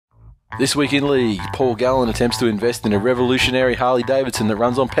This week in league, Paul Gallen attempts to invest in a revolutionary Harley-Davidson that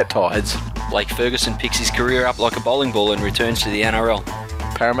runs on peptides. Blake Ferguson picks his career up like a bowling ball and returns to the NRL.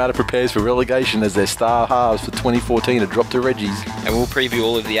 Parramatta prepares for relegation as their star halves for 2014 are dropped to Reggie's. And we'll preview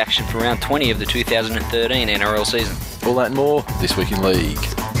all of the action for round 20 of the 2013 NRL season. All that and more this week in league.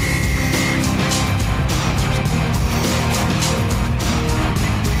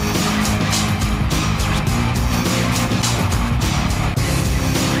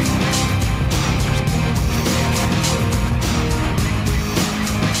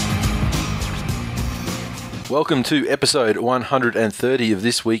 Welcome to episode 130 of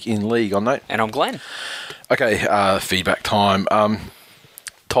This Week in League. I'm Nate. And I'm Glenn. Okay, feedback time.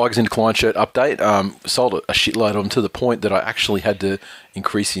 Tigers in decline shirt update. Sold a shitload of them to the point that I actually had to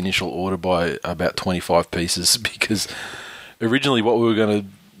increase the initial order by about 25 pieces because originally what we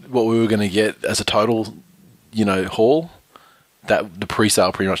were going to get as a total, haul, that the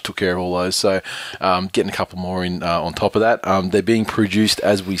pre-sale pretty much took care of all those. So getting a couple more in on top of that. They're being produced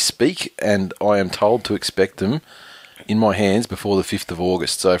as we speak, and I am told to expect them in my hands before the 5th of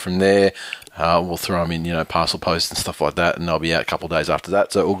August. So from there, we'll throw them in, parcel post and stuff like that, and they'll be out a couple of days after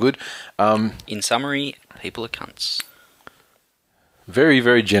that. So all good. In summary, people are cunts. Very,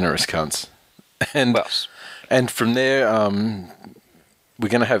 very generous cunts. And from there, we're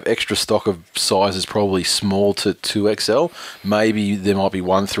going to have extra stock of sizes, probably small to 2XL. Maybe there might be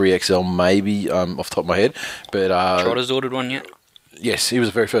one 3XL, maybe off the top of my head. But Trotter's ordered one yet? Yes, he was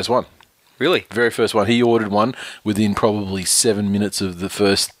the very first one. Really? Very first one. He ordered one within probably 7 minutes of the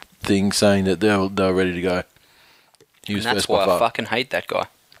first thing saying that they were ready to go. He was and that's first by why far. I fucking hate that guy.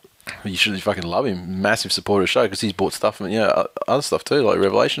 You should fucking love him. Massive supporter of the show because he's bought stuff and other stuff too, like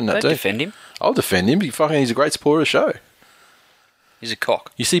Revelation and that Don't too. defend him. I'll defend him. He's a great supporter of the show. He's a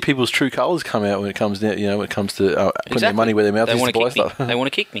cock. You see people's true colours come out when it comes down, when it comes to putting their money where their mouth is to buy stuff. They want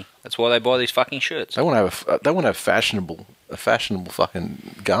to kick me. That's why they buy these fucking shirts. They want to have a fashionable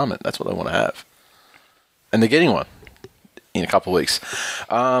fucking garment. That's what they want to have, and they're getting one in a couple of weeks.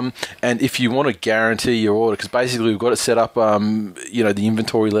 And if you want to guarantee your order, because basically we've got it set up, the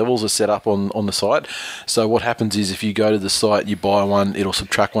inventory levels are set up on the site. So what happens is if you go to the site, you buy one, it'll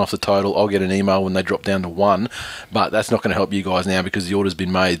subtract one off the total. I'll get an email when they drop down to one, but that's not going to help you guys now because the order's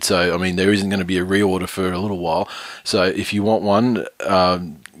been made. So, there isn't going to be a reorder for a little while. So if you want one,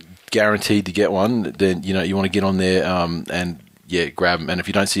 guaranteed to get one, then, you want to get on there and grab them. And if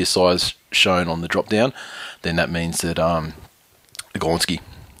you don't see a size shown on the drop down, then that means that Gornsky.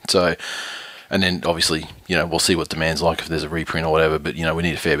 So, and then obviously, we'll see what demand's like if there's a reprint or whatever, but, we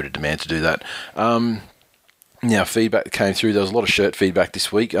need a fair bit of demand to do that. Now, feedback that came through, there was a lot of shirt feedback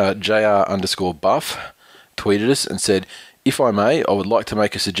this week. JR_Buff tweeted us and said, "If I may, I would like to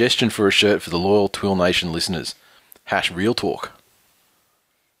make a suggestion for a shirt for the loyal TWiL Nation listeners. #Real Talk."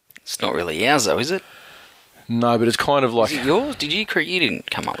 It's not really ours though, is it? No, but it's kind of like... Is it yours? You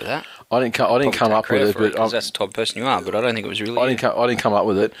didn't come up with that. I didn't come up with it, but because that's the type of person you are. But I don't think it was really. I didn't come up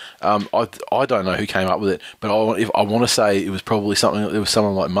with it. I don't know who came up with it, but I want to say it was probably something. It was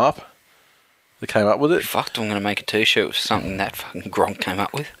someone like Mup that came up with it. Fucked! I'm going to make a T-shirt with something that fucking Gronk came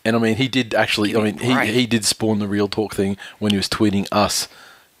up with. And he did actually. He did spawn the Real Talk thing when he was tweeting us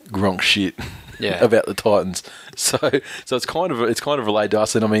Gronk shit. Yeah. About the Titans, so it's kind of relayed to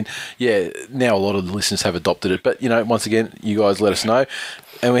us, and now a lot of the listeners have adopted it. But once again, you guys let us know,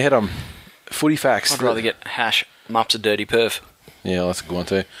 and we had footy facts. I'd rather get #Mups a dirty perv. Yeah, that's a good one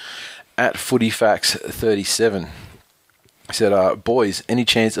too. At footyfacts37, he said, "Boys, any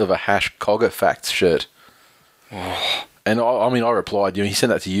chance of a #Cogger facts shirt?" Oh. And I replied, he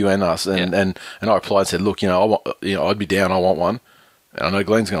sent that to you and us, and I replied and said, "Look, I want, I'd be down. I want one, and I know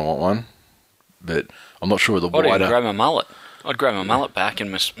Glenn's going to want one." But I'm not sure the wider... I'd even grow my mullet. I'd grow my mullet back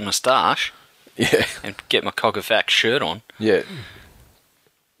and moustache. Yeah. And get my Cogger Facts shirt on. Yeah.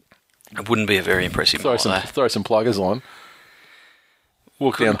 It wouldn't be a very impressive mullet. Throw some pluggers on.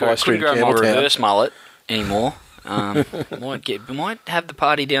 Walk down High Street. Couldn't grow my reverse mullet anymore. Might have the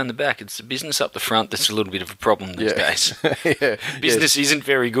party down the back. It's the business up the front that's a little bit of a problem these days. Yeah. Business isn't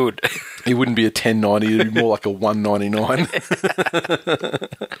very good. It wouldn't be a 10.90. It'd be more like a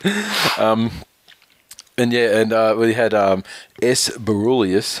 1.99. And we had S.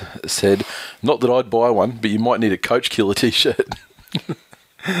 Barulius said, "Not that I'd buy one, but you might need a Coach Killer T-shirt."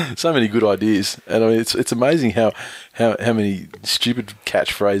 So many good ideas, and it's amazing how many stupid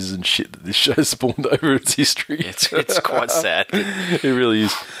catchphrases and shit that this show spawned over its history. It's quite sad. It really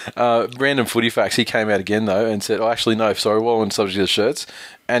is. Random footy facts. He came out again though and said, "Oh, actually no, sorry. While on the subject of the shirts,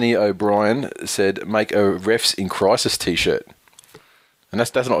 Annie O'Brien said make a refs in crisis T-shirt." And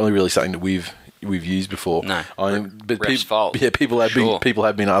that's not really something that we've we've used before. No. But Ref's fault. Yeah, people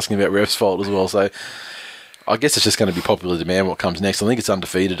have been asking about ref's fault as well. So I guess it's just going to be popular demand what comes next. I think it's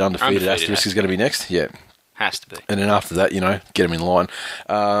undefeated. Undefeated asterisk is going to be next. Yeah. Has to be. And then after that, get them in line.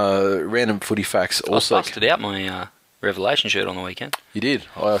 Random footy facts. Also, I busted out my Revelation shirt on the weekend. You did.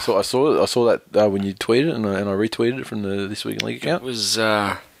 I saw that when you tweeted it, and I retweeted it from the This Week in League account. It was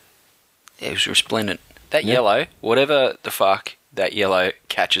resplendent. That yellow, whatever the fuck, that yellow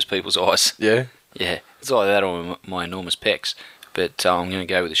catches people's eyes. Yeah. Yeah. It's like that or my enormous pecs. But I'm going to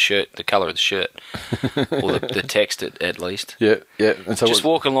go with the shirt, the colour of the shirt, or the text at least. Yeah, yeah. And so just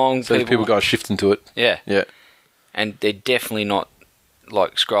walk along. So people go shifting to it. Yeah, yeah. And they're definitely not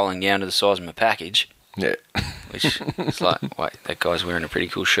like scrolling down to the size of my package. Yeah. Which is like, wait, that guy's wearing a pretty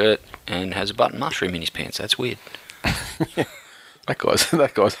cool shirt and has a button mushroom in his pants. That's weird. Yeah.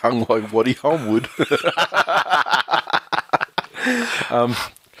 That guy's hung like Waddy Homewood.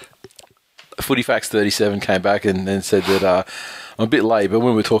 Footy Facts 37 came back and said that I'm a bit late, but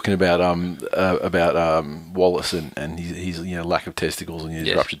when we're talking about Wallace and his lack of testicles and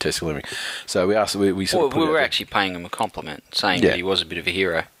his ruptured testicle and everything, so we asked we were actually paying him a compliment, saying that he was a bit of a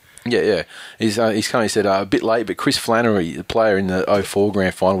hero. Yeah. He's kind of said a bit late, but Chris Flannery, the player in the 04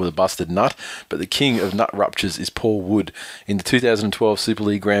 grand final with a busted nut, but the king of nut ruptures is Paul Wood. In the 2012 Super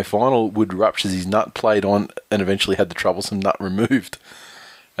League grand final, Wood ruptures his nut, played on, and eventually had the troublesome nut removed.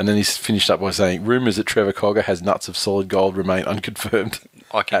 And then he's finished up by saying, rumours that Trevor Cogger has nuts of solid gold remain unconfirmed.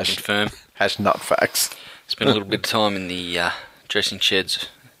 I can confirm. Nut facts. Spent a little bit of time in the dressing sheds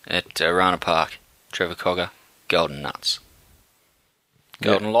at Rana Park. Trevor Cogger, golden nuts.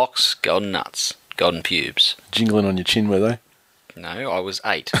 Golden locks, golden nuts, golden pubes. Jingling on your chin, were they? No, I was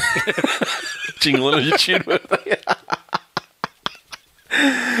 8. Jingling on your chin, were they?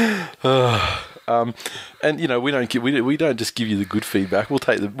 And we don't just give you the good feedback. We'll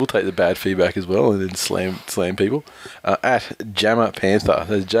take the bad feedback as well, and then slam people. At Jammer Panther,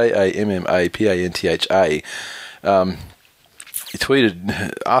 that's JAMMAPANTHA. He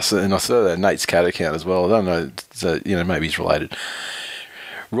tweeted us, and I saw that Nate's cat account as well. I don't know, so maybe he's related.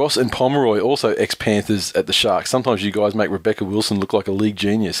 Ross and Pomeroy, also ex-Panthers at the Sharks. Sometimes you guys make Rebecca Wilson look like a league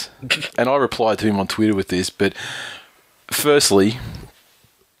genius. And I replied to him on Twitter with this, but firstly,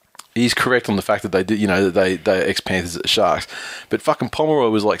 he's correct on the fact that they did, they're ex-Panthers at the Sharks. But fucking Pomeroy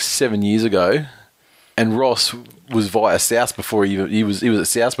was like 7 years ago, and Ross was via South before he was at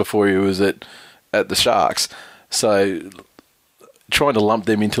South before he was at the Sharks. So trying to lump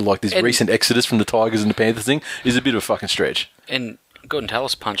them into like this recent exodus from the Tigers and the Panthers thing is a bit of a fucking stretch. And Gordon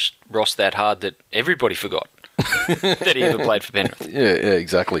Tallis punched Ross that hard that everybody forgot that he ever played for Penrith. Yeah,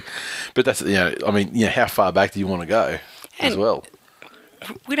 exactly. But that's, how far back do you want to go as well?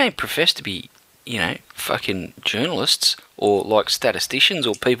 We don't profess to be, fucking journalists or like statisticians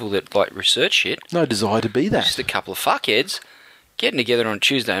or people that like research shit. No desire to be that. Just a couple of fuckheads getting together on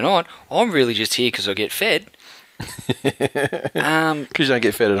Tuesday night. I'm really just here because I get fed. Because you don't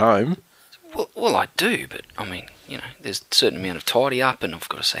get fed at home. Well, I do, but there's a certain amount of tidy up, and I've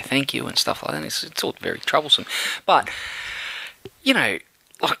got to say thank you and stuff like that. It's all very troublesome. But like,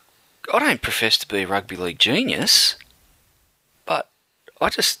 I don't profess to be a rugby league genius, but I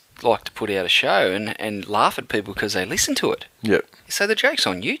just like to put out a show and laugh at people because they listen to it. Yep. So the joke's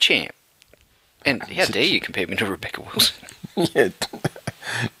on you, champ. And how dare you compare me to Rebecca Wilson? Yeah.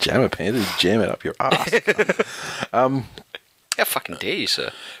 Jammer Panthers, jam it up your ass. How fucking dare you,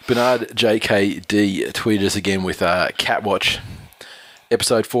 sir? Bernard JKD tweeted us again with Catwatch.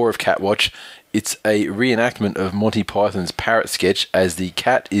 Episode 4 of Catwatch. It's a reenactment of Monty Python's parrot sketch as the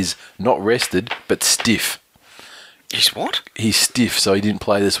cat is not rested, but stiff. He's what? He's stiff, so he didn't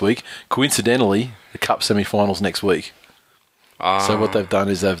play this week. Coincidentally, the Cup semi-finals next week. So what they've done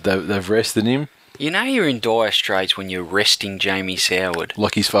is they've rested him. You're in dire straits when you're resting Jamie Soward.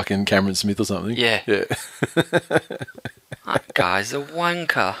 Like he's fucking Cameron Smith or something. Yeah. That guy's a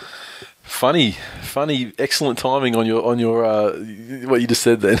wanker. Funny, excellent timing on your what you just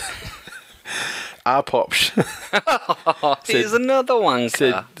said then. R-Pops. Here's another one.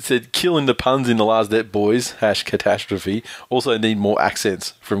 Said killing the puns in the last net, boys. # catastrophe. Also need more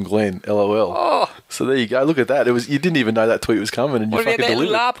accents from Glenn. LOL. Oh. So there you go. Look at that. You didn't even know that tweet was coming, and you fucking delivered. What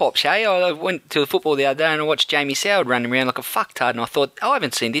about that R-Pops, hey? I went to the football the other day and I watched Jamie Soward running around like a fucktard, and I thought, I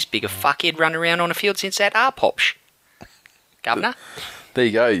haven't seen this big a fuckhead run around on a field since that R-Pops. Governor. There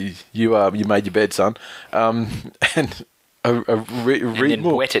you go. You made your bed, son. And then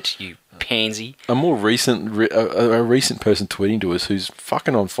wet it, you pansy. A more recent person tweeting to us who's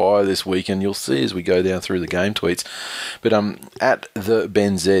fucking on fire this week, and you'll see as we go down through the game tweets. But at the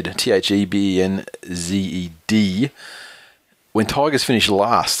Ben Z, THEBENZED, when Tigers finish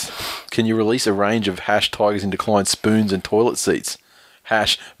last, can you release a range of hash Tigers in decline spoons and toilet seats?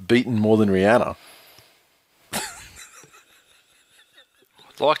 Hash beaten more than Rihanna. I'd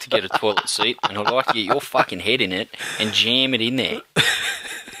like to get a toilet seat, and I'd like to get your fucking head in it and jam it in there.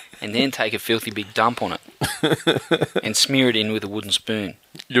 And then take a filthy big dump on it. And smear it in with a wooden spoon.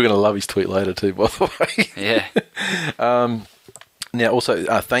 You're going to love his tweet later too, by the way. Yeah. Now,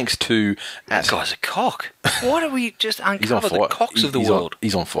 also, thanks to... That guy's a cock. Why do we just uncover the cocks of the world?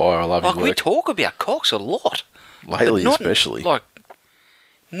 He's on fire. I love his work. We talk about cocks a lot. Lately, especially.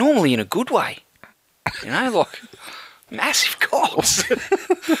 Normally in a good way. You know, massive cocks.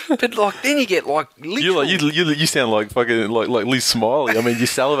 But, then you get, literal... You sound like fucking, like Liz Smiley. I mean, you're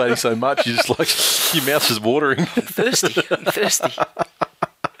salivating so much, you're just your mouth's just watering. I'm thirsty.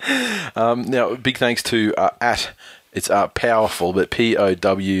 Now, big thanks to it's powerful, but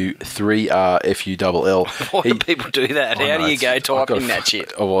POW3RFULL. Why do people do that? How do you go typing that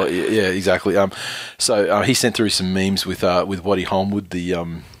shit? Oh, well, yeah, exactly. So he sent through some memes with Waddy Holmwood,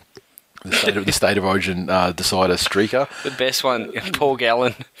 the state of origin decider streaker. The best one, Paul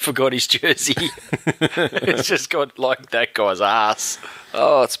Gallen forgot his jersey. It's just got that guy's ass.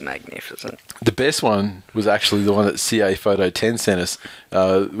 Oh, it's magnificent. The best one was actually the one that CA Photo 10 sent us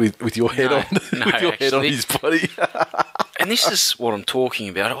with your head on head on his body. And this is what I'm talking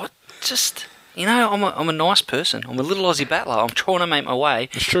about. I'm a nice person. I'm a little Aussie battler. I'm trying to make my way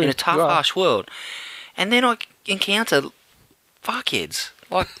in a tough, harsh world. And then I encounter fuckheads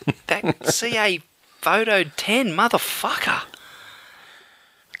like that CA Photo 10 motherfucker.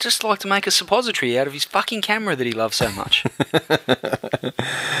 Just like to make a suppository out of his fucking camera that he loves so much.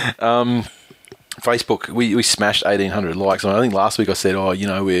 Facebook, we smashed 1,800 likes. I think last week I said,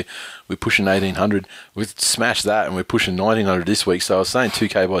 we're pushing 1,800. We've smashed that, and we're pushing 1,900 this week. So I was saying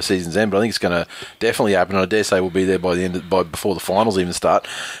 2K by season's end, but I think it's going to definitely happen. I dare say we'll be there by the end, before the finals even start.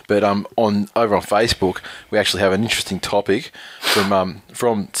 But over on Facebook, we actually have an interesting topic from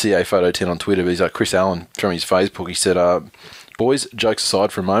CA Photo 10 on Twitter. But he's like Chris Allen from his Facebook. He said, boys, jokes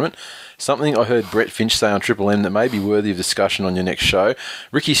aside for a moment, something I heard Brett Finch say on Triple M that may be worthy of discussion on your next show.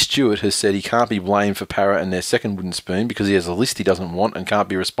 Ricky Stewart has said he can't be blamed for Parra and their second wooden spoon because he has a list he doesn't want and can't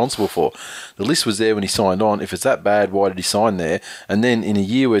be responsible for. The list was there when he signed on. If it's that bad, why did he sign there? And then in a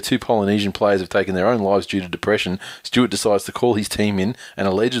year where 2 Polynesian players have taken their own lives due to depression, Stewart decides to call his team in, and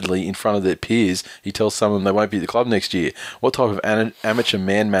allegedly in front of their peers, he tells some of them they won't be at the club next year. What type of amateur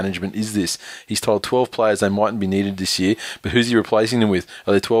man management is this? He's told 12 players they mightn't be needed this year, but who's he replacing them with?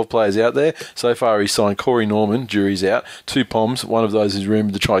 Are there 12 players out there? So far, he's signed Corey Norman, jury's out, 2 Poms, one of those is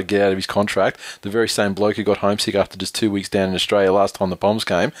rumoured to try to get out of his contract, the very same bloke who got homesick after just 2 weeks down in Australia last time the Poms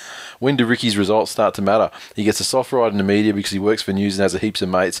came. When do Ricky's results start to matter? He gets a soft ride in the media because he works for News and has a heaps of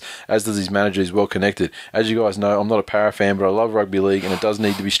mates, as does his manager, who's well connected. As you guys know, I'm not a Parra fan, but I love rugby league, and it does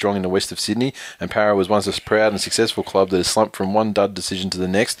need to be strong in the west of Sydney, and Parra was once a proud and successful club that has slumped from one dud decision to the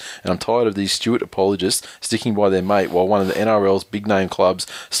next, and I'm tired of these Stewart apologists sticking by their mate while one of the NRL's big-name clubs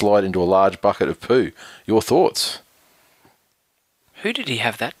slide into a large bucket of poo. Your thoughts? Who did he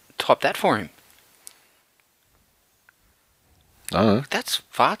have that type that for him? I don't know. That's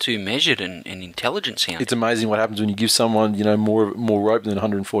far too measured and intelligent sounding. It's amazing what happens when you give someone, more rope than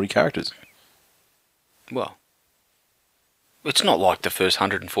 140 characters. Well, it's not like the first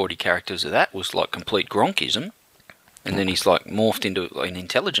 140 characters of that was like complete Gronkism, and then he's morphed into an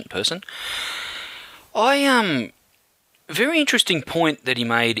intelligent person. Very interesting point that he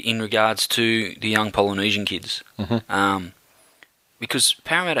made in regards to the young Polynesian kids. Mm-hmm. Because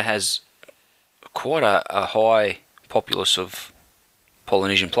Parramatta has quite a high populace of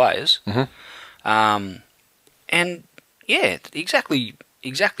Polynesian players. Mm-hmm. And, yeah, exactly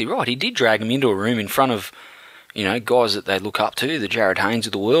right. He did drag them into a room in front of, guys that they look up to, the Jared Haynes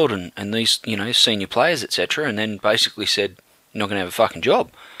of the world and these, senior players, etc., and then basically said, you're not going to have a fucking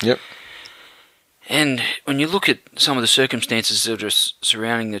job. Yep. And when you look at some of the circumstances that are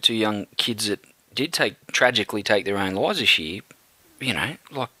surrounding the 2 young kids that did tragically take their own lives this year,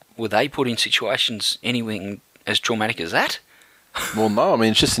 were they put in situations anything as traumatic as that? Well, no. I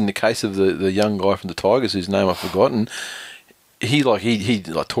mean, it's just in the case of the young guy from the Tigers whose name I've forgotten. He tore a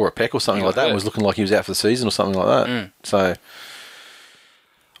pec or something like that and was looking like he was out for the season or something like that. Mm. So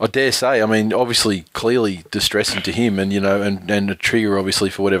I dare say, I mean, obviously, clearly distressing to him, and and a trigger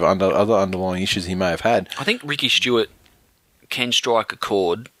obviously for whatever other underlying issues he may have had. I think Ricky Stewart can strike a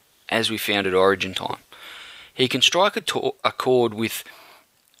chord, as we found at Origin time. He can strike a chord with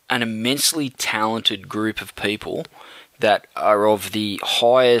an immensely talented group of people that are of the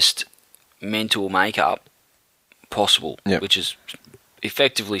highest mental makeup possible, yep. which is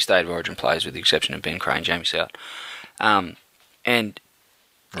effectively state of origin players, with the exception of Ben Crane, Jamie Soward. and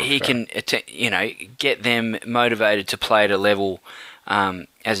he Okay. can, get them motivated to play at a level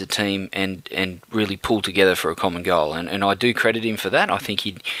as a team and really pull together for a common goal. And I do credit him for that. I think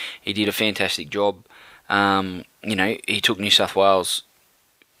he did a fantastic job. He took New South Wales,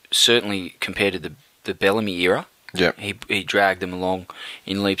 certainly compared to the Bellamy era. Yeah. He dragged them along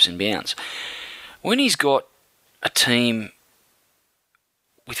in leaps and bounds. When he's got a team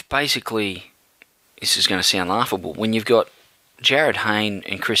with basically, this is going to sound laughable, when you've got Jared Hayne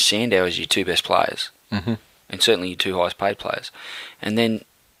and Chris Sandow as your two best players, Mm-hmm. and certainly your two highest paid players, and then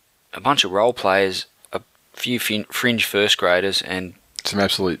a bunch of role players, a few fringe first graders, and Some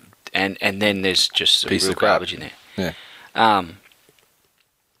absolute and then there's just some piece real of crap. garbage in there. Yeah.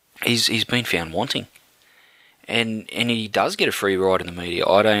 He's been found wanting, and he does get a free ride in the media.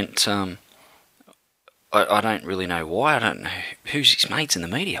 I don't really know why. I don't know who's his mates in the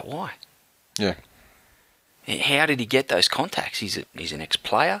media. Why? Yeah. How did he get those contacts? He's an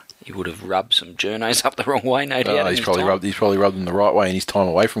ex-player. He would have rubbed some journos up the wrong way, no doubt. He's probably rubbed them the right way in his time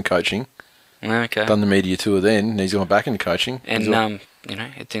away from coaching. Okay. Done the media tour then, and he's gone back into coaching. And at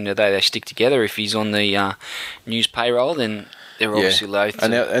the end of the day, they stick together. If he's on the news payroll, then they're obviously loath.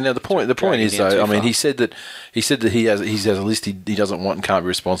 And now the point is though, I mean, he said that he has a list he doesn't want and can't be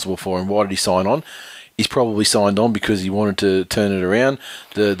responsible for. And why did he sign on? He's probably signed on because he wanted to turn it around.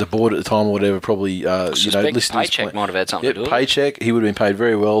 The board at the time or whatever probably paycheck might have had something to do with it. Paycheck. He would have been paid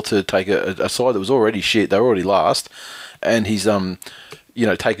very well to take a side that was already shit. They were already last, and he's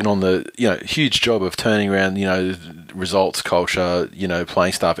taken on the huge job of turning around results, culture,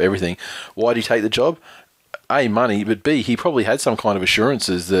 playing staff, everything. Why did he take the job? A, money, but B, he probably had some kind of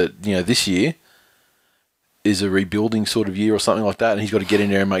assurances that this year is a rebuilding sort of year or something like that, and he's got to get in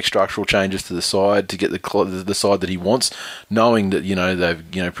there and make structural changes to the side to get the side that he wants, knowing that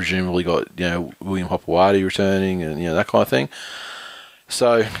they've presumably got William Hopewadi returning and that kind of thing.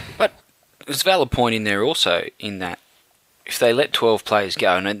 So, but there's a valid point in there also in that if they let 12 players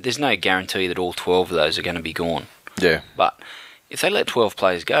go, and there's no guarantee that all 12 of those are going to be gone. Yeah. But if they let 12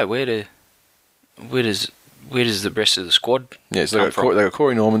 players go, where does the rest of the squad yeah, so they got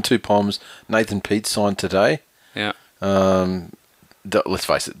Corey Norman, 2 Poms, Nathan Peete signed today. Yeah. Let's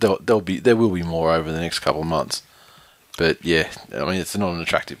face it, there will be more over the next couple of months. But yeah, I mean, it's not an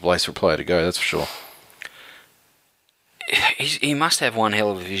attractive place for a player to go, that's for sure. He must have one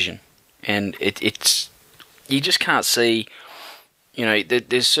hell of a vision, and it's you just can't see.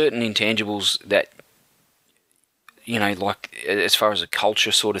 There's certain intangibles that like as far as a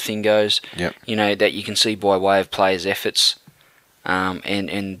culture sort of thing goes. Yep. That you can see by way of players' efforts,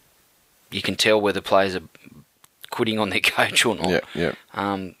 and you can tell whether players are quitting on their coach or not. Yeah.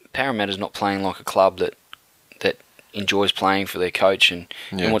 Parramatta's not playing like a club that enjoys playing for their coach and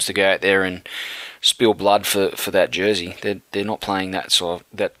wants to go out there and spill blood for that jersey. They're not playing that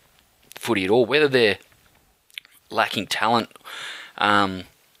footy at all. Whether they're lacking talent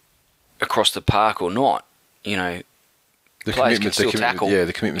across the park or not, The players can still tackle. Yeah,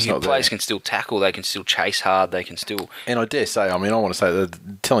 the commitment's not there. Players can still tackle. They can still chase hard. They can still. And I dare say, I want to say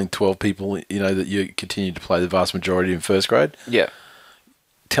that telling 12 people, that you continue to play the vast majority in first grade. Yeah.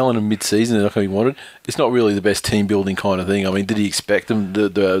 Telling them mid-season they're not going to be wanted. It's not really the best team building kind of thing. I mean, did he expect them,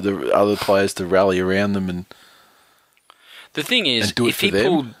 the other players, to rally around them and? The thing is, do it if for he them?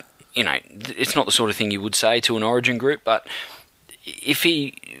 pulled, it's not the sort of thing you would say to an Origin group, but if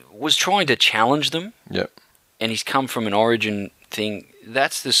he was trying to challenge them. Yep. And he's come from an Origin thing,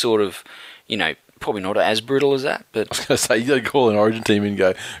 that's the sort of, probably not as brutal as that, but... I was going to say, you got to call an Origin team and go,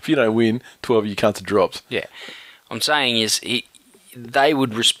 if you don't win, 12 of you cunts are dropped. Yeah. I'm saying is, they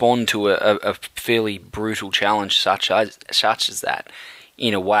would respond to a fairly brutal challenge such as that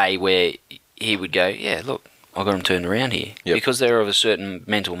in a way where he would go, yeah, look, I got them turned around here. Yep. Because they're of a certain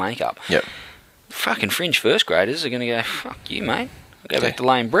mental makeup. Yep. Fucking fringe first graders are going to go, fuck you, mate. I'll go back to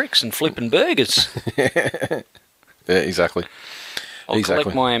laying bricks and flipping burgers. Yeah, exactly. I'll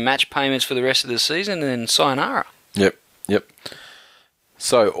collect my match payments for the rest of the season and then sayonara. Yep.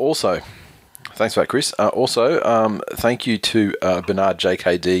 So, also, thanks for that, Chris. Thank you to Bernard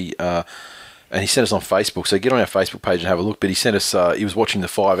JKD, and he sent us on Facebook. So get on our Facebook page and have a look. But he sent us, he was watching the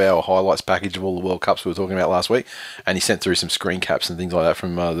 5-hour highlights package of all the World Cups we were talking about last week, and he sent through some screen caps and things like that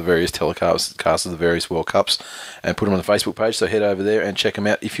from the various telecasts of the various World Cups and put them on the Facebook page. So head over there and check them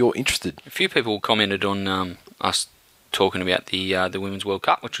out if you're interested. A few people commented on us talking about the Women's World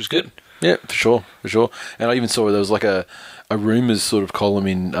Cup, which was good. Yeah, for sure. And I even saw there was like a rumours sort of column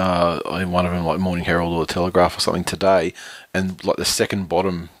in one of them, like Morning Herald or Telegraph or something today, and like the second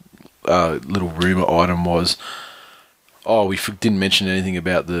bottom little rumour item was, we didn't mention anything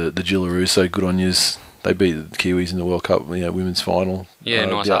about the Jill Aruso good on yous They beat the Kiwis in the World Cup, women's final. Yeah,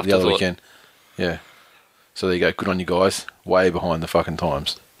 nice the other afterthought. weekend. Yeah. So there you go. Good on you guys. Way behind the fucking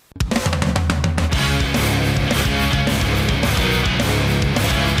times.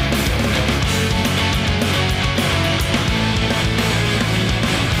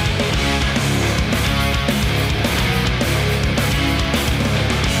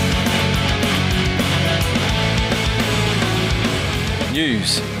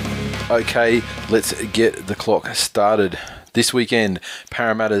 News. Okay, let's get the clock started. This weekend,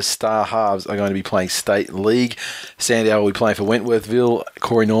 Parramatta's star halves are going to be playing State League. Sandow will be playing for Wentworthville,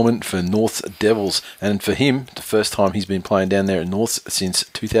 Corey Norman for North's Devils. And for him, the first time he's been playing down there at North's since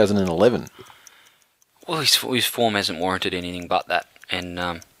 2011. Well, his form hasn't warranted anything but that,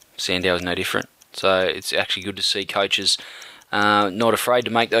 and Sandow is no different. So it's actually good to see coaches not afraid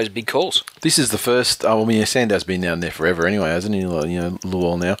to make those big calls. This is the first. Sandow's been down there forever anyway, hasn't he? A little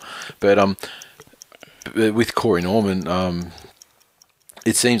while now. But with Corey Norman,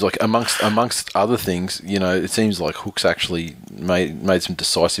 it seems like amongst other things, it seems like Hook's actually made some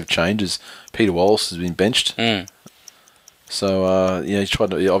decisive changes. Peter Wallace has been benched. So he's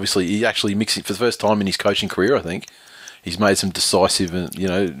tried to. Obviously, he actually mixing for the first time in his coaching career. I think he's made some decisive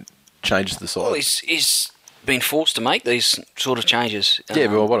changes to the side. Well, he's been forced to make these sort of changes. Yeah,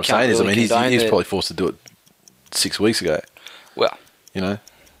 but what I'm saying is, he was probably forced to do it 6 weeks ago. Well,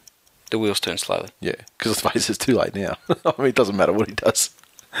 the wheels turn slowly. Yeah, because I suppose it's too late now. It doesn't matter what he does.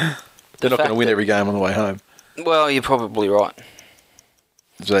 They're not going to win every game on the way home. Well, you're probably right.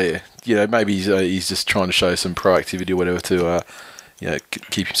 So yeah, maybe he's just trying to show some proactivity or whatever to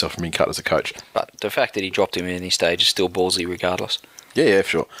keep himself from being cut as a coach. But the fact that he dropped him in any stage is still ballsy regardless. Yeah, for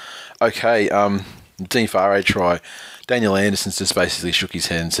sure. Okay, Dean Farah try. Daniel Anderson's just basically shook his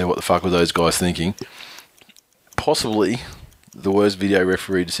head and said, what the fuck were those guys thinking? Possibly the worst video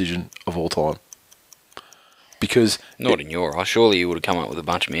referee decision of all time. Because... Not in your eyes. Surely you would have come up with a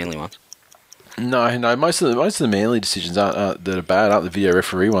bunch of Manly ones. No. Most of the Manly decisions aren't that are bad, aren't the video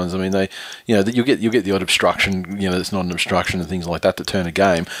referee ones. I mean, they, you'll get the odd obstruction, that's not an obstruction and things like that turn a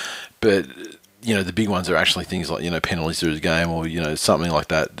game. But... the big ones are actually things like, penalties through the game or, something like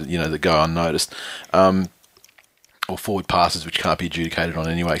that, that go unnoticed. Or forward passes which can't be adjudicated on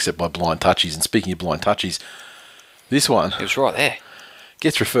anyway except by blind touchies. And speaking of blind touchies, this one... It was right there.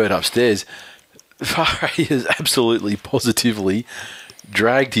 Gets referred upstairs. Farah has absolutely, positively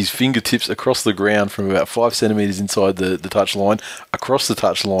dragged his fingertips across the ground from about 5 centimetres inside the touch line, across the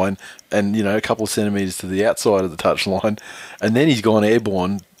touch line, and, a couple of centimetres to the outside of the touch line. And then he's gone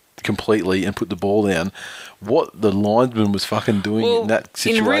airborne completely and put the ball down. What the linesman was fucking doing in that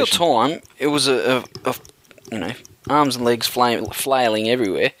situation. In real time, it was a arms and legs flailing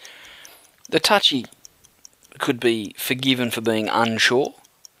everywhere. The touchy could be forgiven for being unsure.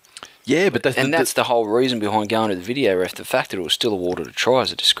 Yeah, but that's the whole reason behind going to the video ref. The fact that it was still awarded a try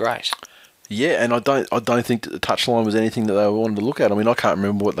is a disgrace. Yeah, and I don't think that the touchline was anything that they wanted to look at. I mean, I can't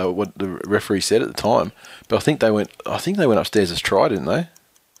remember what the referee said at the time, but I think they went upstairs as try, didn't they?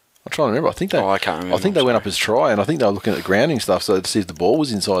 I'm trying to remember. I can't remember. I think they went up as try, and I think they were looking at the grounding stuff so to see if the ball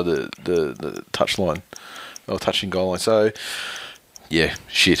was inside the touch line or touching goal line. So, yeah,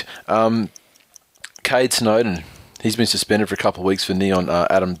 shit. Cade Snowden, he's been suspended for a couple of weeks for knee on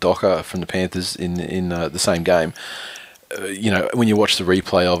Adam Docker from the Panthers in the same game. When you watch the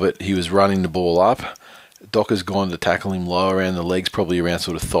replay of it, he was running the ball up. Docker's gone to tackle him low around the legs, probably around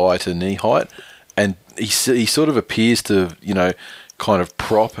sort of thigh to knee height, and he sort of appears to, kind of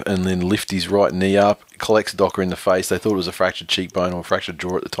prop and then lift his right knee up, collects Docker in the face. They thought it was a fractured cheekbone or a fractured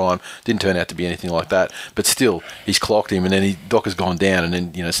jaw at the time. Didn't turn out to be anything like that. But still, he's clocked him, and then Docker's gone down, and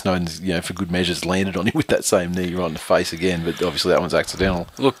then, Snowden's, for good measures, landed on him with that same knee right in the face again. But obviously that one's accidental.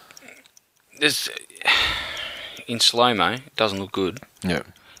 Look, in slow-mo, it doesn't look good. Yeah.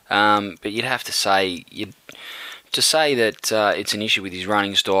 But you'd have to say, that it's an issue with his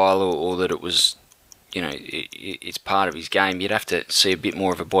running style or that it was... it's part of his game. You'd have to see a bit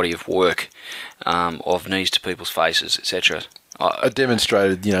more of a body of work of knees to people's faces, etc. I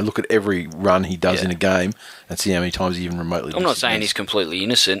demonstrated, look at every run he does in a game and see how many times he even remotely... I'm not saying he's completely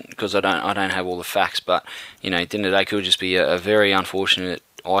innocent because I don't have all the facts, but, at the end of the day, it could just be a very unfortunate,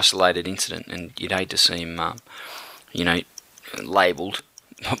 isolated incident, and you'd hate to see him, labelled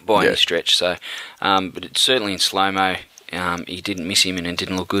by any stretch. So, but it's certainly in slow-mo, he didn't miss him and it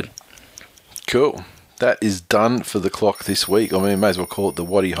didn't look good. Cool. That is done for the clock this week. I mean, may as well call it the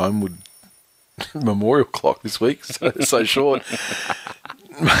Waddy Homewood Memorial Clock this week. So short.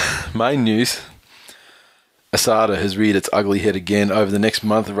 Main news. ASADA has reared its ugly head again. Over the next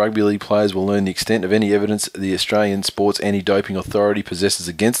month, rugby league players will learn the extent of any evidence the Australian Sports Anti-Doping Authority possesses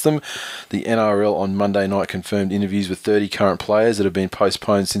against them. The NRL on Monday night confirmed interviews with 30 current players that have been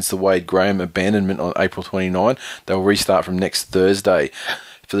postponed since the Wade Graham abandonment on April 29. They will restart from next Thursday.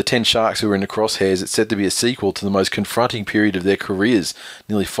 For the 10 Sharks who are in the crosshairs, it's said to be a sequel to the most confronting period of their careers.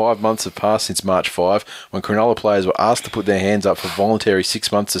 Nearly 5 months have passed since March 5, when Cronulla players were asked to put their hands up for voluntary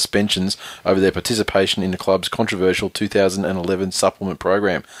 6-month suspensions over their participation in the club's controversial 2011 supplement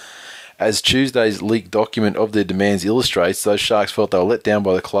program. As Tuesday's leaked document of their demands illustrates, those Sharks felt they were let down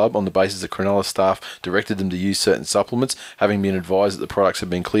by the club on the basis that Cronulla staff directed them to use certain supplements, having been advised that the products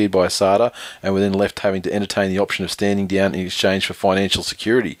had been cleared by ASADA, and were then left having to entertain the option of standing down in exchange for financial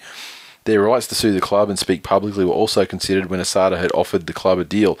security. Their rights to sue the club and speak publicly were also considered when ASADA had offered the club a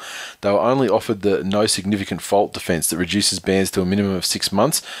deal. They were only offered the no significant fault defence that reduces bans to a minimum of 6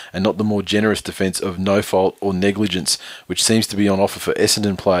 months, and not the more generous defence of no fault or negligence, which seems to be on offer for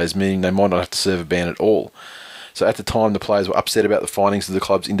Essendon players, meaning they might not have to serve a ban at all. So at the time, the players were upset about the findings of the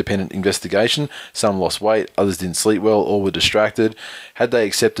club's independent investigation. Some lost weight, others didn't sleep well, or were distracted. Had they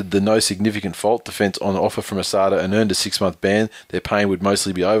accepted the no significant fault defence on offer from ASADA and earned a 6-month ban, their pain would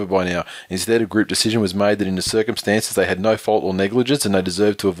mostly be over by now. Instead, a group decision was made that in the circumstances they had no fault or negligence and they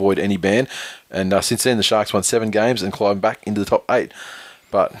deserved to avoid any ban. And since then, the Sharks won 7 games and climbed back into the top 8.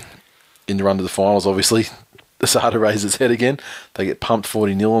 But in the run to the finals, obviously, ASADA raised its head again. They get pumped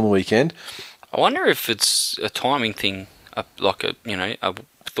 40-0 on the weekend. I wonder if it's a timing thing, a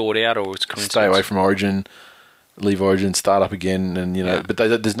thought out, or it's coincidence. Stay away from Origin, leave Origin, start up again, and But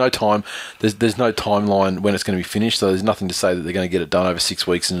there's no time. There's no timeline when it's going to be finished. So there's nothing to say that they're going to get it done over 6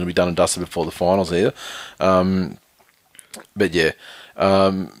 weeks and it'll be done and dusted before the finals either. But yeah.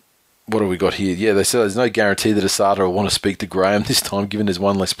 What have we got here? Yeah, they said there's no guarantee that ASADA will want to speak to Graham this time, given there's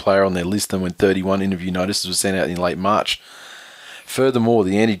one less player on their list than when 31 interview notices were sent out in late March. Furthermore,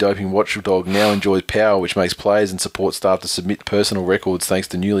 the anti-doping watchdog now enjoys power, which makes players and support staff to submit personal records thanks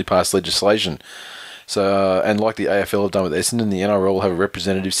to newly passed legislation. So, and like the AFL have done with Essendon, the NRL will have a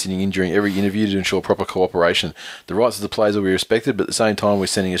representative sitting in during every interview to ensure proper cooperation. The rights of the players will be respected, but at the same time we're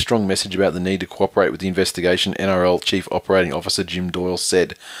sending a strong message about the need to cooperate with the investigation, NRL Chief Operating Officer Jim Doyle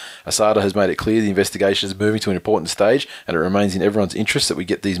said. ASADA has made it clear the investigation is moving to an important stage, and it remains in everyone's interest that we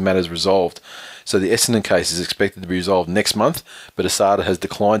get these matters resolved. So the Essendon case is expected to be resolved next month, but ASADA has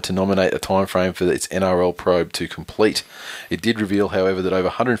declined to nominate a time frame for its NRL probe to complete. It did reveal, however, that over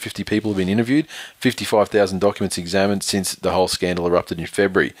 150 people have been interviewed, 55,000 documents examined since the whole scandal erupted in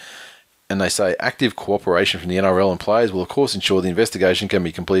February. And they say active cooperation from the NRL and players will of course ensure the investigation can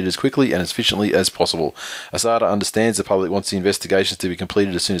be completed as quickly and as efficiently as possible. ASADA understands the public wants the investigations to be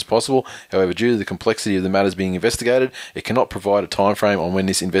completed as soon as possible. However, due to the complexity of the matters being investigated, it cannot provide a time frame on when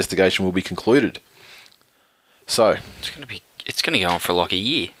this investigation will be concluded. So it's going to go on for like a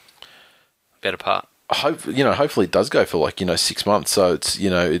year, better part. Hopefully it does go for 6 months. So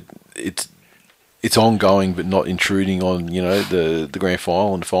it's ongoing, but not intruding on the grand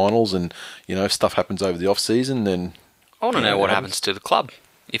final and finals. And if stuff happens over the off season, then I want to know what happens to the club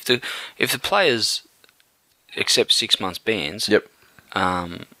if the players accept 6 months bans. Yep.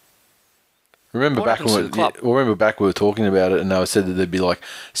 Remember back when we were talking about it, and they said that there'd be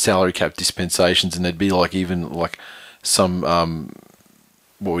salary cap dispensations, and there'd be even some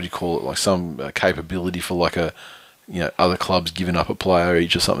what would you call it, some capability for other clubs giving up a player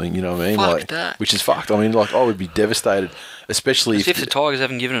each or something, you know what I mean? Fuck that. Which is fucked. I mean, I would be devastated, especially if the Tigers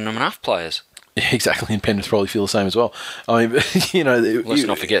haven't given them enough players. Yeah, exactly, and Penrith probably feel the same as well. I mean, let's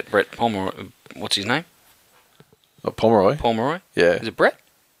not forget Brett Pomeroy. What's his name? Pomeroy? Pomeroy? Yeah. Is it Brett?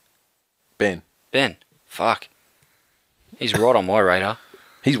 Ben. Fuck. He's right on my radar.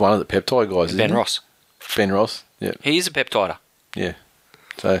 He's one of the peptide guys, Ben Ross. Ben Ross, yeah. He is a peptider. Yeah.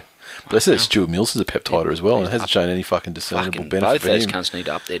 So, but they said Stuart Mills is a peptider as well, and it hasn't shown any fucking discernible benefit both for those him. cunts need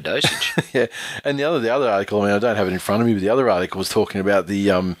to up their dosage. Yeah. And the other article, I mean, I don't have it in front of me, but the other article was talking about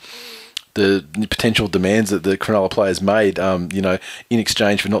the potential demands that the Cronulla players made, in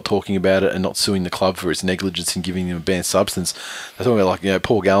exchange for not talking about it and not suing the club for its negligence in giving them a banned substance. They're talking about,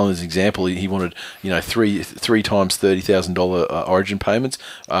 Paul Gallen as an example. He wanted, three times $30,000 Origin payments,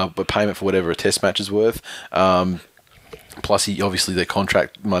 but payment for whatever a test match is worth. Plus, their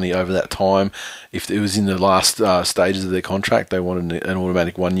contract money over that time. If it was in the last stages of their contract, they wanted an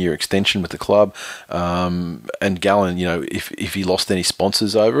automatic 1-year extension with the club. And Gallen, if he lost any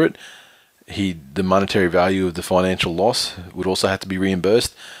sponsors over it, the monetary value of the financial loss would also have to be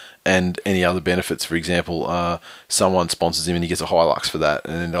reimbursed, and any other benefits. For example, someone sponsors him and he gets a Hilux for that,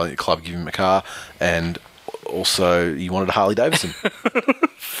 and then the club give him a car, and also, he wanted a Harley Davidson.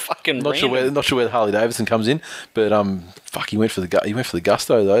 Fucking Not sure where the Harley Davidson comes in, but he went for the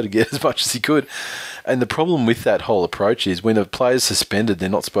gusto though to get as much as he could. And the problem with that whole approach is when a player's suspended, they're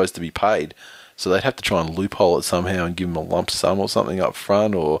not supposed to be paid, so they'd have to try and loophole it somehow and give them a lump sum or something up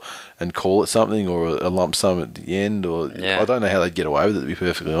front, and call it something, or a lump sum at the end, or I don't know how they'd get away with it, to be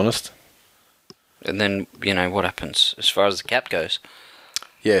perfectly honest. And then what happens as far as the cap goes?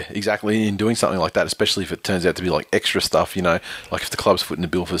 Yeah, exactly. In doing something like that, especially if it turns out to be like extra stuff, like if the club's footing the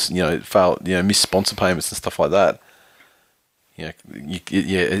bill for missed sponsor payments and stuff like that.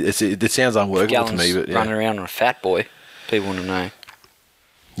 It sounds unworkable to me. But running around on a fat boy, people want to know.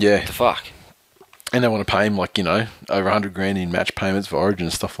 Yeah, what the fuck. And they want to pay him over $100,000 in match payments for Origin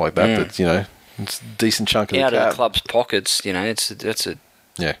and stuff like that. That's it's a decent chunk of the cap. Out of the club's pockets, that's a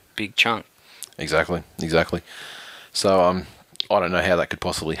big chunk. Exactly. So I don't know how that could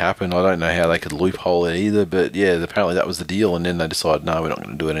possibly happen. I don't know how they could loophole it either. But yeah, apparently that was the deal, and then they decided, no, we're not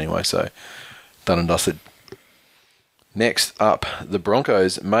going to do it anyway. So done and dusted. Next up, the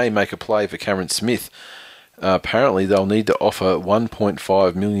Broncos may make a play for Cameron Smith. Apparently, they'll need to offer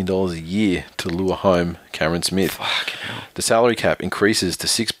 $1.5 million a year to lure home Cameron Smith. Fucking hell. The salary cap increases to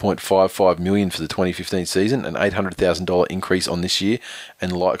 $6.55 million for the 2015 season, an $800,000 increase on this year,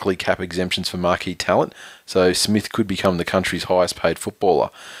 and likely cap exemptions for marquee talent. So Smith could become the country's highest-paid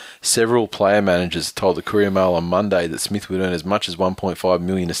footballer. Several player managers told the Courier Mail on Monday that Smith would earn as much as $1.5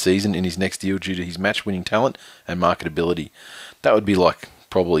 million a season in his next deal due to his match-winning talent and marketability. That would be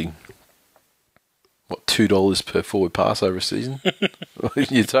probably $2 per forward pass over a season,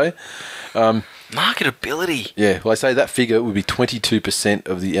 you'd say. Marketability. Yeah, well, I say that figure would be 22%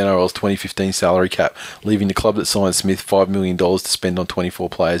 of the NRL's 2015 salary cap, leaving the club that signed Smith $5 million to spend on 24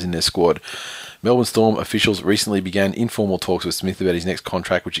 players in their squad. Melbourne Storm officials recently began informal talks with Smith about his next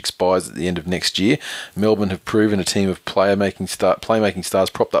contract, which expires at the end of next year. Melbourne have proven a team of playmaking stars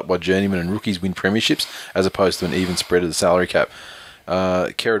propped up by journeymen and rookies win premierships, as opposed to an even spread of the salary cap.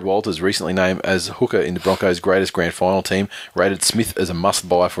 Kerrod Walters, recently named as hooker in the Broncos' greatest grand final team, rated Smith as a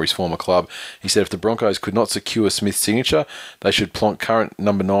must-buy for his former club. He said if the Broncos could not secure Smith's signature, they should plonk current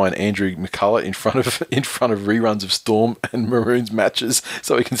number 9 Andrew McCullough in front of reruns of Storm and Maroons matches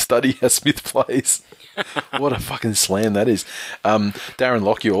so he can study how Smith plays. What a fucking slam that is. Darren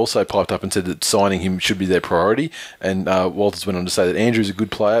Lockyer also piped up and said that signing him should be their priority, and Walters went on to say that Andrew's a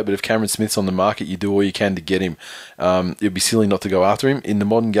good player, but if Cameron Smith's on the market, you do all you can to get him. It'd be silly not to go after him. In the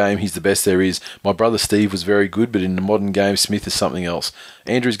modern game, he's the best there is. My brother Steve was very good, but in the modern game, Smith is something else.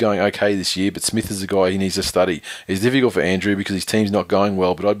 Andrew's going okay this year, but Smith is the guy he needs to study. It's difficult for Andrew because his team's not going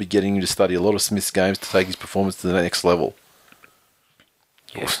well, but I'd be getting him to study a lot of Smith's games to take his performance to the next level.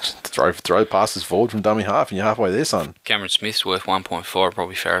 Yeah. Throw passes forward from dummy half and you're halfway there, son. Cameron Smith's worth 1.4,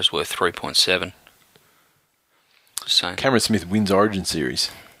 probably Farah's worth 3.7. Just saying. Cameron Smith wins Origin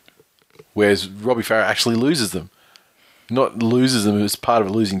series, whereas Robbie Farah actually loses them. Not loses them as part of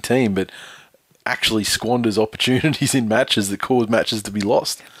a losing team, but actually squanders opportunities in matches that cause matches to be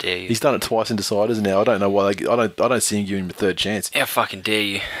lost. How dare you? He's done it twice in deciders now. I don't know why I don't see him giving him a third chance. How fucking dare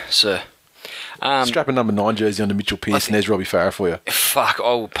you, sir? Strap a number 9 jersey onto Mitchell Pearce and there's Robbie Farah for you. Fuck, I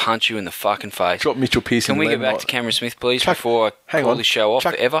will punch you in the fucking face. Drop Mitchell Pearce in Can we Lebanon. get back to Cameron Smith, please, before I call this show off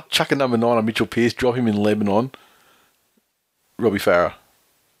forever? Chuck a number 9 on Mitchell Pearce, drop him in Lebanon. Robbie Farah.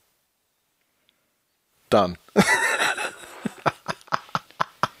 Done.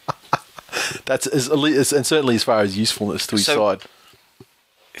 That's and certainly as far as usefulness to his side.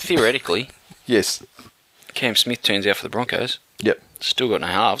 Theoretically, yes. Cam Smith turns out for the Broncos. Yep. Still got no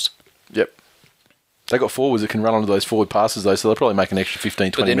halves. Yep. They got forwards that can run onto those forward passes though, so they'll probably make an extra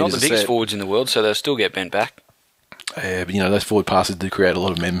 15, 20 But they're not metres the biggest forwards in the world, so they'll still get bent back. Yeah, but those forward passes do create a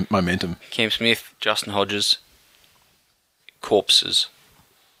lot of momentum. Cam Smith, Justin Hodges, corpses.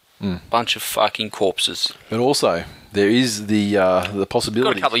 Bunch of fucking corpses. But also, there is the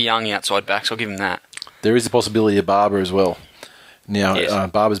possibility. Got a couple of young outside backs, I'll give him that. There is the possibility of Barber as well. Now,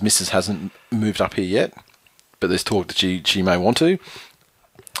 Yes. Barber's missus hasn't moved up here yet, but there's talk that she may want to.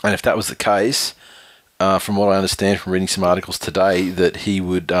 And if that was the case, from what I understand from reading some articles today, that he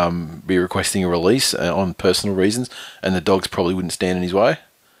would be requesting a release on personal reasons, and the Dogs probably wouldn't stand in his way.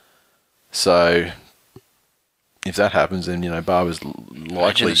 So, if that happens, then Barber's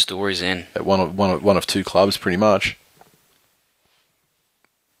likely the story's in at one of two clubs, pretty much.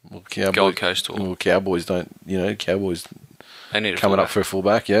 Well, Gold Coast or Cowboys don't. Cowboys they need coming up for a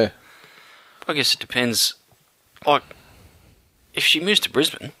fullback. Yeah, I guess it depends. Like, if she moves to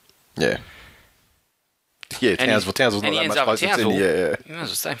Brisbane, yeah. Townsville's not that much closer to Sydney. Yeah. You might as well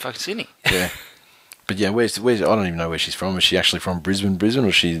stay in fucking Sydney. Yeah, but yeah, where's I don't even know where she's from. Is she actually from Brisbane, or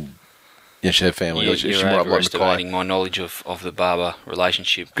is she? she had family. You're She might have like Mackay. overestimating my knowledge of the Barber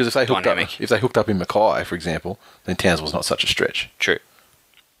relationship. Because if they hooked up in Mackay, for example, then Townsville's not such a stretch. True.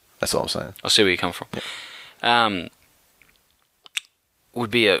 That's all I'm saying. I see where you come from. Yeah. Would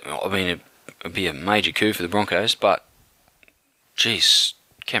be it'd be a major coup for the Broncos, but geez,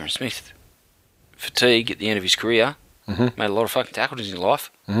 Cameron Smith, fatigue at the end of his career, made a lot of fucking tackles in his life.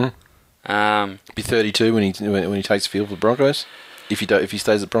 Be 32 when he takes the field for the Broncos. If he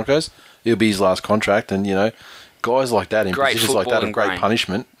stays at Broncos, it'll be his last contract, and guys like that in positions like that are great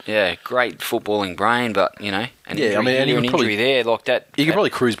punishment. Yeah, great footballing brain, but an injury there like that. He could probably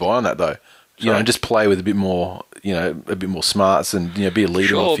cruise by on that though. And just play with a bit more smarts and be a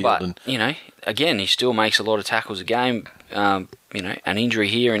leader on the field. But again, he still makes a lot of tackles a game. An injury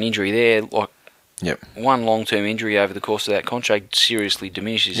here, an injury there, like one long-term injury over the course of that contract seriously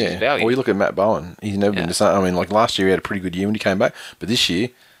diminishes his value. Well, you look at Matt Bowen; he's never been the same. I mean, like last year he had a pretty good year when he came back, but this year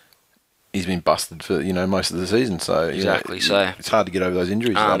he's been busted for most of the season. So exactly, it's hard to get over those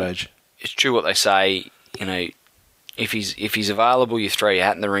injuries at that age. It's true what they say. If he's available, you throw your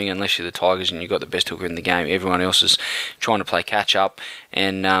hat in the ring. Unless you're the Tigers and you've got the best hooker in the game, everyone else is trying to play catch up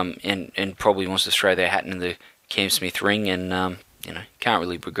and probably wants to throw their hat in the Cam Smith ring, and can't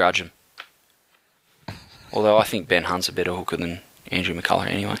really begrudge him. Although I think Ben Hunt's a better hooker than Andrew McCullough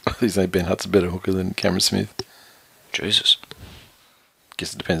anyway. You say Ben Hunt's a better hooker than Cameron Smith? Jesus.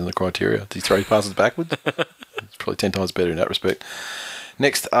 Guess it depends on the criteria. Does he throw passes backwards? It's probably 10 times better in that respect.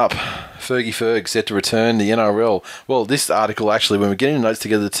 Next up, Fergy Ferg set to return the NRL. Well, this article actually, when we're getting the notes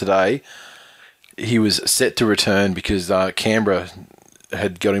together today, he was set to return because Canberra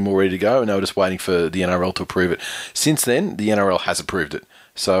had got him all ready to go and they were just waiting for the NRL to approve it. Since then, the NRL has approved it.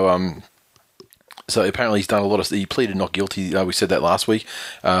 So apparently he's done a lot of... He pleaded not guilty. We said that last week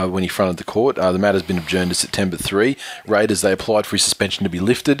when he fronted the court. The matter's been adjourned to September 3. Raiders, they applied for his suspension to be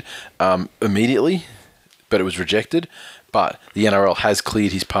lifted immediately, but it was rejected. But the NRL has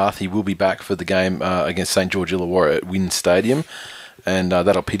cleared his path. He will be back for the game against St George Illawarra at Wynn Stadium, and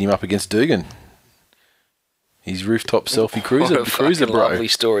that'll pit him up against Dugan. His rooftop selfie cruiser, what a fucking bro. Lovely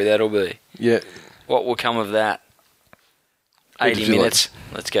story that'll be. Yeah. What will come of that? 80 minutes.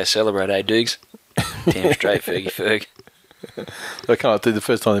 Let's go celebrate, Dukes? Damn straight, Fergy Ferg. I can't do the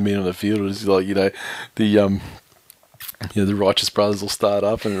first time they meet on the field. It's like the Righteous Brothers will start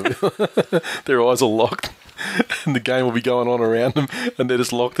up and their eyes are locked, and the game will be going on around them, and they're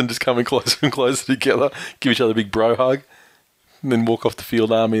just locked and just coming closer and closer together. Give each other a big bro hug, and then walk off the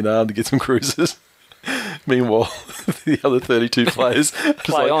field arm in arm to get some cruises. Meanwhile, the other 32 players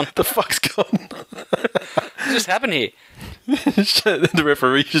play on. The fuck's gone? What just happened here? The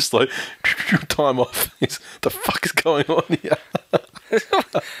referee's just like, time off. The fuck is going on here?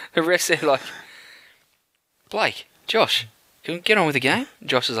 The rest, they're like, Blake, Josh, can we get on with the game?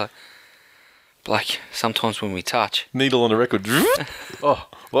 Josh is like, Blake, sometimes when we touch... Needle on the record. Oh,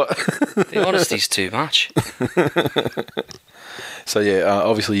 what? The honesty's too much. So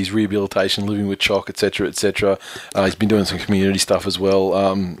obviously his rehabilitation, living with Choc, etc., etc. He's been doing some community stuff as well,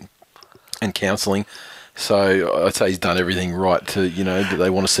 and counselling. So I'd say he's done everything right to that they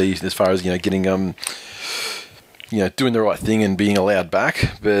want to see as far as getting doing the right thing and being allowed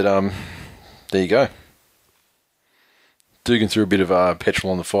back. But there you go. Dugan threw a bit of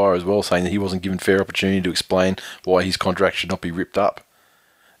petrol on the fire as well, saying that he wasn't given fair opportunity to explain why his contract should not be ripped up.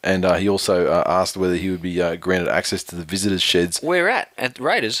 And he also asked whether he would be granted access to the visitors' sheds. Where at? At the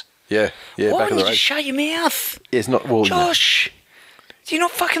Raiders? Yeah. Why back at the did Raiders. you shut your mouth? Yeah, it's not... Well, Josh, do you not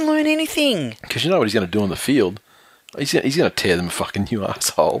fucking learn anything? Because you know what he's going to do on the field? He's going to tear them a fucking new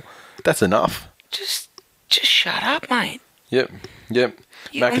asshole. That's enough. Just shut up, mate. Yep.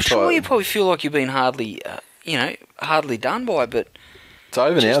 I'm sure you probably feel like you've been hardly done by, but... It's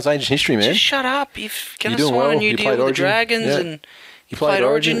over now. It's ancient history, man. Just shut up. You've going You're to doing sign well. a new deal with the Dragons and... You played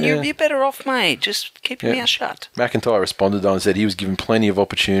Origin. Yeah. You're better off, mate. Just keep your mouth shut. McIntyre responded though and said he was given plenty of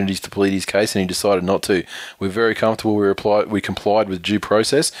opportunities to plead his case and he decided not to. We're very comfortable. We complied with due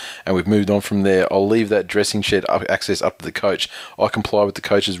process and we've moved on from there. I'll leave that dressing shed access up to the coach. I comply with the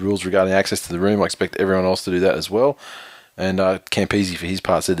coach's rules regarding access to the room. I expect everyone else to do that as well. And Campese, for his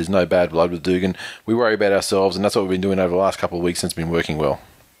part, said there's no bad blood with Dugan. We worry about ourselves, and that's what we've been doing over the last couple of weeks, and it's been working well.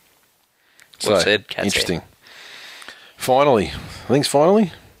 So, interesting. Finally, I think it's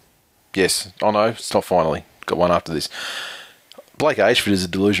finally. Yes. Oh no, it's not finally. Got one after this. Blake Ageford is a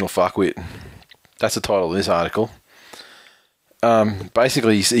delusional fuckwit. That's the title of this article.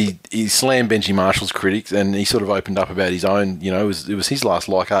 Basically, he slammed Benji Marshall's critics, and he sort of opened up about his own. It was his last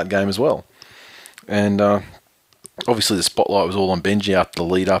Leichhardt game as well, and Obviously, the spotlight was all on Benji after the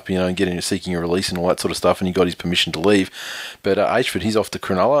lead up, and seeking a release and all that sort of stuff, and he got his permission to leave. But Ashford, he's off to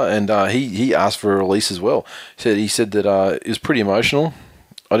Cronulla, and he asked for a release as well. He said that it was pretty emotional.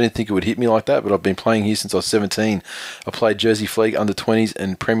 I didn't think it would hit me like that, but I've been playing here since I was 17. I played Jersey Flegg under 20s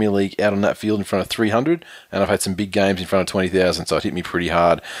and Premier League out on that field in front of 300, and I've had some big games in front of 20,000, so it hit me pretty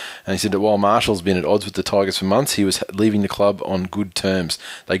hard. And he said that while Marshall's been at odds with the Tigers for months, he was leaving the club on good terms.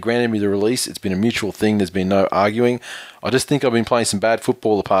 They granted me the release. It's been a mutual thing. There's been no arguing. I just think I've been playing some bad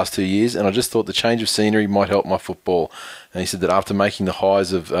football the past 2 years, and I just thought the change of scenery might help my football. And he said that after making the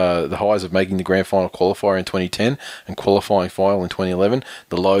highs of making the grand final qualifier in 2010 and qualifying final in 2011,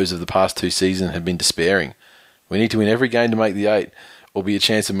 the lows of the past 2 seasons have been despairing. We need to win every game to make the 8, or be a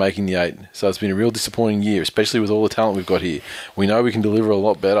chance of making the 8. So it's been a real disappointing year, especially with all the talent we've got here. We know we can deliver a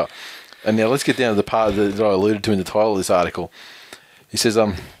lot better. And now let's get down to the part that I alluded to in the title of this article. He says,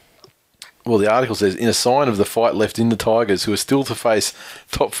 well, the article says, in a sign of the fight left in the Tigers, who are still to face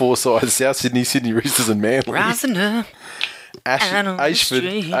top 4 sides, South Sydney, Sydney Roosters and Manly. Rising up.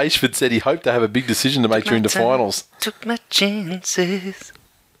 Ashford said he hoped to have a big decision to make during the finals. Took my chances.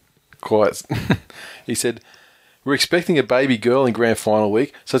 Quiet. He said, we're expecting a baby girl in grand final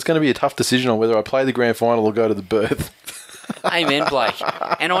week, so it's going to be a tough decision on whether I play the grand final or go to the birth. Amen, Blake.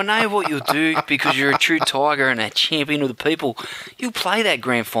 And I know what you'll do because you're a true Tiger and a champion of the people. You'll play that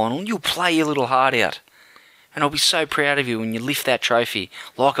grand final and you'll play your little heart out. And I'll be so proud of you when you lift that trophy,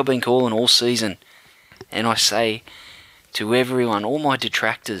 like I've been calling all season. And I say to everyone, all my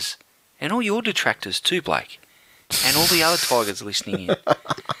detractors, and all your detractors too, Blake, and all the other Tigers listening in,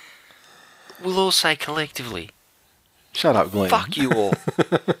 we'll all say collectively, shut up, Glenn. Fuck you all.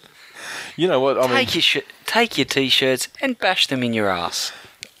 You know what? Take your T-shirts and bash them in your ass.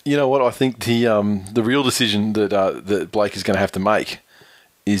 You know what? I think the real decision that Blake is going to have to make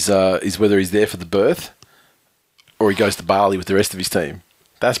is whether he's there for the birth or he goes to Bali with the rest of his team.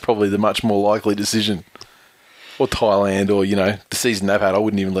 That's probably the much more likely decision. Or Thailand, or the season they've had. I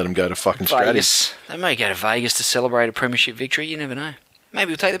wouldn't even let him go to fucking Vegas. They may go to Vegas to celebrate a premiership victory. You never know. Maybe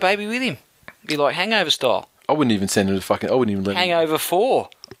he'll take the baby with him. Be like Hangover style. I wouldn't even send him to fucking. I wouldn't even let Hangover 4.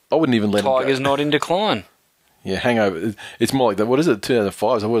 I wouldn't even let Tigers him go. not in decline. Yeah, Hangover. It's more like that. What is it?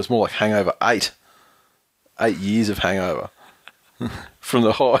 2005. It's more like Hangover 8. 8 years of hangover from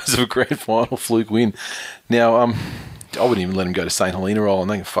the highs of a grand final fluke win. Now, I wouldn't even let him go to St Helena Roll,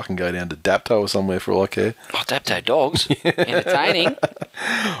 and they can fucking go down to Dapto or somewhere for all I care. Oh, Dapto dogs. Entertaining.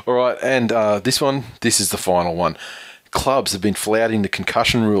 All right, and this is the final one. Clubs have been flouting the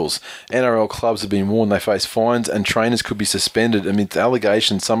concussion rules. NRL clubs have been warned they face fines and trainers could be suspended amidst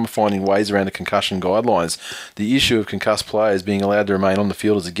allegations some are finding ways around the concussion guidelines. The issue of concussed players being allowed to remain on the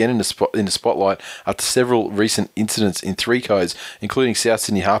field is again in the spotlight after several recent incidents in 3 codes, including South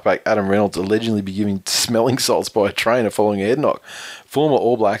Sydney halfback Adam Reynolds allegedly be given smelling salts by a trainer following a head knock. Former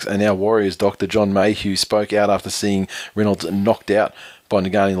All Blacks and now Warriors Dr. John Mayhew spoke out after seeing Reynolds knocked out by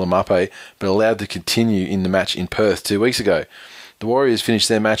Ngani Lamape, but allowed to continue in the match in Perth 2 weeks ago. The Warriors finished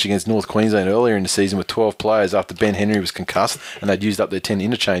their match against North Queensland earlier in the season with 12 players after Ben Henry was concussed and they'd used up their 10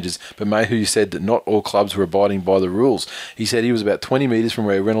 interchanges, but Mayhew said that not all clubs were abiding by the rules. He said he was about 20 metres from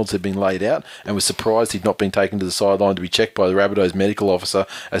where Reynolds had been laid out and was surprised he'd not been taken to the sideline to be checked by the Rabbitohs medical officer,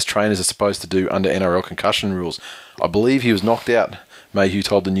 as trainers are supposed to do under NRL concussion rules. I believe he was knocked out, Mayhew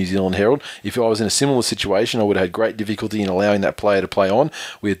told the New Zealand Herald. If I was in a similar situation, I would have had great difficulty in allowing that player to play on.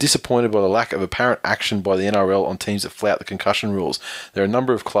 We are disappointed by the lack of apparent action by the NRL on teams that flout the concussion rules. There are a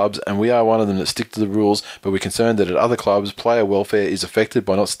number of clubs, and we are one of them that stick to the rules, but we're concerned that at other clubs, player welfare is affected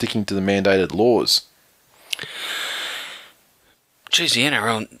by not sticking to the mandated laws. Geez, the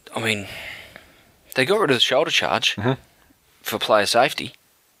NRL, I mean, they got rid of the shoulder charge for player safety,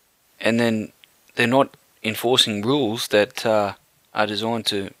 and then they're not enforcing rules that are designed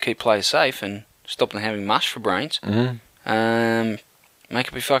to keep players safe and stop them having mush for brains. Make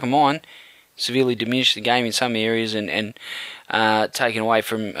up your fucking mind. Severely diminish the game in some areas and taken away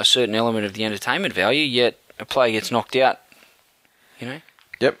from a certain element of the entertainment value, yet a player gets knocked out,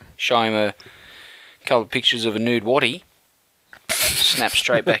 Yep. Show him a couple of pictures of a nude waddy, snap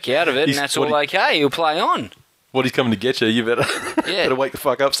straight back out of it, and that's all okay. He'll play on. What he's coming to get you, you better better wake the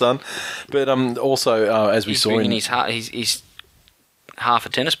fuck up, son. But also, as we saw in... He's half a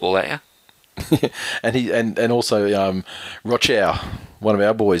tennis ball at you. and also Rochow, one of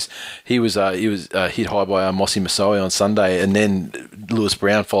our boys, he was hit high by Mossy Masoe on Sunday, and then Lewis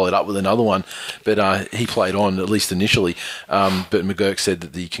Brown followed up with another one, but he played on at least initially. But McGurk said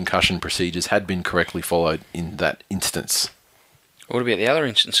that the concussion procedures had been correctly followed in that instance. What about the other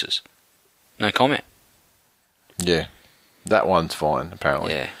instances? No comment. Yeah, that one's fine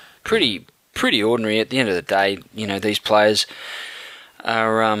apparently. Yeah, pretty pretty ordinary. At the end of the day, these players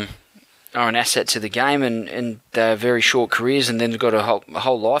are an asset to the game, and they have very short careers, and then they've got a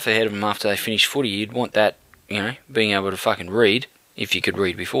whole life ahead of them after they finish footy. You'd want that, being able to fucking read, if you could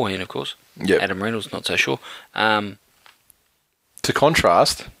read beforehand, of course. Yep. Adam Reynolds, not so sure. To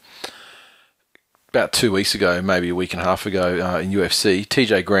contrast, about 2 weeks ago, maybe a week and a half ago, in UFC,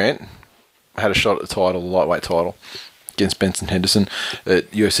 TJ Grant had a shot at the title, the lightweight title, against Benson Henderson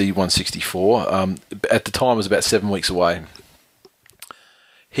at UFC 164. At the time, it was about 7 weeks away.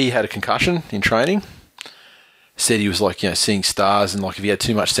 He had a concussion in training. Said he was seeing stars, and if he had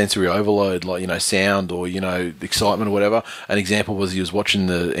too much sensory overload, sound or excitement or whatever. An example was he was watching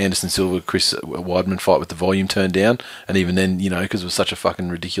the Anderson Silva Chris Weidman fight with the volume turned down, and even then, because it was such a fucking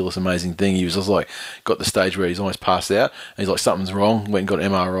ridiculous, amazing thing, he was just got the stage where he's almost passed out, and he's like, something's wrong. Went and got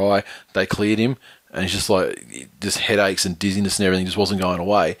an MRI. They cleared him, and he's just headaches and dizziness and everything just wasn't going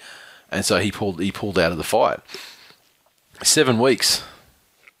away, and so he pulled out of the fight. 7 weeks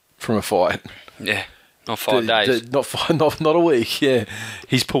from a fight. Yeah. Not 5 days. Not a week. Yeah,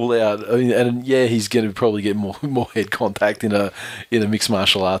 he's pulled out. I mean, and he's going to probably get more head contact in a mixed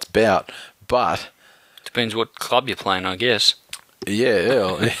martial arts bout. But depends what club you're playing, I guess.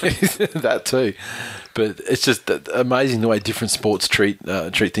 Yeah, that too. But it's just amazing the way different sports treat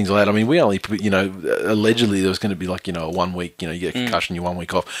things like that. I mean, we only allegedly there was going to be a 1 week. You get a concussion, you're 1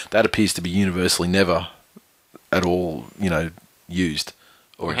 week off. That appears to be universally never at all used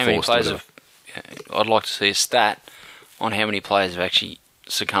or enforced. How many players I'd like to see a stat on how many players have actually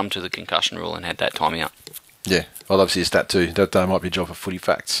succumbed to the concussion rule and had that time out. Yeah, I'd love to see a stat too. That might be a job for Footy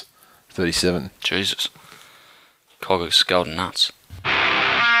Facts. 37. Jesus. Cogger's golden nuts.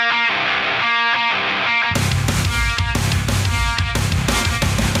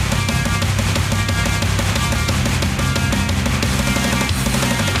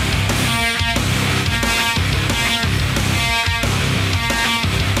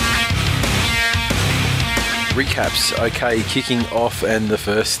 Recaps. Okay, kicking off and the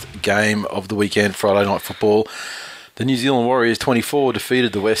first game of the weekend, Friday night football. The New Zealand Warriors 24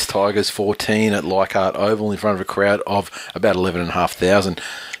 defeated the West Tigers 14 at Leichhardt Oval in front of a crowd of about 11,500.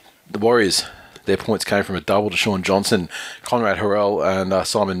 The Warriors, their points came from a double to Sean Johnson. Conrad Harrell and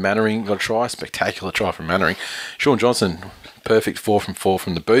Simon Mannering got a try. Spectacular try from Mannering. Sean Johnson, perfect 4 from 4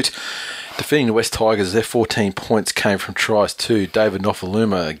 from the boot. Defeating the West Tigers, their 14 points came from tries to David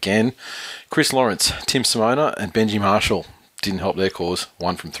Nofaluma again. Chris Lawrence, Tim Simona and Benji Marshall didn't help their cause.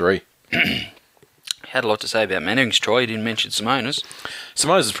 1 from 3. Had a lot to say about Mannering's try. You didn't mention Simona's.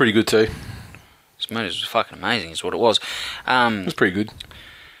 Simona's is pretty good too. Simona's was fucking amazing is what it was. It was pretty good.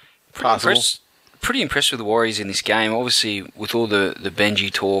 Pretty impressed with the Warriors in this game. Obviously, with all the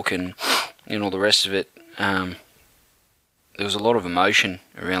Benji talk and all the rest of it, there was a lot of emotion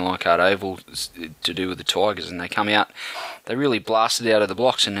around Leichhardt Oval to do with the Tigers, and they come out. They really blasted out of the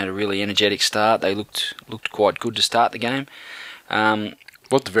blocks and had a really energetic start. They looked quite good to start the game.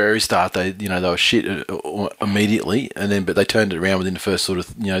 At the very start, they were shit immediately, but they turned it around within the first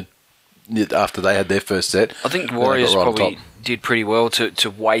after they had their first set. I think the Warriors probably did pretty well to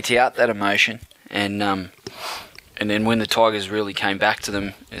wait out that emotion, and then when the Tigers really came back to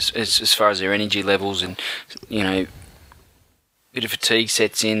them as far as their energy levels and bit of fatigue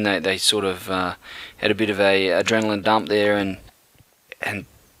sets in, they sort of had a bit of a adrenaline dump there, and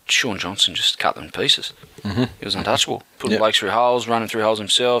Sean Johnson just cut them to pieces. Mm-hmm. He was untouchable. Putting blokes through holes, running through holes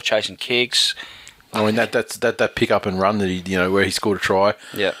himself, chasing kicks. I mean that pick up and run that he where he scored a try.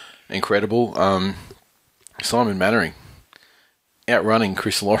 Yeah, incredible. Simon Mannering outrunning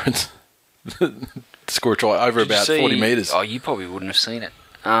Chris Lawrence to score a try over about 40 metres. Oh, you probably wouldn't have seen it.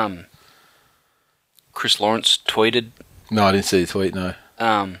 Chris Lawrence tweeted. No, I didn't see the tweet.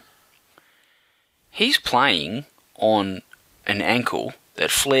 No. He's playing on an ankle that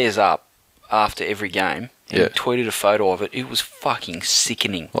flares up after every game. He tweeted a photo of it. It was fucking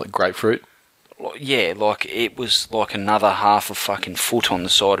sickening. Like grapefruit? Yeah, it was like another half a fucking foot on the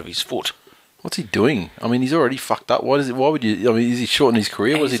side of his foot. What's he doing? I mean, he's already fucked up. Why would you? I mean, is he shortening his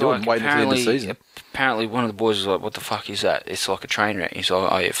career? What's he doing? Waiting until the end of the season? Apparently, one of the boys was like, "What the fuck is that?" It's like a train wreck. He's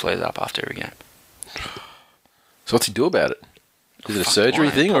like, "Oh yeah, it flares up after every game." So what's he do about it? Is it a surgery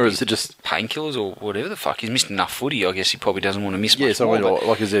thing, or is it just painkillers or whatever the fuck? He's missed enough footy. I guess he probably doesn't want to miss much more.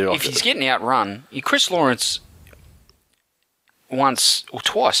 Yeah, so if he's getting outrun, Chris Lawrence once or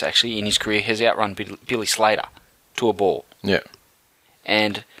twice actually in his career has outrun Billy Slater to a ball. Yeah,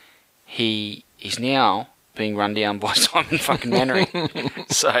 and he's now being run down by Simon fucking Mannering.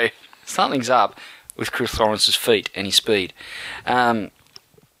 So something's up with Chris Lawrence's feet and his speed.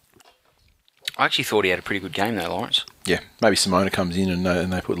 I actually thought he had a pretty good game though, Lawrence. Yeah, maybe Simona comes in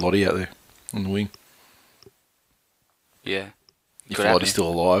and they put Lottie out there. on the wing. Yeah. If Lottie's still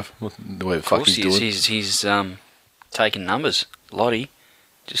alive, the way the fuck he's doing. He's taking numbers. Lottie,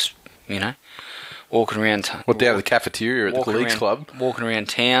 just, walking around. Down at the cafeteria at the colleagues club? Walking around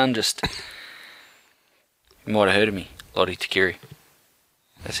town, just... You might have heard of me, Lottie Takiri.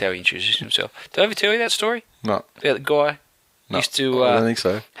 That's how he introduced himself. Did I ever tell you that story? No. About the guy used to I don't think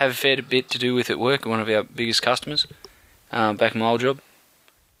so. have a fair bit to do with at work, one of our biggest customers, back in my old job.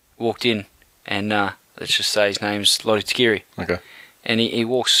 Walked in, and let's just say his name's Lottie Takiri. Okay. And he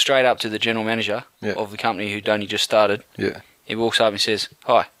walks straight up to the general manager of the company who'd only just started. Yeah. He walks up and says,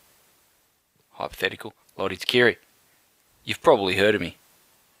 "Hi, hypothetical, Lottie Takiri. You've probably heard of me."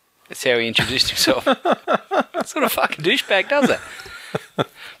 That's how he introduced himself. What sort of fucking douchebag does that?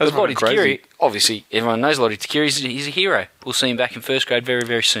 But Lottie Takiri, obviously, everyone knows Lottie Takiri. He's a hero. We'll see him back in first grade very,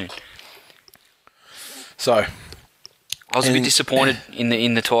 very soon. So, I was a bit disappointed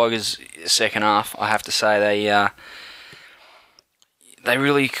in the Tigers' second half. I have to say they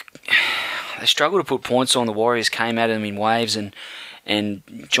really struggled to put points on. The Warriors came at them in waves, and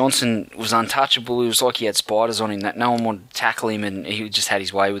Johnson was untouchable. It was like he had spiders on him, that no one wanted to tackle him, and he just had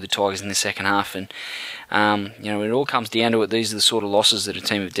his way with the Tigers in the second half. And when it all comes down to it, these are the sort of losses that a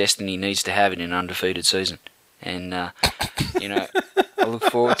team of destiny needs to have in an undefeated season. And I look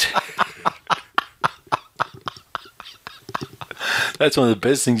forward to... That's one of the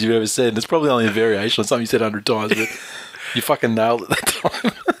best things you've ever said. And it's probably only a variation on something you said 100 times, but you fucking nailed it that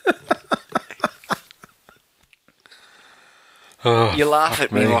time. You laugh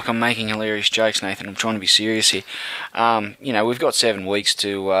at me like I'm making hilarious jokes, Nathan. I'm trying to be serious here. We've got 7 weeks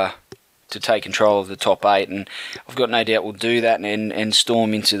to take control of the top 8, and I've got no doubt we'll do that and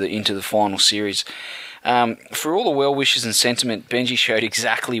storm into the final series. For all the well wishes and sentiment, Benji showed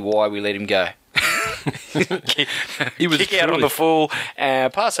exactly why we let him go. He was kick out on the full,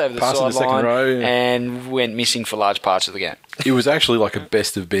 pass over the sideline, and went missing for large parts of the game. It was actually like a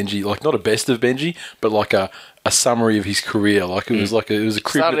best of Benji, like not a best of Benji, but like a summary of his career. Like it was like it was a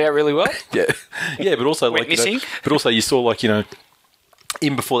started out really well. yeah, but also went missing. But also you saw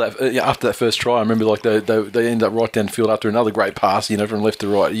in before that, after that first try, I remember they ended up right down the field after another great pass, from left to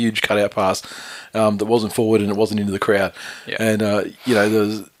right, a huge cutout pass that wasn't forward and it wasn't into the crowd. Yeah. And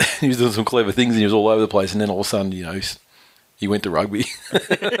he was doing some clever things and he was all over the place. And then all of a sudden, he went to rugby.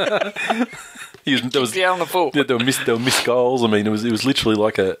 There was down the full. There were missed goals. I mean, it was literally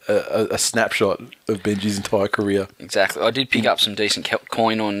like a snapshot of Benji's entire career. Exactly. I did pick up some decent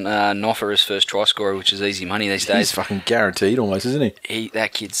coin on Noffer as first try scorer, which is easy money these days. He's fucking guaranteed almost, isn't he?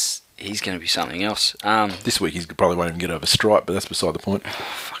 He's going to be something else. This week he probably won't even get over stripe, but that's beside the point.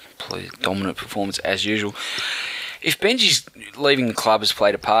 Fucking please, dominant performance as usual. If Benji's leaving the club has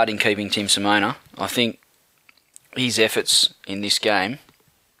played a part in keeping Tim Simona, I think his efforts in this game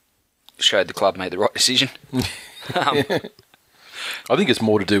showed the club made the right decision. I think it's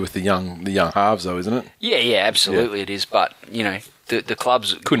more to do with the young halves, though, isn't it? Yeah, absolutely it is. But the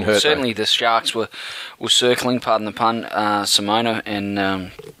clubs couldn't hurt. Certainly, the Sharks were circling, pardon the pun, Simona,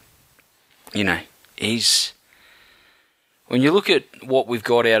 and he's. When you look at what we've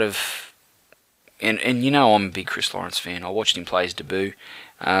got out of, and I'm a big Chris Lawrence fan. I watched him play his debut,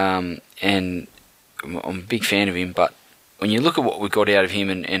 and I'm a big fan of him, but when you look at what we've got out of him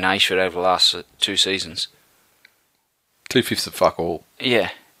and Ashford over the last 2 seasons... 2/5 of fuck all.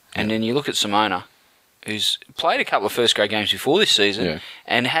 Yeah. And then you look at Simona, who's played a couple of first-grade games before this season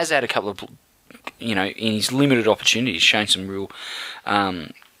and has had a couple of, in his limited opportunities, shown some real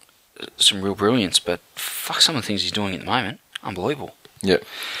brilliance. But fuck, some of the things he's doing at the moment, unbelievable. Yeah.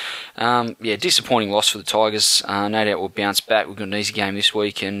 Disappointing loss for the Tigers. No doubt we'll bounce back. We've got an easy game this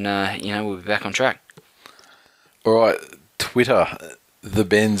week and, we'll be back on track. All right. Twitter, the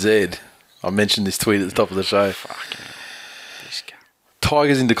Ben Z. I mentioned this tweet at the top of the show. Fucking this guy.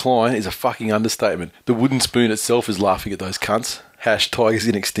 Tigers in decline is a fucking understatement. The wooden spoon itself is laughing at those cunts. # Tigers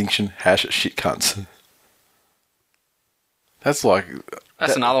in extinction. # shit cunts. That's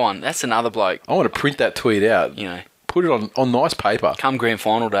another one. That's another bloke. I want to print that tweet out. Put it on nice paper. Come grand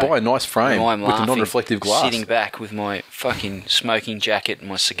final day. Buy a nice frame I'm with a non-reflective glass. Sitting back with my fucking smoking jacket and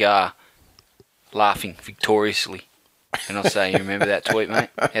my cigar, laughing victoriously. And I'll say, you remember that tweet, mate?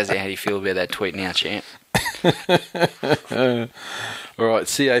 How do you feel about that tweet now, champ? All right,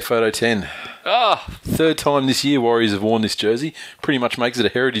 CA Photo 10. Oh! 3rd time this year Warriors have worn this jersey. Pretty much makes it a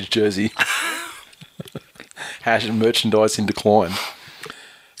heritage jersey. # merchandise in decline.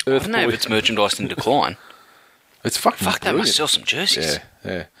 I don't know if it's merchandise in decline. It's fucking Fuck, they must sell some jerseys.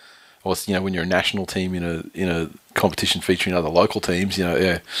 Yeah. Or when you're a national team in a competition featuring other local teams,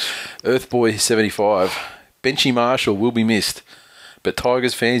 Earthboy 75. Benchy Marshall will be missed, But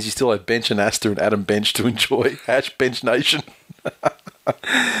Tigers fans, you still have Bench and Astor and Adam Bench to enjoy. #Bench Nation.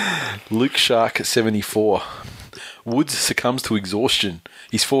 Luke Shark 74. Woods succumbs to exhaustion.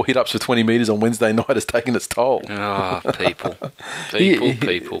 His 4 hit-ups for 20 metres on Wednesday night has taken its toll. Ah, people.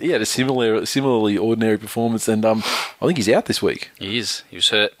 People. He had a similarly ordinary performance, and I think he's out this week. He is. He was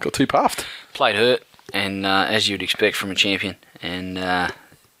hurt. Got 2 puffed. Played hurt, and as you'd expect from a champion. And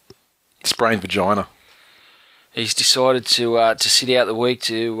sprained vagina. He's decided to sit out the week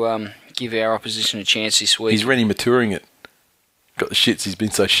to give our opposition a chance this week. He's Rennie maturing it. Got the shits, he's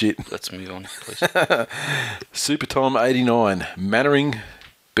been so shit. Let's move on, please. Super Tom 89. Mannering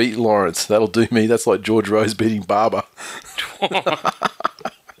beat Lawrence. That'll do me. That's like George Rose beating Barber.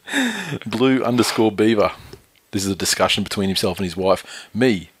 Blue_Beaver. This is a discussion between himself and his wife.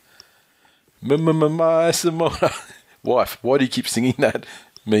 Me. My Simona. Wife, why do you keep singing that?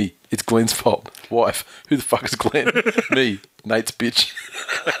 Me. It's Glenn's fault. Wife, who the fuck is Glenn? Me. Nate's bitch.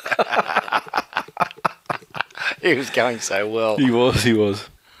 He was going so well. He was.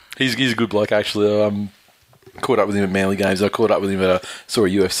 He's a good bloke, actually. Caught up with him at Manly games. I caught up with him saw a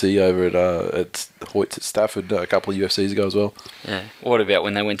UFC over at Hoyts at Stafford a couple of UFCs ago as well. Yeah. What about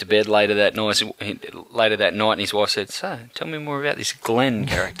when they went to bed later that night and his wife said, "So, tell me more about this Glenn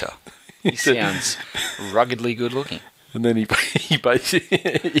character. He sounds ruggedly good looking." And then he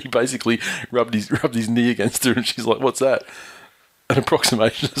basically rubbed his knee against her, and she's like, "What's that?" An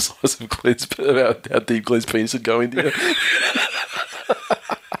approximation of the size of Glenn's, about how deep Glenn's penis would go into you.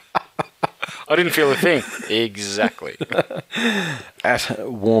 I didn't feel a thing. Exactly. At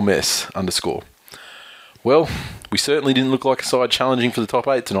 @warmess_. Well, we certainly didn't look like a side challenging for the top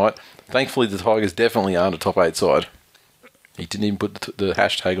 8 tonight. Thankfully, the Tigers definitely aren't a top 8 side. He didn't even put the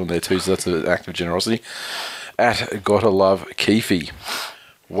hashtag on there too, so that's an act of generosity. At Gotta Love Keefe.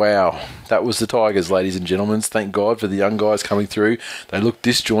 Wow, that was the Tigers, ladies and gentlemen. Thank God for the young guys coming through. They looked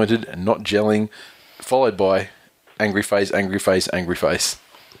disjointed and not gelling, followed by angry face, angry face, angry face.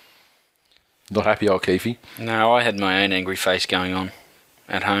 Not happy, old Keefe. No, I had my own angry face going on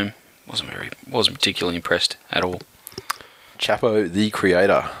at home. Wasn't particularly impressed at all. Chapo, the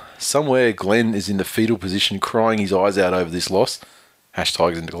creator. Somewhere Glenn is in the fetal position, crying his eyes out over this loss.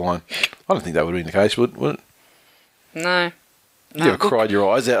 #Tigers in decline. I don't think that would have been the case, would it? No. You ever cried your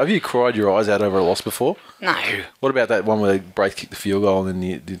eyes out? Have you cried your eyes out over a loss before? No. What about that one where Braith kicked the field goal and then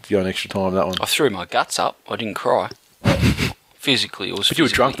you go an extra time? That one. I threw my guts up. I didn't cry. Physically, it was. But you were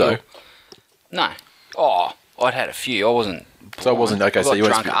drunk though. No. Oh, I'd had a few. I wasn't. So it wasn't okay. I got So you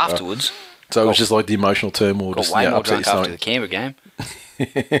drunk weren't afterwards. So it was just like the emotional turmoil. Got Just way more upset drunk after the Canberra game.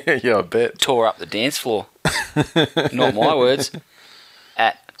 Yeah, I bet. Tore up the dance floor. Not my words.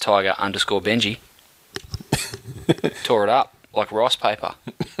 At Tiger_Benji. Tore it up like rice paper.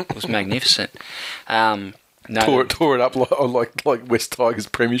 It was magnificent. No, tore it up like West Tigers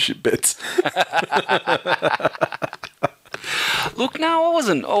premiership bets. Look, no, I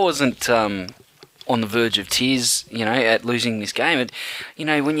wasn't on the verge of tears, at losing this game. And,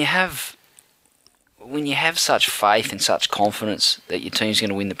 when you have such faith and such confidence that your team's going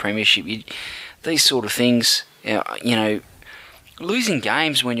to win the premiership, these sort of things, losing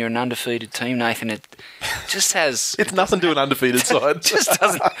games when you're an undefeated team, Nathan, it just has... It's nothing to an undefeated side. Just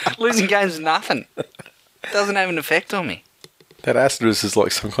doesn't... Losing games is nothing. It doesn't have an effect on me. That asterisk is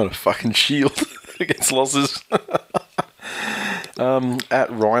like some kind of fucking shield against losses. At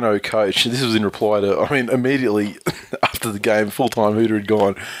Rhino Coach, this was in reply to, immediately after the game, full-time Hooter had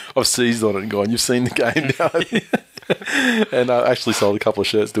gone, I've seized on it and gone, you've seen the game now. And I actually sold a couple of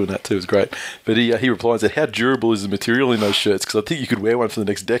shirts doing that too. It was great. But he replied and said, how durable is the material in those shirts? Because I think you could wear one for the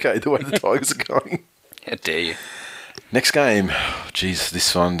next decade, the way the Tigers are going. How dare you. Next game. Jeez,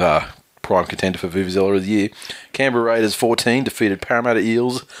 this one, prime contender for Vuvuzela of the Year. Canberra Raiders 14 defeated Parramatta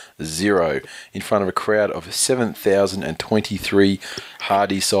Eels 0 in front of a crowd of 7,023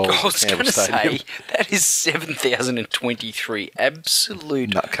 hardy souls. I was going to say, that is 7,023 absolute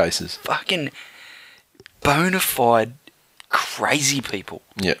nutcases. Fucking bona fide crazy people.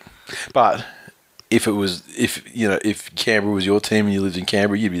 Yeah. But if Canberra was your team and you lived in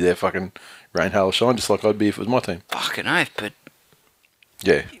Canberra, you'd be there fucking rain, hail or shine, just like I'd be if it was my team. Fucking oath, but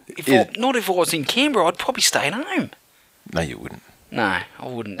yeah. Not if I was in Canberra, I'd probably stay at home. No, you wouldn't. No, I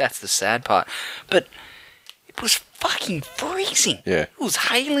wouldn't. That's the sad part. But it was fucking freezing. Yeah. It was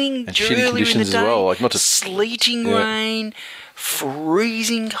hailing and shitty conditions in the day, as well. Like not just sleeting rain,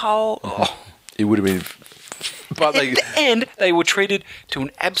 freezing cold. Mm-hmm. Oh. It would have been. But and they were treated to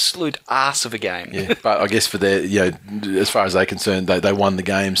an absolute arse of a game. Yeah, but I guess for their, as far as they're concerned, they won the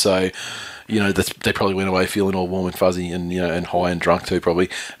game. So, they probably went away feeling all warm and fuzzy and and high and drunk too, probably.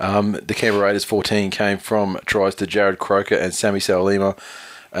 The Canberra Raiders 14 came from tries to Jared Croker and Sammy Salima.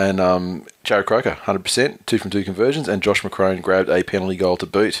 And Jared Croker, 100%, 2 from 2 conversions, and Josh McCrone grabbed a penalty goal to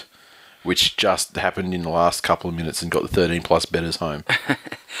boot, which just happened in the last couple of minutes and got the 13-plus betters home.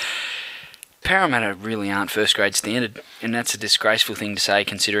 Parramatta really aren't first-grade standard, and that's a disgraceful thing to say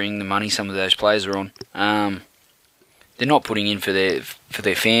considering the money some of those players are on. They're not putting in for their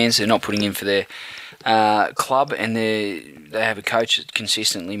fans, they're not putting in for their club, and they have a coach that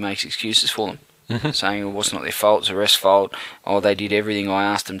consistently makes excuses for them. Saying it was not their fault, it's the ref's fault. Oh, they did everything I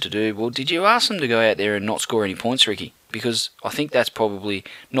asked them to do. Well, did you ask them to go out there and not score any points, Ricky? Because I think that's probably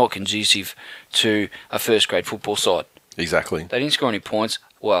not conducive to a first-grade football side. Exactly. They didn't score any points.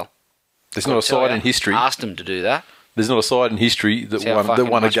 Well, there's not a side in history. Asked them to do that. There's not a side in history that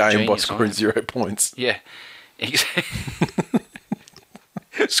won a game by scoring 0 points. Yeah.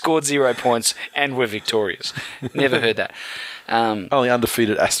 Scored 0 points and were victorious. Never heard that. Only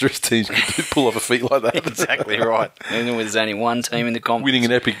undefeated asterisk teams could pull off a feat like that. Exactly right. And there's only one team in the competition winning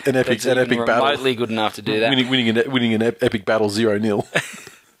an epic battle. Remotely good enough to do that. Winning an epic battle 0-0.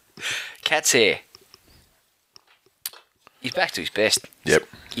 Cat's hair. He's back to his best. Yep.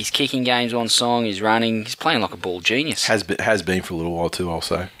 He's kicking games on song. He's running. He's playing like a ball genius. Has been for a little while too.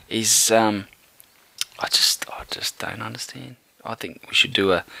 Also. He's. I just don't understand. I think we should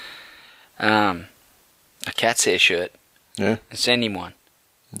do a cat's hair shirt. Yeah. And send him one.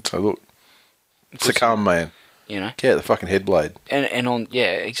 So look, succumb, man. Yeah, the fucking head blade. And on,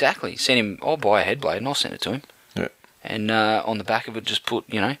 exactly. Send him. I'll buy a head blade and I'll send it to him. Yeah. And on the back of it, just put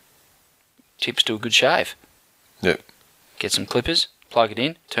tips to a good shave. Yep. Get some clippers, plug it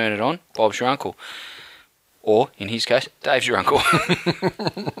in, turn it on. Bob's your uncle, or in his case, Dave's your uncle.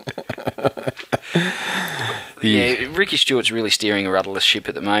 Yeah, Ricky Stewart's really steering a rudderless ship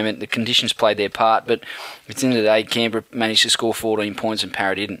at the moment. The conditions played their part, but at the end of the day, Canberra managed to score 14 points and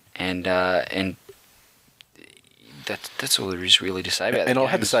Parra didn't, and that's all there is really to say about that. And I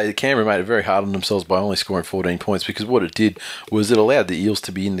had to say that Canberra made it very hard on themselves by only scoring 14 points, because what it did was it allowed the Eels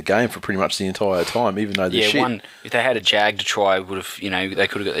to be in the game for pretty much the entire time, even though they're shit. If they had a jag to try, would have they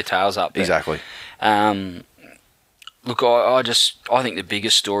could have got their tails up. But, exactly. Look, I think the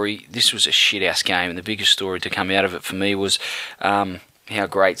biggest story, this was a shit-house game, and the biggest story to come out of it for me was how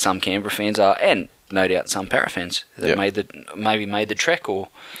great some Canberra fans are, and no doubt some Parra fans that made the trek. Or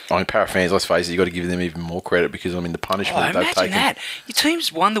Parra fans, let's face it, you've got to give them even more credit, because the punishment they've taken. Imagine that. Your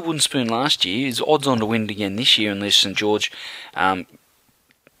team's won the wooden spoon last year, is odds on to win it again this year unless St George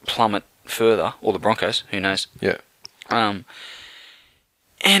plummet further, or the Broncos, who knows. Yeah.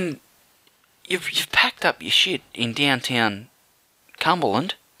 And You've packed up your shit in downtown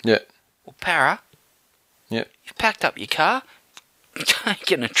Cumberland. Yeah. Or Parra. Yeah. You've packed up your car.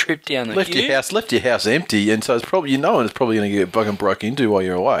 Getting a trip down the left your house empty, and so it's probably it's probably going to get fucking broke into while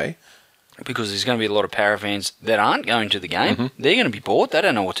you're away. Because there's going to be a lot of Parra fans that aren't going to the game. Mm-hmm. They're going to be bored. They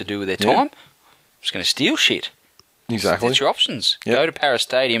don't know what to do with their time. Just going to steal shit. Exactly. That's your options. Yep. Go to Parra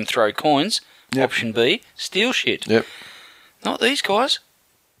Stadium, throw coins. Yep. Option B, steal shit. Yep. Not these guys.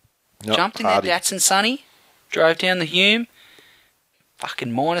 Not jumped in hardy. their Datsun Sunny, drove down the Hume,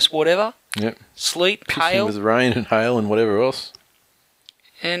 fucking minus whatever. Yep. Sleet, Pissing hail. with rain and hail and whatever else.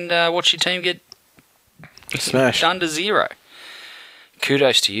 And watch your team get smashed. Done to 0.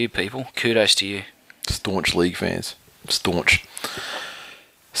 Kudos to you, people. Kudos to you. Staunch league fans. Staunch.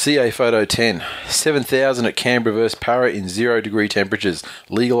 CA Photo 10. 7,000 at Canberra versus Parra in 0-degree temperatures.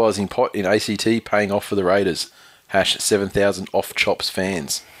 Legalising pot in ACT paying off for the Raiders. #7,000 off chops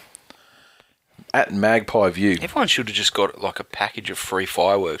fans. At Magpie View. Everyone should have just got like a package of free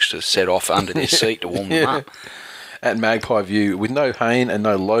fireworks to set off under their seat to warm them up. At Magpie View, with no Hayne and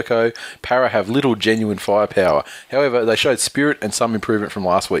no Loco, Parra have little genuine firepower. However, they showed spirit and some improvement from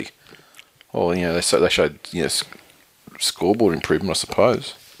last week. Well, they showed scoreboard improvement, I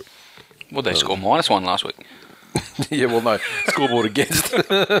suppose. Well, they scored -1 last week. Yeah, well, no, scoreboard against. At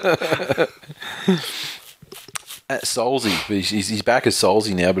Solzy, he's back as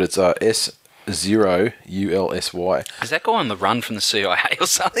Solzy now, but it's S0ULSY. Is that guy on the run from the CIA or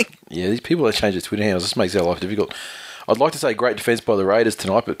something? Yeah, these people that change their Twitter handles, this makes our life difficult. I'd like to say great defence by the Raiders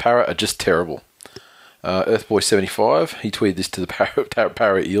tonight, but Parra are just terrible. Earthboy75, he tweeted this to the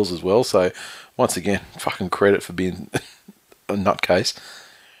Parra Eels as well, so once again, fucking credit for being a nutcase.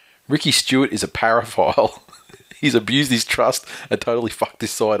 Ricky Stewart is a paraphile. He's abused his trust and totally fucked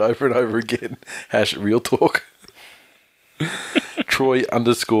this side over and over again. #real talk.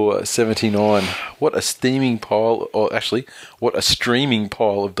 Troy_79. What a steaming pile, or actually, what a streaming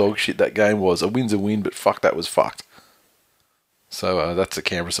pile of dog shit that game was. A win's a win, but fuck, that was fucked. So that's a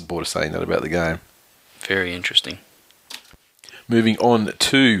Canberra supporter saying that about the game. Very interesting. Moving on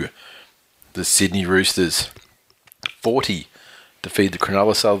to the Sydney Roosters. 40 defeat the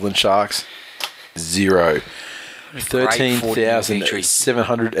Cronulla Sutherland Sharks. 0.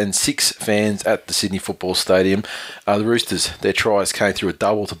 13,706 fans at the Sydney Football Stadium. The Roosters, their tries came through a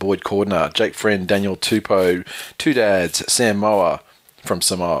double to Boyd Cordner, Jake Friend, Daniel Tupou, two dads, Sam Moa from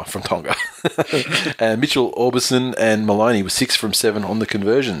Samoa, from Tonga, and Mitchell Orbison and Maloney were 6 from 7 on the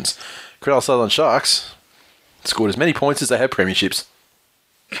conversions. Cronulla Sutherland Sharks scored as many points as they had premierships.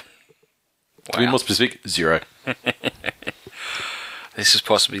 Wow. To be more specific, 0. This is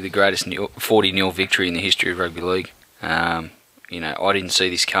possibly the greatest 40-0 victory in the history of rugby league. I didn't see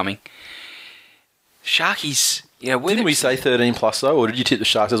this coming. Sharkies, didn't we say 13 plus though, or did you tip the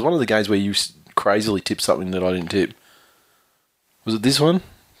Sharks? It was one of the games where you crazily tipped something that I didn't tip. Was it this one?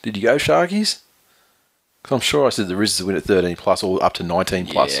 Did you go Sharkies? Because I'm sure I said the Roosters win at 13 plus or up to 19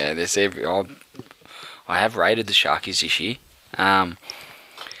 plus. Yeah, I have rated the Sharkies this year. I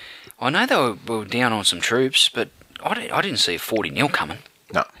know they were down on some troops, but I didn't see a 40-0 coming.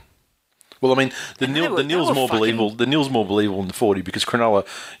 No. Well, I mean, the nil's more believable. The nil's more believable than the 40 because Cronulla,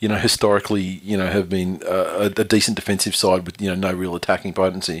 historically, have been a decent defensive side with no real attacking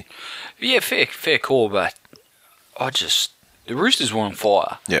potency. Yeah, fair call, but the Roosters were on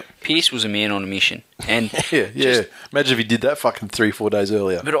fire. Yep. Pearce was a man on a mission, and yeah. Imagine if he did that fucking 3-4 days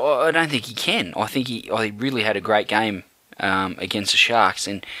earlier. But I don't think he can. I think he really had a great game against the Sharks,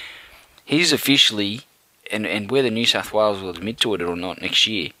 and he's officially. And whether New South Wales will admit to it or not next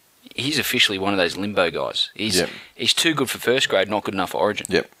year, he's officially one of those limbo guys. He's too good for first grade, not good enough for Origin.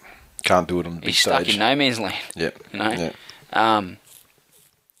 Yep. Can't do it on the big stage. He's stuck in no man's land. Yep. Yep.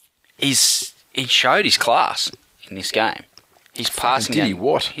 He showed his class in this game. His passing game.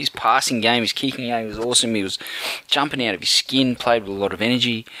 His passing game, his kicking game was awesome. He was jumping out of his skin, played with a lot of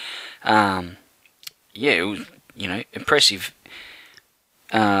energy. It was impressive.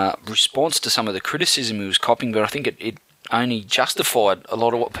 Response to some of the criticism he was copying, but I think it only justified a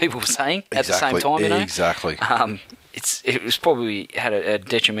lot of what people were saying at the same time. Exactly. It was probably had a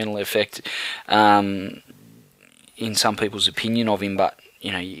detrimental effect in some people's opinion of him, but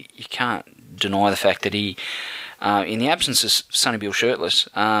you can't deny the fact that he, in the absence of Sonny Bill Shirtless,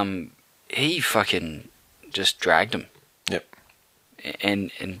 he fucking just dragged him. Yep.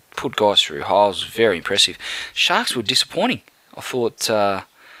 And put guys through holes. Very impressive. Sharks were disappointing. I thought, they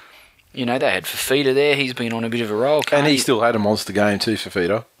had Fafita there. He's been on a bit of a roll. And he still had a monster game too,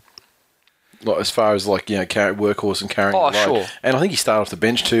 Fafita. Like, as far as workhorse and carrying the load. Sure. And I think he started off the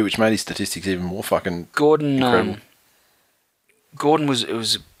bench too, which made his statistics even more fucking incredible. Gordon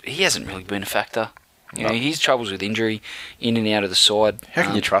he hasn't really been a factor. His troubles with injury, in and out of the side. How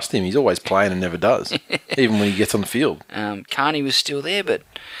can you trust him? He's always playing and never does, even when he gets on the field. Carney was still there, but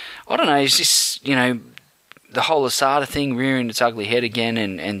I don't know. Is this the whole ASADA thing rearing its ugly head again,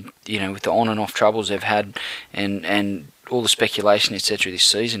 and with the on and off troubles they've had, and all the speculation, etc. this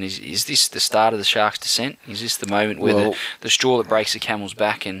season, is this the start of the Sharks' descent? Is this the moment where the straw that breaks the camel's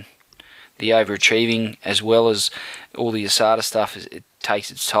back and the overachieving, as well as all the ASADA stuff, it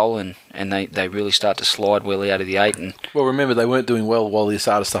takes its toll, and they really start to slide well out of the 8? And well, remember, they weren't doing well while the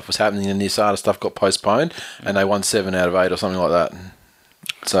ASADA stuff was happening, and the ASADA stuff got postponed, and they won 7 out of 8 or something like that.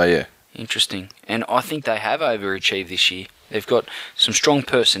 So, yeah. Interesting. And I think they have overachieved this year. They've got some strong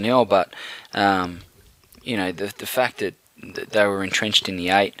personnel, but the fact that they were entrenched in the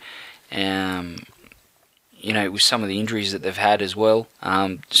 8, with some of the injuries that they've had as well,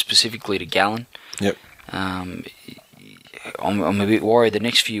 specifically to Gallen. Yep. I'm a bit worried. The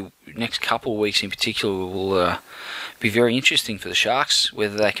next couple of weeks in particular will be very interesting for the Sharks,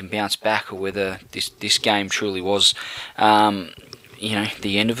 whether they can bounce back or whether this game truly was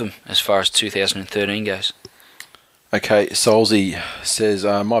the end of them as far as 2013 goes. Okay, Solzy says,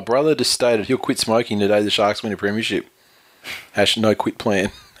 my brother just stated he'll quit smoking the day the Sharks win a premiership. No quit plan.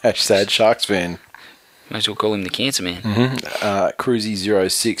 Sad Sharks fan. Might as well call him the cancer man. Mm-hmm.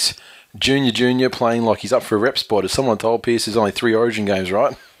 Cruzy06. Junior playing like he's up for a rep spot. As someone told Pearce, there's only 3 Origin games,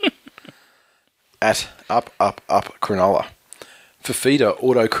 right? At up, Cronulla. Fafita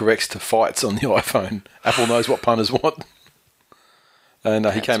auto-corrects to fights on the iPhone. Apple knows what punters want. And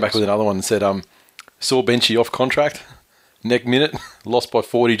he came back with another one and said, saw Benchy off contract, neck minute, lost by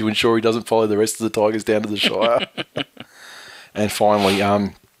 40 to ensure he doesn't follow the rest of the Tigers down to the Shire. And finally,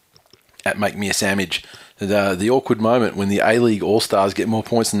 at Make Me a Sandwich, the awkward moment when the A-League All-Stars get more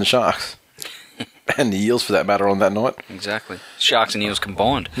points than the Sharks. And the Eels, for that matter, on that night. Exactly. Sharks and Eels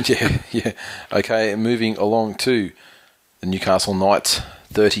combined. Yeah. Okay, moving along to the Newcastle Knights.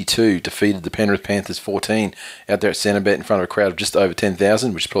 32 defeated the Penrith Panthers 14 out there at Centrebet in front of a crowd of just over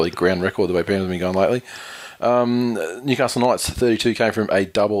 10,000, which is probably a ground record the way Penrith have been going lately. Newcastle Knights 32 came from a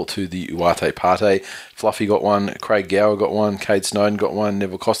double to the Uate Parte. Fluffy got one, Craig Gower got one, Cade Snowden got one,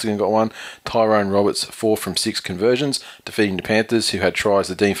 Neville Costigan got one, Tyrone Roberts 4 from 6 conversions, defeating the Panthers, who had tries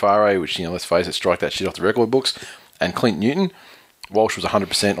to Dean Farre, which, let's face it, strike that shit off the record books, and Clint Newton. Walsh was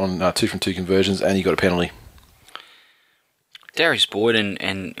 100% on 2 from 2 conversions, and he got a penalty. Darius Boyd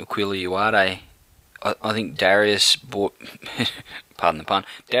and Aquila Uate, I think Darius Boyd, pardon the pun,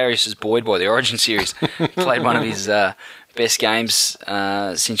 Darius is buoyed by the Origin series. Played one of his best games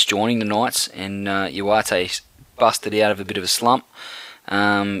since joining the Knights, and Uate busted out of a bit of a slump,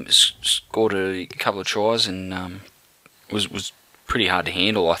 scored a couple of tries, and was pretty hard to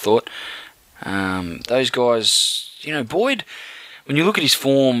handle, I thought. Those guys, Boyd, when you look at his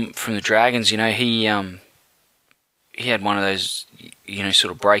form from the Dragons, he had one of those,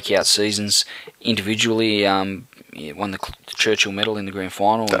 sort of breakout seasons individually. He won the Churchill Medal in the grand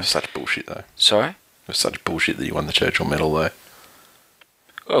final. That was such bullshit, though. Sorry? It was such bullshit that you won the Churchill Medal, though.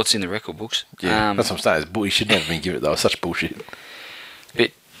 Well, it's in the record books. Yeah, that's what I'm saying. He should never have been given it, though. It's such bullshit.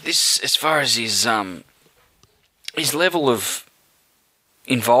 But this, as far as his level of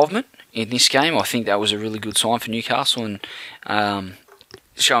involvement in this game, I think that was a really good sign for Newcastle, and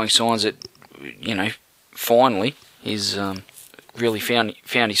showing signs that, finally he's really found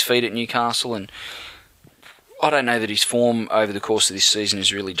his feet at Newcastle. And I don't know that his form over the course of this season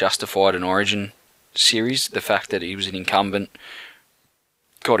has really justified an Origin series. The fact that he was an incumbent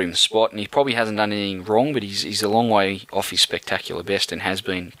got him the spot, and he probably hasn't done anything wrong, but he's a long way off his spectacular best, and has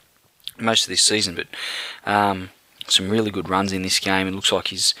been most of this season. But some really good runs in this game, and looks like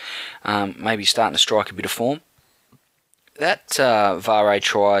he's maybe starting to strike a bit of form. That Vare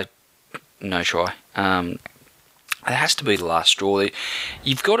try, no try, it has to be the last straw.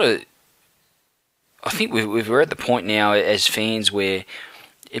 You've got to... I think we're at the point now as fans where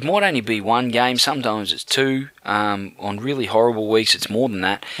it might only be one game, sometimes it's two. On really horrible weeks, it's more than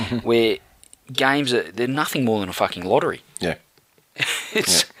that, where games they're nothing more than a fucking lottery. Yeah.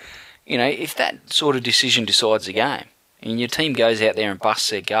 It's, if that sort of decision decides a game, and your team goes out there and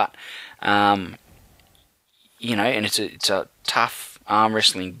busts their gut, and it's a tough arm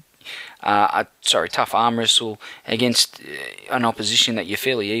wrestling. Tough arm wrestle against an opposition that you're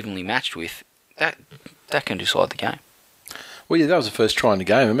fairly evenly matched with. That can decide the game. Well, yeah, that was the first try in the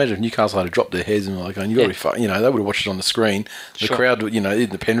game. Imagine if Newcastle had dropped their heads and were like, "You got to be fucking," they would have watched it on the screen. The crowd,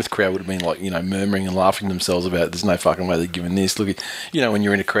 the Penrith crowd would have been like, murmuring and laughing to themselves about, "There's no fucking way they're giving this." Look at, when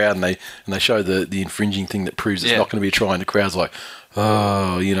you're in a crowd and they show the infringing thing that proves it's not going to be a try, and the crowd's like,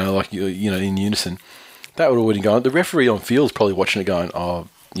 "Oh," in unison. That would have already gone. The referee on field's probably watching it, going, "Oh,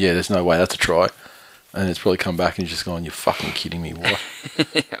 yeah, there's no way that's a try." And it's probably come back and he's just gone, "You're fucking kidding me, what?"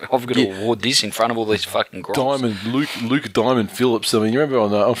 I've got to award this in front of all these fucking gronks. Luke Diamond Phillips. I mean, you remember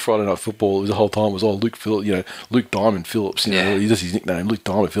on Friday Night Football, the whole time it was Luke Phillips, Luke Diamond Phillips. That's his nickname, Luke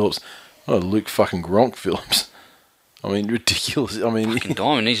Diamond Phillips. Oh, Luke fucking Gronk Phillips. I mean, ridiculous. I mean, fucking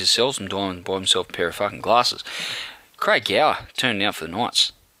Diamond needs to sell some diamond, buy himself a pair of fucking glasses. Craig Gower turning out for the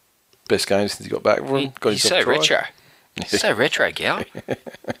Knights. Best game since he got back from him. He's so retro. He's so retro, Gower.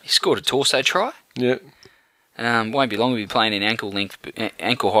 He scored a torso try. Yeah. Won't be long. He'll be playing in ankle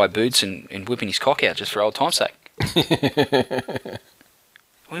high boots and whipping his cock out just for old time's sake.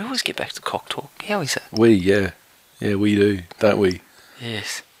 We always get back to cock talk. How is that? We do, don't we?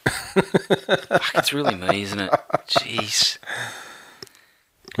 Yes. Fuck, it's really me, isn't it? Jeez.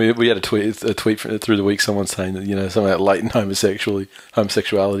 We had a tweet through the week. Someone saying that something about latent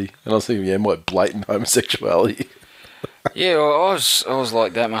homosexuality, and I was thinking, what blatant homosexuality? Yeah, well, I was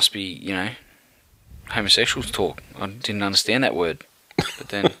like, that must be homosexuals talk. I didn't understand that word, but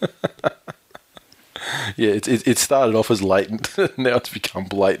then yeah, it started off as latent, now it's become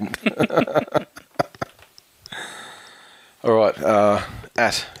blatant. All right,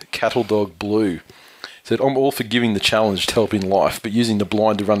 at Cattle Dog Blue said, "I'm all for giving the challenge to help in life, but using the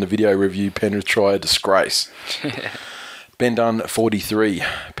blind to run the video review, Penrith try a disgrace." Ben Dunn 43,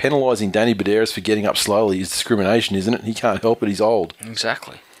 penalising Danny Baderas for getting up slowly is discrimination, isn't it? He can't help it, he's old.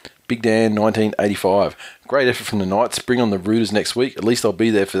 Exactly. Big Dan 1985, great effort from the Knights. Bring on the Rooters next week. At least I'll be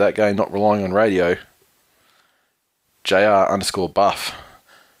there for that game, not relying on radio. JR_Buff,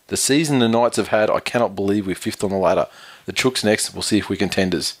 the season the Knights have had, I cannot believe we're fifth on the ladder. The Chooks next, we'll see if we're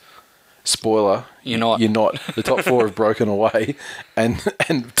contenders. Spoiler, you're not. The top four have broken away, and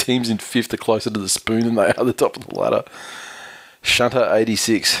teams in fifth are closer to the spoon than they are the top of the ladder. Shunter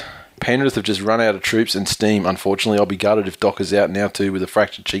 86, Penrith have just run out of troops and steam. Unfortunately, I'll be gutted if Doc is out now too with a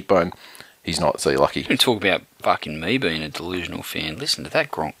fractured cheekbone. He's not, so you're lucky. You can talk about fucking me being a delusional fan. Listen to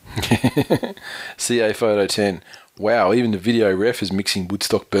that, Gronk. CA Photo 10. Wow, even the video ref is mixing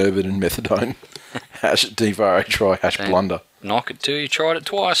Woodstock bourbon and methadone. Hash Devaro try, hash blunder. Knock it too, you tried it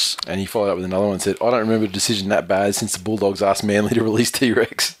twice. And he followed up with another one and said, I don't remember a decision that bad since the Bulldogs asked Manly to release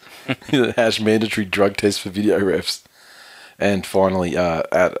T-Rex. Hash mandatory drug test for video refs. And finally,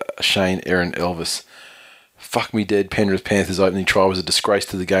 at Shane Aaron Elvis. Fuck me dead, Penrith Panthers opening try was a disgrace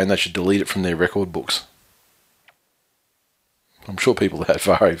to the game. They should delete it from their record books. I'm sure people that had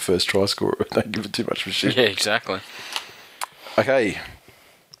Varane first try scorer don't give it too much of a shit. Yeah, exactly. Okay.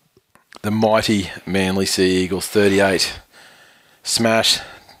 The mighty Manly Sea Eagles 38. Smash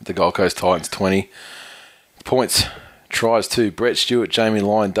the Gold Coast Titans 20. Points. Tries to Brett Stewart, Jamie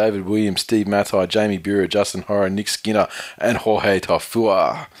Lyon, David Williams, Steve Matai, Jamie Bureau, Justin Horror, Nick Skinner, and Jorge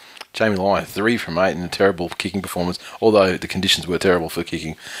Taufua. Jamie Lyon, 3 from 8 in a terrible kicking performance, although the conditions were terrible for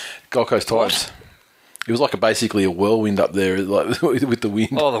kicking. Gold Coast Titans. It was like basically a whirlwind up there, like with the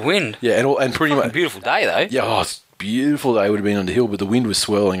wind. Oh, the wind. Yeah, and pretty much beautiful day though. Yeah, it's beautiful day would have been on the hill, but the wind was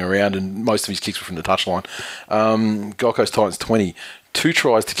swirling around, and most of his kicks were from the touchline. Gold Coast Titans 20. 2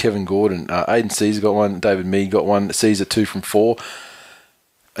 tries to Kevin Gordon. Aiden Caesar got one. David Mead got one. Caesar 2 from 4.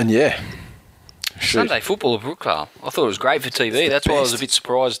 And yeah. Shoot. Sunday football at Brookvale. I thought it was great for TV. That's why I was a bit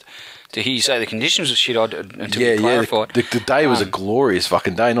surprised to hear you say the conditions were shit until you clarified. The day was a glorious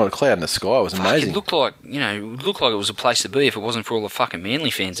fucking day. Not a cloud in the sky. It was amazing. It looked like, it was a place to be if it wasn't for all the fucking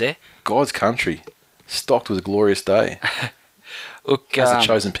Manly fans there. God's country. Stocked with a glorious day. Look, as the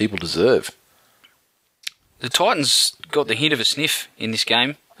chosen people deserve. The Titans got the hint of a sniff in this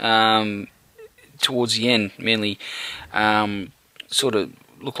game. Towards the end, Manly sort of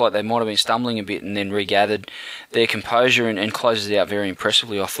looked like they might have been stumbling a bit and then regathered their composure and closed it out very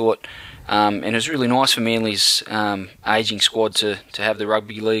impressively, I thought. And it was really nice for Manly's ageing squad to have the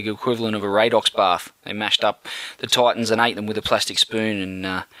rugby league equivalent of a Radox bath. They mashed up the Titans and ate them with a plastic spoon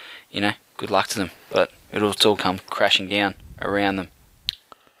and, good luck to them. But it'll all come crashing down around them.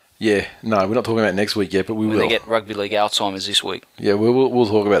 Yeah, no, we're not talking about next week yet, but we will. They get rugby league Alzheimer's this week. Yeah, we'll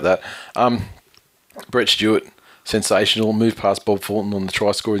talk about that. Brett Stewart, sensational. Moved past Bob Fulton on the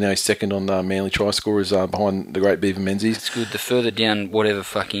try scorer. Now he's second on Manly try scorers behind the great Beaver Menzies. It's good. The further down whatever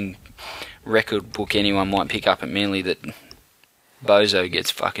fucking record book anyone might pick up at Manly that Bozo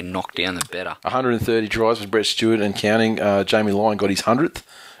gets fucking knocked down, the better. 130 tries for Brett Stewart and counting. Jamie Lyon got his 100th.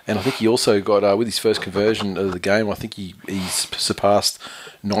 And I think he also got, with his first conversion of the game, I think he's surpassed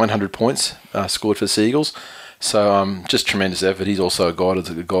 900 points scored for the Seagulls. So just tremendous effort. He's also a guide of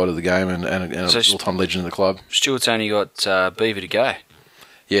the game and an all-time legend of the club. Stewart's only got Beaver to go.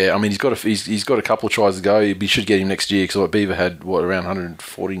 Yeah, I mean, he's got a couple of tries to go. He should get him next year because Beaver had, around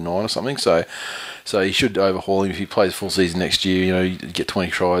 149 or something. So he should overhaul him if he plays full season next year. You get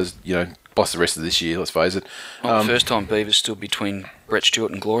 20 tries, plus the rest of this year, let's face it. Not the first time Beaver's stood between Brett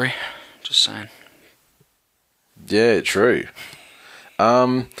Stewart and glory. Just saying. Yeah, true.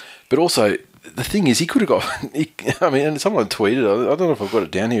 But also, the thing is, he could have got... and someone tweeted, I don't know if I've got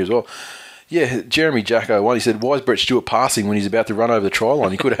it down here as well. Yeah, Jeremy Jacko won. He said, why is Brett Stewart passing when he's about to run over the try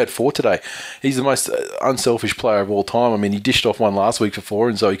line? He could have had 4 today. He's the most unselfish player of all time. I mean, he dished off one last week for 4,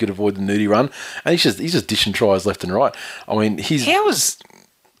 and so he could avoid the nudie run. And he's just dishing tries left and right. I mean, How was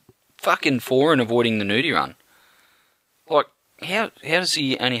fucking 4 and avoiding the nudie run? Like, how does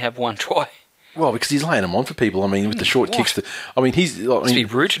he only have 1 try? Well, because he's laying them on for people. I mean, with the short kicks. He's be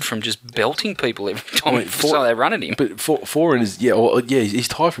rooted from just belting people every time so they run at him. But Foran is he's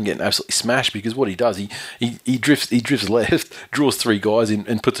tired from getting absolutely smashed because what he does, he drifts left, draws 3 guys in,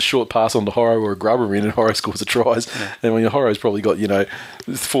 and puts a short pass on to Horro or a grubber in, and Horro scores the tries. Yeah. And when Horro's probably got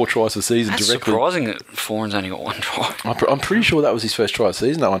 4 tries a season. That's directly. Surprising that Foran's only got 1 try. I'm pretty sure that was his first try of the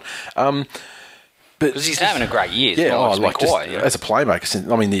season. That one. Because he's having a great year. Yeah, as a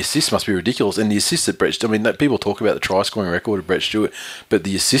playmaker. I mean, the assists must be ridiculous. And the assists at Brett... people talk about the try-scoring record of Brett Stewart, but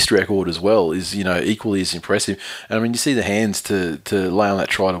the assist record as well is, equally as impressive. And, I mean, you see the hands to lay on that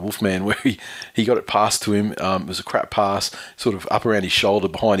try to Wolfman where he got it passed to him. It was a crap pass, sort of up around his shoulder,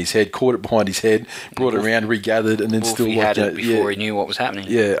 behind his head, caught it behind his head, brought it around, regathered, and then Wolfie had it before he knew what was happening.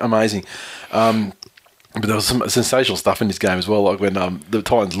 Yeah, amazing. But there was some sensational stuff in this game as well, like when the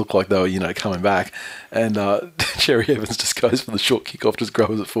Titans looked like they were, coming back, and Cherry Evans just goes for the short kick-off, just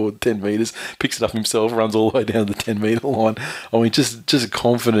grows it forward 10 metres, picks it up himself, runs all the way down the 10-metre line. I mean, just a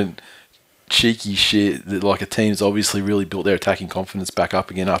confident, cheeky shit that, like, a team's obviously really built their attacking confidence back up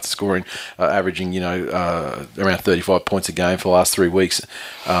again after scoring, averaging, around 35 points a game for the last 3 weeks.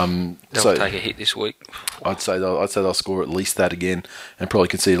 They'll take a hit this week. I'd say they'll score at least that again and probably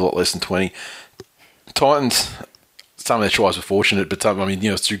concede a lot less than 20. Titans, some of their tries were fortunate, but some, I mean,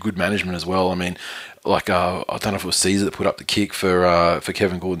 it's through good management as well. I mean, like I don't know if it was Caesar that put up the kick for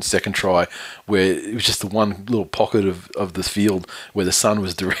Kevin Gordon's second try, where it was just the one little pocket of the field where the sun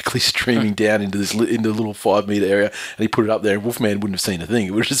was directly streaming down into the little 5 metre area, and he put it up there, and Wolfman wouldn't have seen a thing.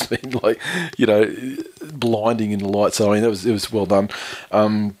 It would have just been like, blinding in the light. So I mean, it was well done.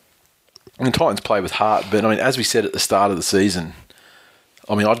 And Titans play with heart, but I mean, as we said at the start of the season,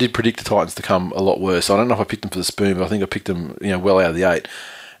 I mean, I did predict the Titans to come a lot worse. I don't know if I picked them for the spoon, but I think I picked them, well out of the 8.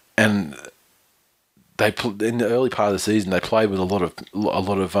 And they in the early part of the season, they played with a lot of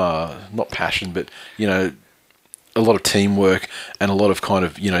not passion, but a lot of teamwork and a lot of kind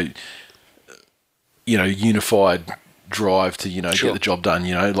of unified drive to Sure. get the job done.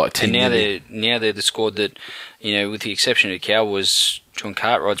 Like team. And now they're the squad that with the exception of Cowboys, John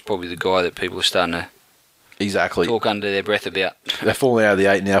Cartwright's probably the guy that people are starting to exactly talk under their breath about. They're falling out of the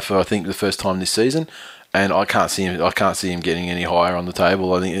 8 now for I think the first time this season. And I can't see him getting any higher on the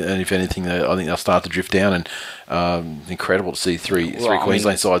table. I think, and if anything, I think they'll start to drift down. And incredible to see three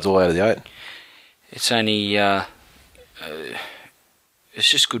Queensland sides all out of the 8. It's only it's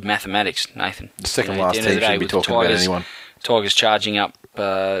just good mathematics, Nathan. The second last team shouldn't be talking about anyone. Tigers charging up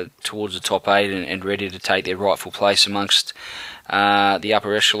towards the top 8 and ready to take their rightful place amongst the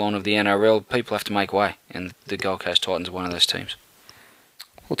upper echelon of the NRL. People have to make way, and the Gold Coast Titans are one of those teams.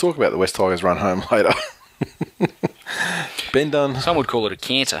 We'll talk about the West Tigers run home later. Ben Dunn. Some would call it a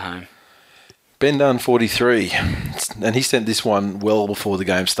canter home. Ben Dunn, 43. And he sent this one well before the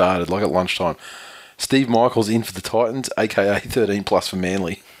game started, like at lunchtime. Steve Michaels in for the Titans, a.k.a. 13 plus for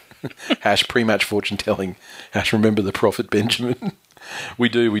Manly. # pre-match fortune telling. # remember the prophet Benjamin. We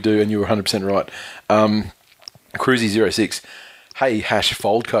do, and you were 100% right. Cruzy06. Hey, #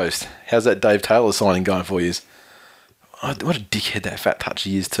 Fold Coast. How's that Dave Taylor signing going for you? What a dickhead that fat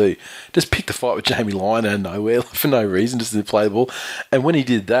touchy is too. Just picked a fight with Jamie Lyon out of nowhere for no reason, just to play the ball. And when he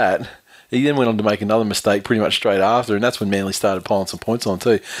did that, he then went on to make another mistake pretty much straight after, and that's when Manly started piling some points on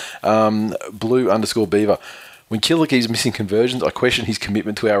too. Blue_Beaver. When Killer keeps missing conversions, I question his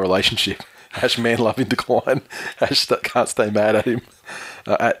commitment to our relationship. # man love in decline. # can't stay mad at him.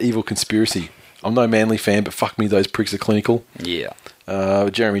 At Evil Conspiracy. I'm no Manly fan, but fuck me, those pricks are clinical. Yeah.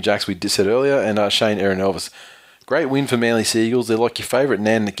 Jeremy Jacks, we said earlier, and Shane Aaron Elvis. Great win for Manly Seagulls. They're like your favourite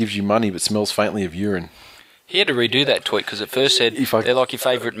nan that gives you money but smells faintly of urine. He had to redo that tweet because it first said they're like your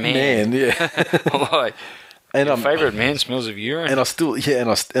favourite man. Yeah. Like, and your favourite man smells of urine. And I still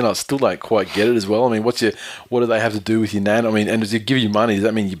don't quite get it as well. I mean, what do they have to do with your nan? I mean, and does it give you money? Does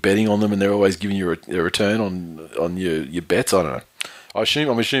that mean you're betting on them and they're always giving you a return on your bets? I don't know.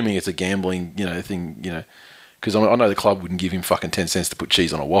 I'm assuming it's a gambling thing. Because I know the club wouldn't give him fucking 10 cents to put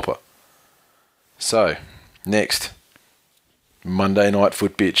cheese on a Whopper. So. Next, Monday night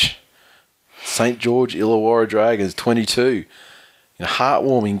foot bitch. St. George Illawarra Dragons 22. In a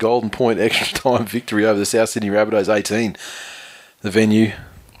heartwarming Golden Point extra time victory over the South Sydney Rabbitohs 18. The venue.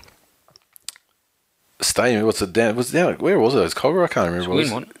 Stadium. What's it down? Where was it? It was Cogger? I can't remember.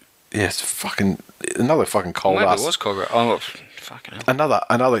 It's Winmont. Yeah, it's fucking another fucking cold Maybe ass. It was Cogger. Oh, fucking hell.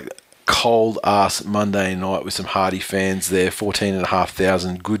 Another cold ass Monday night with some hardy fans there,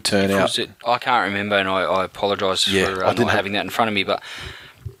 14,500, good turnout. I can't remember, and I apologise for not having that in front of me, but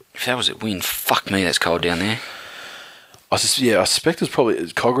if that was at Wynn, fuck me, that's cold down there. I suspect it's probably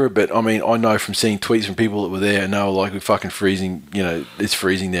Cogger, but I mean, I know from seeing tweets from people that were there, and they were like, we're fucking freezing, it's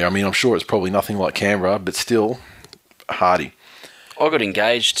freezing there. I mean, I'm sure it's probably nothing like Canberra, but still, hardy. I got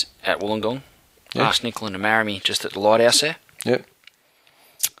engaged at Wollongong, asked Nicklin to marry me just at the lighthouse there. Yep.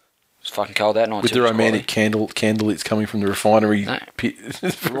 It's fucking cold that night. With the romantic candle that's coming from the refinery pit.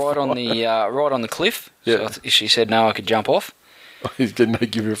 right on the cliff. Yeah. So she said no, I could jump off. He's going to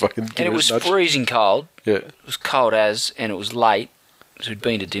give her a fucking. And it was freezing cold. Yeah. It was cold as, and it was late. So we'd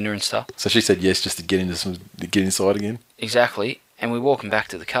been to dinner and stuff. So she said yes just to get inside again. Exactly. And we're walking back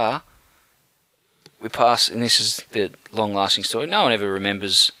to the car. We pass, and this is the long-lasting story. No one ever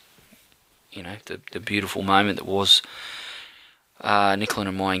remembers, the beautiful moment that was. Nicklin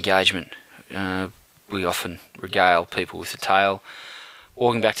and my engagement. We often regale people with the tale.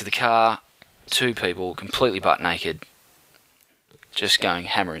 Walking back to the car, 2 people completely butt naked, just going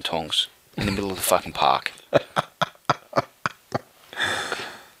hammer and tongs in the middle of the fucking park.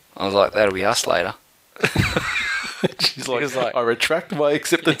 I was like, that'll be us later. She's like, I retract my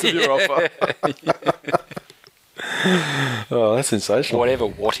acceptance of your offer. Oh, that's sensational. Whatever,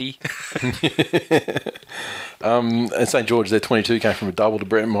 Watty. And St. George, their 22 came from a double to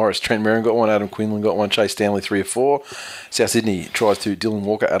Brett Morris. Trent Merrin got one, Adam Quinlan got one, Chase Stanley 3 of 4. South Sydney tries to Dylan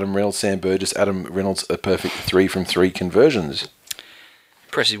Walker, Adam Reynolds, Sam Burgess, Adam Reynolds a perfect 3 from 3 conversions.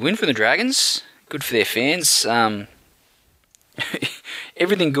 Impressive win for the Dragons. Good for their fans.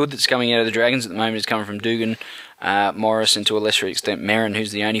 everything good that's coming out of the Dragons at the moment is coming from Dugan, Morris, and to a lesser extent Merrin,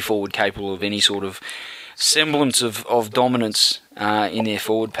 who's the only forward capable of any sort of semblance of dominance in their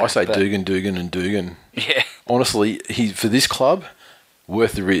forward pack. I say Dugan, and Dugan. Yeah. Honestly, for this club,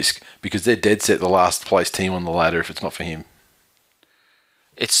 worth the risk because they're dead set the last place team on the ladder if it's not for him.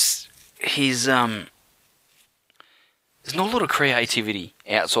 It's his there's not a lot of creativity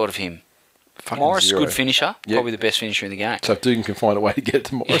outside of him. Fucking Morris, zero. good finisher, Yep. probably the best finisher in the game. So if Dugan can find a way to get it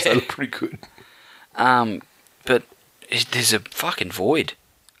to Morris, that'll be pretty good. But there's a fucking void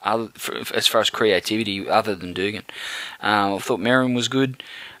as far as creativity other than Dugan. I thought Merrin was good.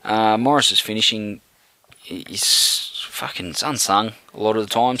 Morris's finishing is fucking unsung a lot of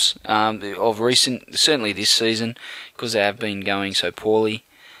the times. Of recent, certainly this season, because they have been going so poorly.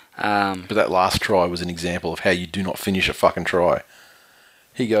 But that last try was an example of how you do not finish a fucking try.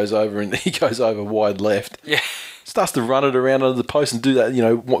 He goes over wide left. Yeah. Starts to run it around under the post and do that,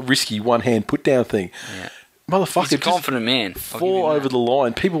 risky one-hand put-down thing. Yeah. Motherfucker, He's a confident man. Fall over the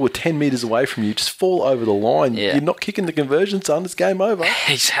line. People were 10 metres away from you. Just fall over the line. Yeah. You're not kicking the conversion, son. It's game over.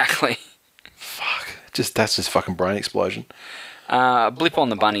 Exactly. Fuck. That's just fucking brain explosion. A blip on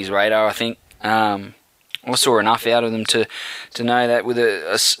the Bunnies' radar, I think. I saw enough out of them to know that with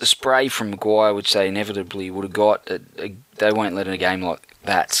a spray from Maguire, which they inevitably would have got, they won't let a game like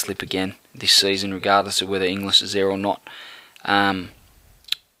that slip again this season, regardless of whether Inglis is there or not.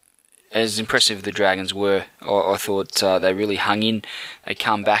 As impressive the Dragons were, I thought they really hung in. They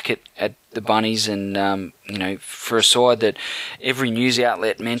come back at the Bunnies, and for a side that every news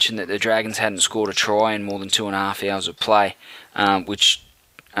outlet mentioned that the Dragons hadn't scored a try in more than 2.5 hours of play, which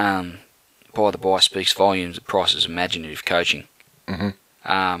by the by speaks volumes of Price's imaginative coaching. Mm-hmm.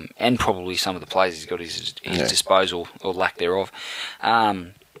 And probably some of the players he's got at his disposal, or lack thereof.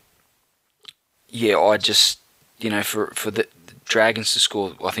 I just, for the Dragons to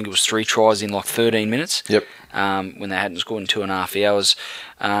score, I think it was 3 tries in like 13 minutes. Yep. When they hadn't scored in 2.5 hours,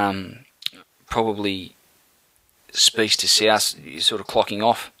 probably speaks to South sort of clocking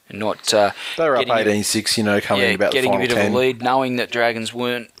off and not. They were up 18-6, coming about the getting final a bit 10. of a lead, knowing that Dragons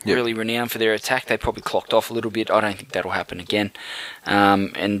weren't really renowned for their attack. They probably clocked off a little bit. I don't think that'll happen again.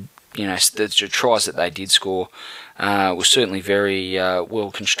 And the tries that they did score were certainly very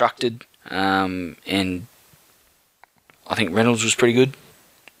well constructed. And I think Reynolds was pretty good.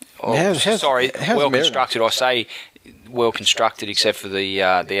 Well constructed. I say well constructed, except for the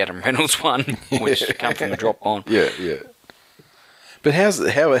Adam Reynolds one, which came from a drop on. Yeah. But how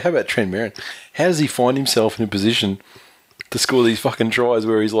about Trent Merrin? How does he find himself in a position to score these fucking tries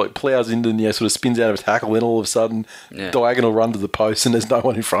where he's like plows into and sort of spins out of a tackle, then all of a sudden diagonal run to the post and there's no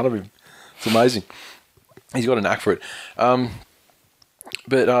one in front of him? It's amazing. He's got a knack for it.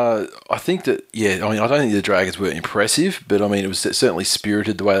 But I think that, I don't think the Dragons were impressive, but it was certainly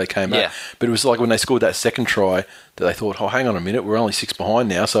spirited the way they came out. But it was like when they scored that second try that they thought, oh, hang on a minute, we're only 6 behind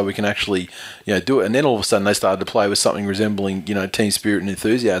now, so we can actually do it. And then all of a sudden they started to play with something resembling team spirit and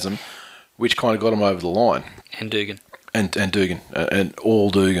enthusiasm, which kind of got them over the line. And Dugan. And Dugan. And all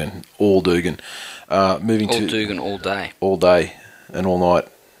Dugan. All Dugan. Dugan all day. All day and all night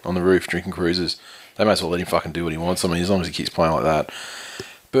on the roof drinking cruises. They may as well let him fucking do what he wants. As long as he keeps playing like that.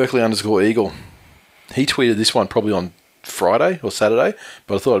 Berkeley_Eagle. He tweeted this one probably on Friday or Saturday,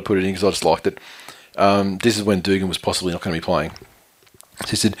 but I thought I'd put it in because I just liked it. This is when Dugan was possibly not going to be playing.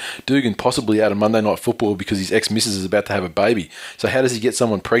 He said, Dugan possibly out of Monday Night Football because his ex-missus is about to have a baby. So how does he get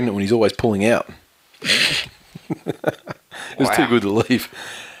someone pregnant when he's always pulling out? It was too good to leave.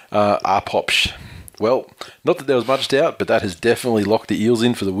 Arpopsh. Well, not that there was much doubt, but that has definitely locked the Eels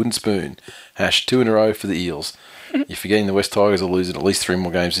in for the wooden spoon. # 2 in a row for the Eels. You're forgetting the West Tigers are losing at least 3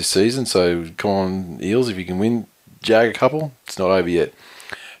 more games this season, so come on, Eels, if you can win Jag a couple, it's not over yet.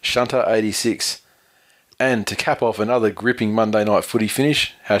 Shunter 86. And to cap off another gripping Monday night footy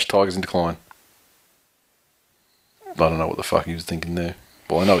finish, # Tigers in decline. I don't know what the fuck he was thinking there.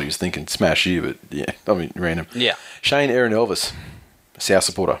 Well, I know what he was thinking, smash you, but random. Yeah. Shane Aaron Elvis, South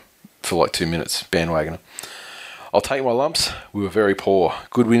supporter, for like 2 minutes, bandwagoner. I'll take my lumps. We were very poor.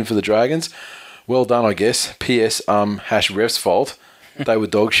 Good win for the Dragons. Well done, I guess. P.S. # refs' fault. They were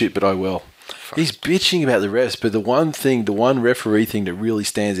dog shit, but oh well. He's bitching about the refs, but the one referee thing that really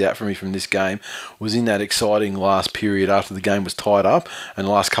stands out for me from this game was in that exciting last period after the game was tied up and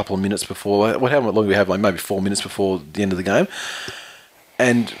the last couple of minutes before. How long do we have? Like maybe 4 minutes before the end of the game.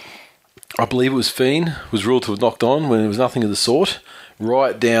 And I believe it was Fiend was ruled to have knocked on when there was nothing of the sort,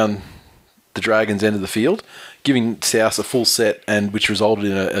 right down the Dragons' end of the field, giving South a full set, and which resulted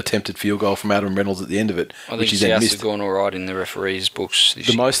in an attempted field goal from Adam Reynolds at the end of it. I think South have gone all right in the referees' books this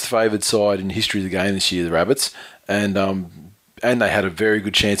year. The most favoured side in the history of the game this year, the Rabbits, and And they had a very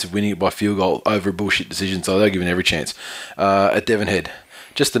good chance of winning it by field goal over a bullshit decision, so they're given every chance. At Devonhead.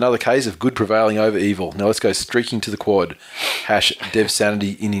 Just another case of good prevailing over evil. Now let's go streaking to the quad. # Dev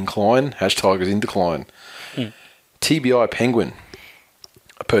Sanity in incline. # Tigers in decline. TBI Penguin.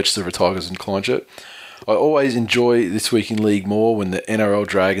 A purchase of a Tigers in decline shirt. I always enjoy this week in league more when the NRL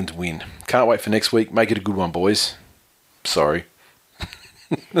Dragons win. Can't wait for next week. Make it a good one, boys. Sorry.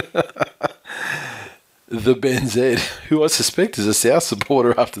 The Ben Z, who I suspect is a South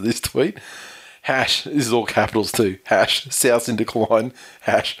supporter after this tweet. # this is all capitals too. # South's in decline.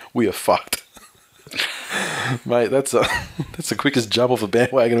 # we are fucked. Mate, that's the quickest jump off a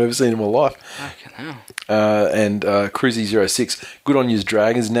bandwagon I've ever seen in my life. Fucking hell. And Cruzy06, good on you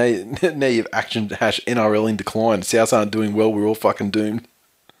Dragons. Now you've actioned # NRL in decline. Souths aren't doing well. We're all fucking doomed.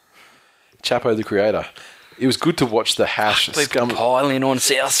 Chapo the creator. It was good to watch the # People piling on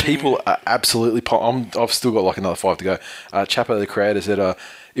South. People are absolutely... I've still got like another 5 to go. Chapo the creator said,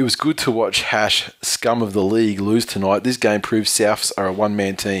 it was good to watch # scum of the league lose tonight. This game proves Souths are a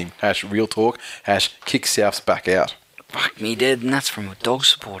one-man team. # real talk. # kick Souths back out. Fuck me dead, and that's from a dog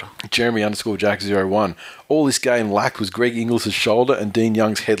supporter. Jeremy _Jack01. All this game lacked was Greg Inglis' shoulder and Dean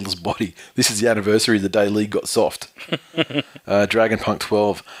Young's headless body. This is the anniversary of the day league got soft. Dragon Punk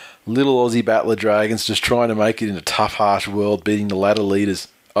 12. Little Aussie battler Dragons just trying to make it in a tough, harsh world, beating the ladder leaders.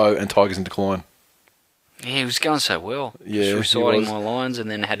 Oh, and Tigers in decline. Yeah, he was going so well. Yeah, just reciting my lines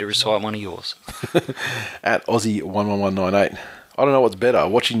and then had to recite one of yours. At Aussie11198. I don't know what's better,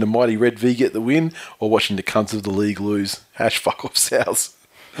 watching the mighty Red V get the win or watching the cunts of the league lose. # fuck off Souths.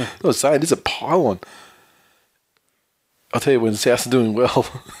 I was saying, there's a pile-on. I'll tell you, when Souths are doing well,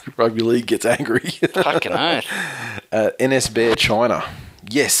 rugby league gets angry. Fucking oath. NS Bear China.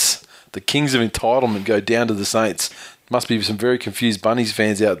 Yes, the kings of entitlement go down to the Saints. Must be some very confused Bunnies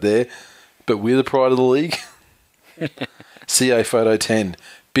fans out there, but we're the pride of the league. CA Photo 10.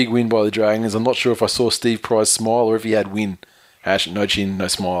 Big win by the Dragons. I'm not sure if I saw Steve Price smile or if he had win. # no chin, no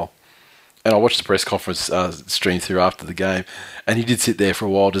smile. And I watched the press conference stream through after the game, and he did sit there for a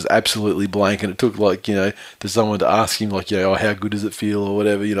while just absolutely blank, and it took to someone to ask him oh, how good does it feel or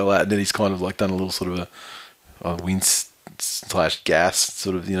whatever, and then he's kind of done a little sort of a wince / gas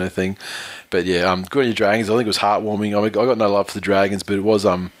sort of thing. But yeah, good on your Dragons. I think it was heartwarming. I got no love for the Dragons, but it was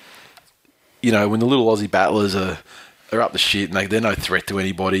when the little Aussie battlers are up the shit and they're no threat to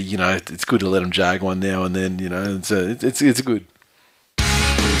anybody, it's good to let them jag one now and then. It's good.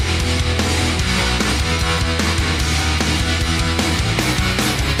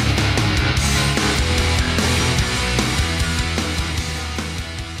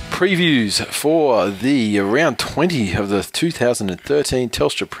 Previews for the round 20 of the 2013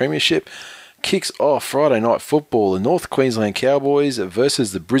 Telstra Premiership kicks off Friday night football. The North Queensland Cowboys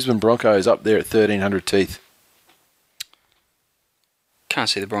versus the Brisbane Broncos up there at 1300 teeth. Can't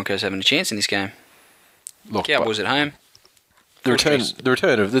see the Broncos having a chance in this game. Look, Cowboys at home. The return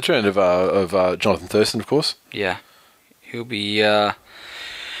of Jonathan Thurston, of course. Yeah, he'll be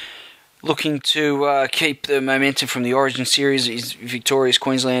looking to keep the momentum from the Origin series, his victorious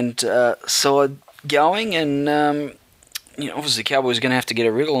Queensland side going, and obviously the Cowboys are going to have to get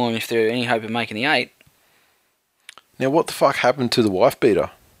a wriggle on if they're any hope of making the 8. Now, what the fuck happened to the wife beater?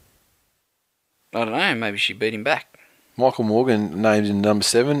 I don't know. Maybe she beat him back. Michael Morgan named in number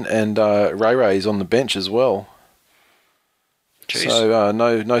 7, and Ray Ray's on the bench as well. Jeez. So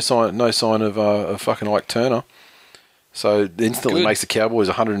no sign of fucking Ike Turner. So it instantly makes the Cowboys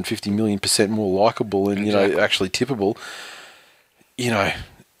 150 million% more likeable and actually tippable.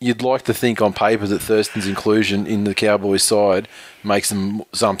 You'd like to think on paper that Thurston's inclusion in the Cowboys side makes them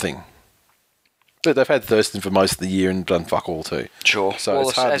something. But they've had Thurston for most of the year and done fuck all too. Sure. So Wallace,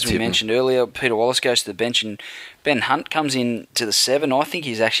 it's hard as to we tip mentioned earlier, Peter Wallace goes to the bench and Ben Hunt comes in to the 7. I think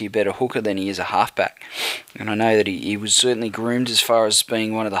he's actually a better hooker than he is a halfback. And I know that he was certainly groomed as far as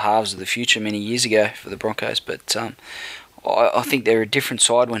being one of the halves of the future many years ago for the Broncos. But I think they're a different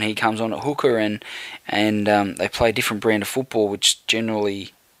side when he comes on at hooker and they play a different brand of football which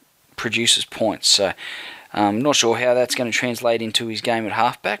generally produces points. So I'm not sure how that's going to translate into his game at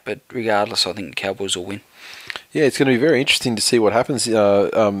halfback, but regardless, I think the Cowboys will win. Yeah, it's going to be very interesting to see what happens.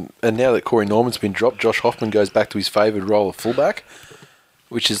 And now that Corey Norman's been dropped, Josh Hoffman goes back to his favoured role of fullback,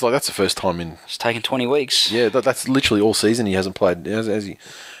 which is that's the first time in... It's taken 20 weeks. Yeah, that's literally all season he hasn't played, has he?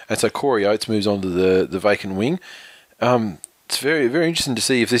 And so Corey Oates moves on to the vacant wing. It's very, very interesting to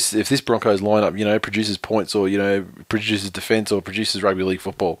see if this Broncos lineup, produces points or, produces defence or produces rugby league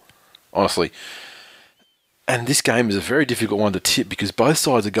football, honestly. And this game is a very difficult one to tip because both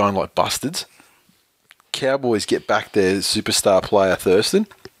sides are going like bustards. Cowboys get back their superstar player Thurston.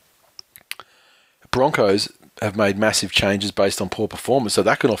 Broncos have made massive changes based on poor performance, so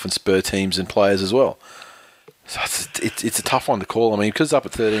that can often spur teams and players as well. So it's a tough one to call. I mean, because it's up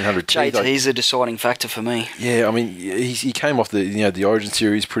at 1,300. JT's a deciding factor for me. Yeah, I mean, he came off the Origin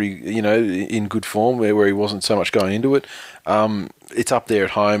series pretty, in good form where he wasn't so much going into it. It's up there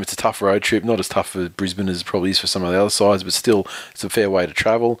at home. It's a tough road trip, not as tough for Brisbane as it probably is for some of the other sides, but still, it's a fair way to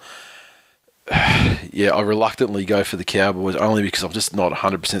travel. Yeah, I reluctantly go for the Cowboys only because I'm just not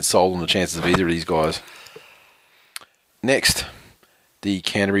 100% sold on the chances of either of these guys. Next, the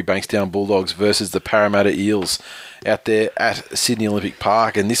Canterbury Bankstown Bulldogs versus the Parramatta Eels out there at Sydney Olympic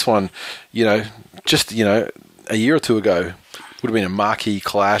Park. And this one, just, a year or two ago would have been a marquee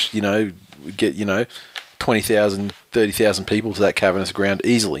clash, get, 20,000, 30,000 people to that cavernous ground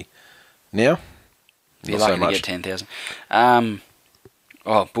easily. Now, you're not lucky so much. to get 10,000.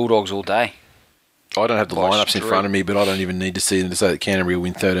 Bulldogs all day. I don't have the lineups in front of me, but I don't even need to see them to say that Canterbury will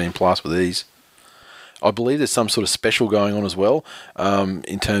win 13 plus with these. I believe there's some sort of special going on as well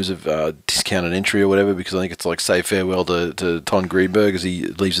in terms of discounted entry or whatever, because I think it's like say farewell to Ton Greenberg as he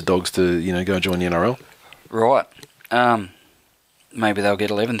leaves the Dogs to go and join the NRL. Right. Maybe they'll get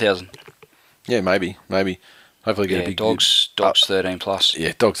 11,000. Yeah, maybe. Hopefully get a big... Dogs 13 plus.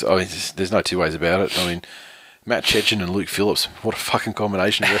 Yeah, Dogs, I mean, there's no two ways about it. I mean, Matt Chechen and Luke Phillips, what a fucking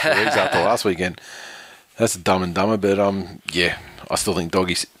combination of referees after last weekend. That's Dumb and Dumber, but I still think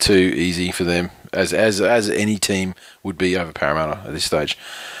Doggy's too easy for them, as any team would be over Parramatta at this stage.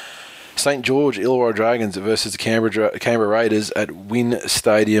 St George Illawarra Dragons versus the Canberra Raiders at Wynn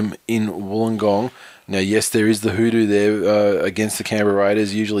Stadium in Wollongong. Now, yes, there is the hoodoo there against the Canberra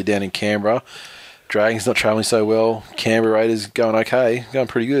Raiders, usually down in Canberra. Dragons not travelling so well. Canberra Raiders going okay, going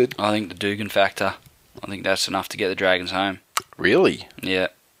pretty good. I think the Dugan factor. I think that's enough to get the Dragons home. Really? Yeah.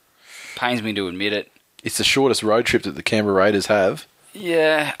 Pains me to admit it. It's the shortest road trip that the Canberra Raiders have.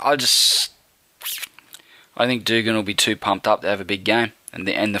 Yeah, I think Dugan will be too pumped up to have a big game. And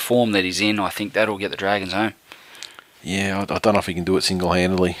the form that he's in, I think that'll get the Dragons home. Yeah, I don't know if he can do it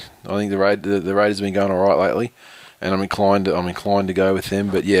single-handedly. I think the Raiders have been going all right lately, and I'm inclined to go with them.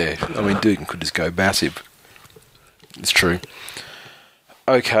 But yeah, I mean, Dugan could just go massive. It's true.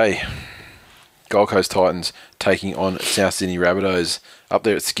 Okay. Gold Coast Titans taking on South Sydney Rabbitohs up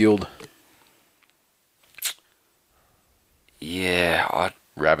there at Skilled. Yeah,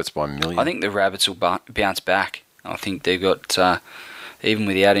 Rabbits by a million. I think the Rabbits will bounce back. I think they've got, even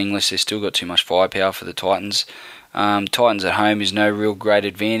without English, they've still got too much firepower for the Titans. Titans at home is no real great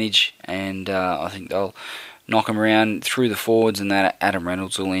advantage, and I think they'll knock them around through the forwards, and that Adam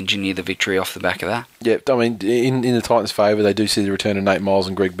Reynolds will engineer the victory off the back of that. Yeah, I mean, in the Titans' favour, they do see the return of Nate Miles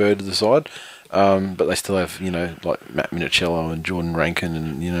and Greg Bird to the side. But they still have, like Matt Minicello and Jordan Rankin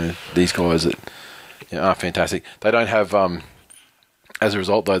and, these guys that are fantastic. They don't have, as a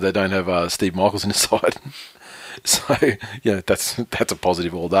result, though, they don't have Steve Michaels in the side. So, that's a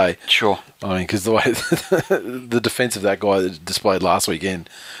positive all day. Sure. I mean, because the way the defence of that guy that displayed last weekend,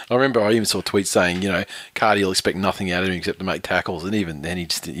 I remember I even saw tweets saying, Cardi will expect nothing out of him except to make tackles, and even then he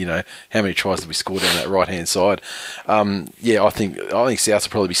just, how many tries did we score down that right-hand side? I think South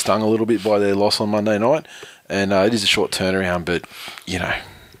will probably be stung a little bit by their loss on Monday night, and it is a short turnaround, but,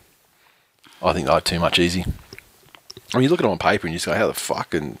 I think they'll have too much easy. I mean, you look at it on paper and you just go, how the fuck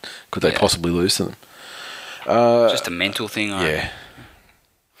could they possibly lose to them? Just a mental thing. Yeah.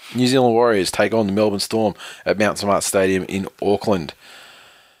 New Zealand Warriors take on the Melbourne Storm at Mount Smart Stadium in Auckland.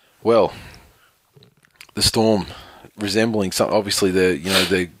 Well, the Storm resembling some. Obviously,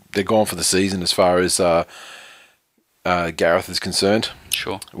 they're gone for the season as far as Gareth is concerned.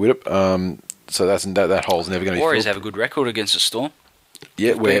 Sure. So that hole's never going to be. Warriors filled. have a good record against the Storm.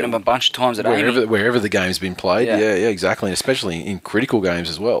 Yeah, beaten them a bunch of times at wherever the game's been played. Yeah, exactly, and especially in critical games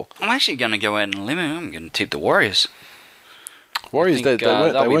as well. I'm actually going to go out on a limb. I'm going to tip the Warriors. Warriors, they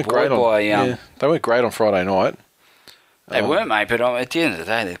weren't great on. They weren't great on Friday night. They weren't, mate. But at the end of the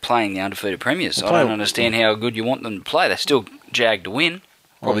day, they're playing the undefeated premiers. I don't understand how good you want them to play. They're still jagged to win.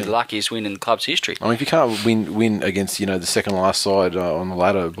 Probably the luckiest win in the club's history. I mean, if you can't win against the second last side on the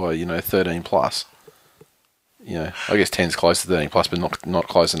ladder by 13 plus. I guess 10's close to 13 plus, but not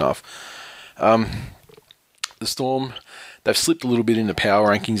close enough. The Storm, they've slipped a little bit in the power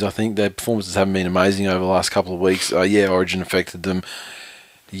rankings, I think. Their performances haven't been amazing over the last couple of weeks. Origin affected them.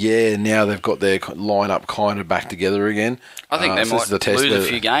 Now they've got their lineup kind of back together again. I think they might lose a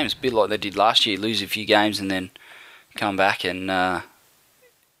few games, a bit like they did last year, lose a few games and then come back and,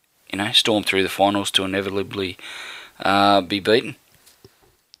 storm through the finals to inevitably be beaten.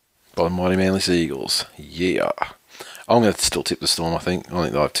 By the mighty Manly Sea Eagles. Yeah. I'm going to still tip the Storm, I think. I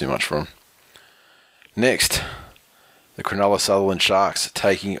think they'll have too much for them. Next, the Cronulla Sutherland Sharks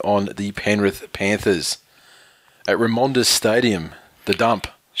taking on the Penrith Panthers. at Ramonda's Stadium, the dump.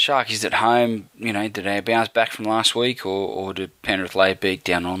 Sharkies at home, did they bounce back from last week, or did Penrith lay a beat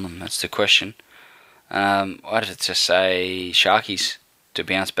down on them? That's the question. I'd just say Sharkies to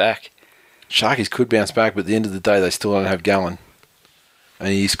bounce back. Sharkies could bounce back, but at the end of the day, they still don't have Gallen. And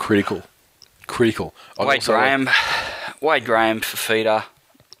he's critical. Wade Graham for feeder.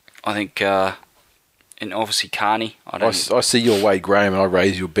 I think, and obviously Carney. I see your Wade Graham and I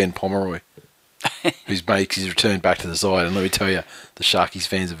raise your Ben Pomeroy, who's makes his return back to the side. And let me tell you, the Sharkies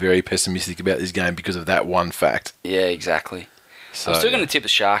fans are very pessimistic about this game because of that one fact. Yeah, exactly. So, I'm still going to tip the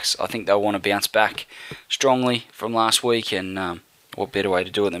Sharks. I think they'll want to bounce back strongly from last week, and what better way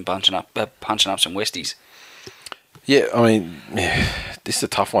to do it than punching up some Westies? Yeah, I mean, this is a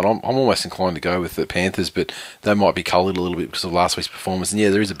tough one. I'm almost inclined to go with the Panthers, but they might be coloured a little bit because of last week's performance. And yeah,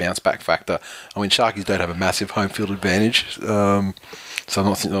 there is a bounce back factor. I mean, Sharkies don't have a massive home field advantage, so I'm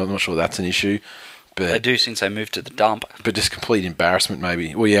not sure that's an issue. But they do since they moved to the dump. But just complete embarrassment,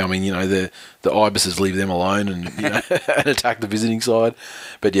 maybe. Well, yeah, I mean, the Ibises leave them alone and and attack the visiting side.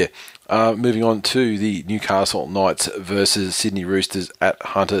 But yeah, moving on to the Newcastle Knights versus Sydney Roosters at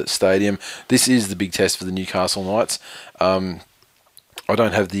Hunter Stadium. This is the big test for the Newcastle Knights. I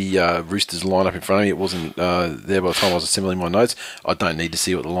don't have the Roosters lineup in front of me. It wasn't there by the time I was assembling my notes. I don't need to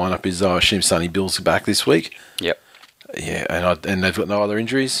see what the lineup is, though. I assume Sonny Bill's back this week. Yep. Yeah, and they've got no other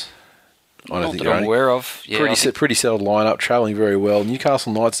injuries. Not that I'm aware of. Yeah, pretty settled lineup, travelling very well.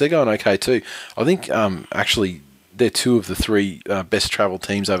 Newcastle Knights, they're going okay too. I think actually they're two of the three best travelled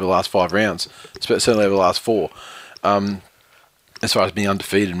teams over the last 5 rounds, certainly over the last 4. As far as being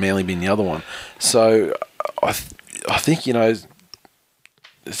undefeated, Manly being the other one. So I think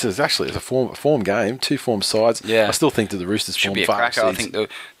it's a form game, 2 form sides. Yeah. I still think that the Roosters should form be a cracker. I think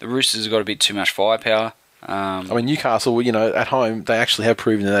the Roosters have got a bit too much firepower. I mean, Newcastle, at home, they actually have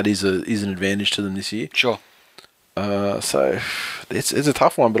proven that is an advantage to them this year. Sure. So it's a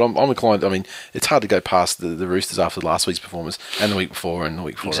tough one, but I'm inclined. I mean, it's hard to go past the Roosters after last week's performance and the week before and the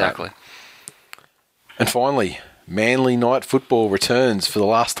week before exactly. that. And finally, Manly Night Football returns for the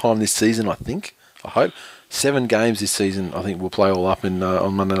last time this season, I think. I hope. 7 games this season, I think we'll play all up on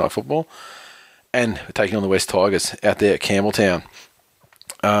Monday Night Football. And we're taking on the West Tigers out there at Campbelltown.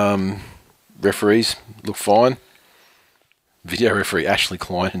 Referees look fine. Video referee Ashley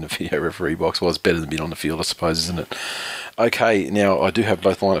Klein in the video referee box. Well, it's better than being on the field, I suppose, isn't it? Okay, now I do have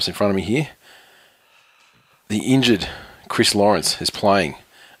both lineups in front of me here. The injured Chris Lawrence is playing.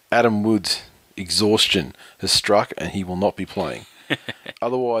 Adam Woods' exhaustion has struck and he will not be playing.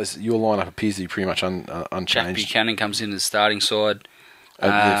 Otherwise, your lineup appears to be pretty much unchanged. Jack Buchanan comes into the starting side.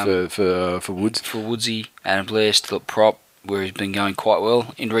 For Woods. For Woodsy. Adam Blair still at prop, where he's been going quite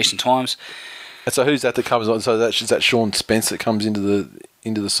well in recent times. And so who's that comes on? So is that Sean Spence that comes into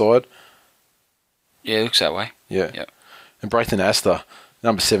the side? Yeah, it looks that way. Yeah. Yep. And Braithen Astor,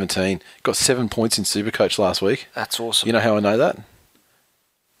 number 17, got 7 points in Supercoach last week. That's awesome. You know how I know that?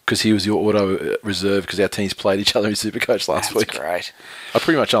 Because he was your auto reserve because our teams played each other in Supercoach last week. That's great. I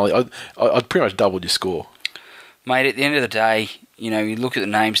pretty much doubled your score. Mate, at the end of the day, you look at the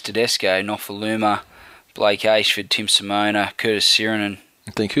names: Tedesco, Nofaluma, Blake Ashford, Tim Simona, Curtis Sirenen.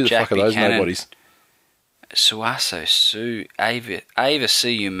 I think, who the Jack fuck are those Buchanan, nobodies? Suaso, Sue, Ava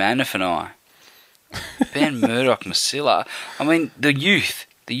Siu Manifanai, Ben Murdoch, Masilla. I mean, the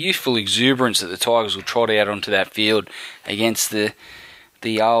youthful exuberance that the Tigers will trot out onto that field against the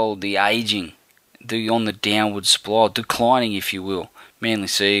aging, on the downward spiral, declining, if you will, Manly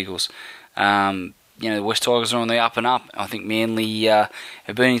Seagulls. The West Tigers are on the up and up. I think Manly have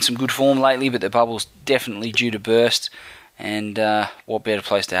been in some good form lately, but the bubble's definitely due to burst. And what better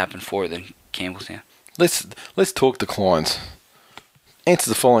place to happen for it than Campbelltown? Let's talk declines.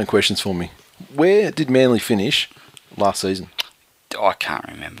 Answer the following questions for me. Where did Manly finish last season? I can't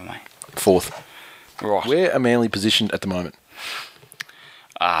remember, mate. 4th. Right. Where are Manly positioned at the moment?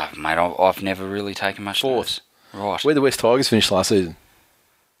 Mate, I've never really taken much 4th. notice. Right. Where the West Tigers finished last season?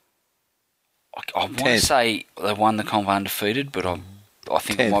 I want to say they won the comp undefeated, but I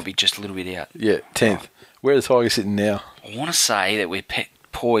think 10th. it might be just a little bit out. Yeah, 10th. Right. Where are the Tigers sitting now? I want to say that we're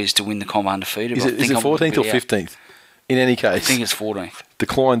poised to win the comp undefeated. Is it 14th or 15th? In any case, I think it's 14th.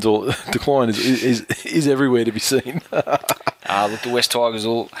 Decline is everywhere to be seen. Look, the West Tigers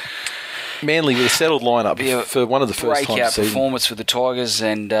all Manly with a settled lineup for one of the first times breakout performance for the Tigers,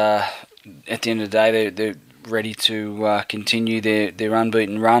 and at the end of the day, they're ready to continue their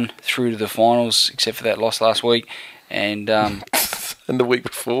unbeaten run through to the finals, except for that loss last week, and and the week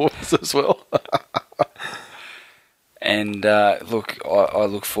before as well. And look, I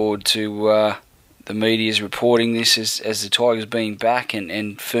look forward to the media's reporting this as the Tigers being back and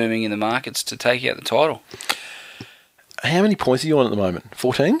firming in the markets to take out the title. How many points are you on at the moment?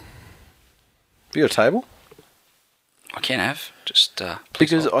 14? Have you got a table? I can have. Just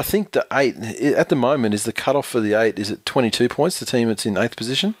because I think the 8 at the moment is the cutoff for the 8 is at 22 points. The team that's in 8th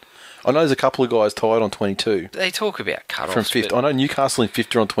position. I know there's a couple of guys tied on 22. They talk about cutoffs from 5th. I know Newcastle in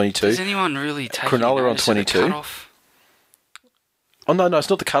 5th are on 22. Does anyone really take Cronulla on 22. Oh no, it's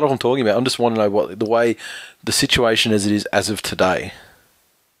not the cutoff I'm talking about. I just want to know what the way the situation as it is as of today.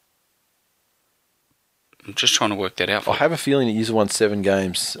 I'm just trying to work that out. I have a feeling that you've won 7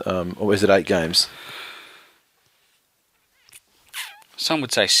 games, or is it 8 games? Some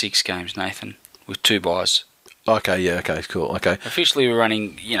would say 6 games, Nathan, with 2 buys. Okay, cool. Okay. Officially, we're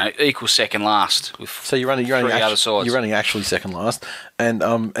running, equal second last with so you're running other sides. You're running actually second last, and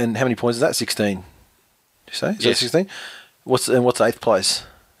how many points is that? 16. Did you say? Is yes. that 16? What's 8th place?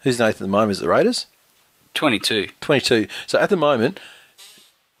 Who's in 8th at the moment? Is it the Raiders? 22. 22. So at the moment,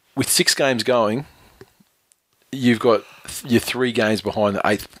 with 6 games going, you've got you're 3 games behind the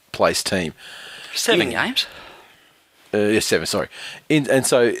 8th place team. 7 games. 7, sorry.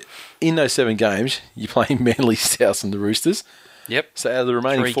 So in those 7 games, you're playing Manly, South and the Roosters. Yep. So out of the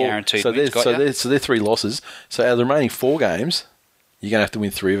remaining 3 4, guaranteed so wins, they're 3 losses. So out of the remaining 4 games, you're going to have to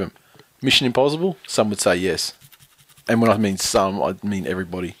win 3 of them. Mission impossible? Some would say yes. And when I mean some, I mean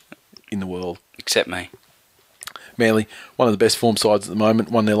everybody in the world. Except me. Manly, one of the best form sides at the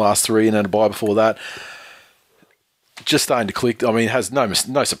moment, won their last 3 and had a bye before that. Just starting to click. I mean, it has no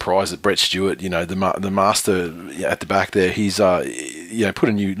surprise that Brett Stewart, the master at the back there, he's put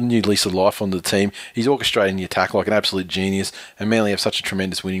a new lease of life on the team. He's orchestrating the attack like an absolute genius, and Manly have such a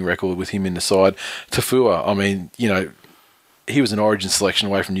tremendous winning record with him in the side. TWiL, I mean, he was an Origin selection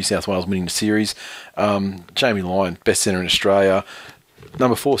away from New South Wales winning the series. Jamie Lyon, best centre in Australia.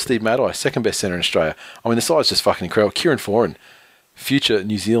 Number 4, Steve Maddai, second best centre in Australia. I mean, the side's just fucking incredible. Kieran Foran, future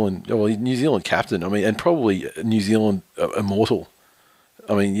New Zealand captain. I mean, and probably New Zealand immortal.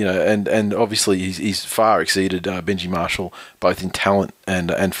 I mean, and obviously he's far exceeded Benji Marshall both in talent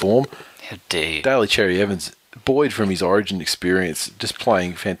and form. How dare you? Daly Cherry Evans, buoyed from his Origin experience, just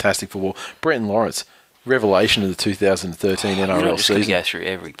playing fantastic football. Brenton Lawrence, revelation of the 2013 NRL You're not just season. Going to go through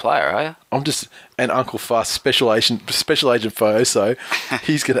every player, are you? And Uncle Fuss, special agent Foso,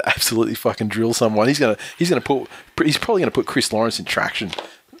 he's going to absolutely fucking drill someone. He's probably going to put Chris Lawrence in traction,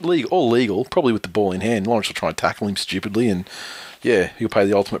 all legal, probably with the ball in hand. Lawrence will try and tackle him stupidly, and yeah, he'll pay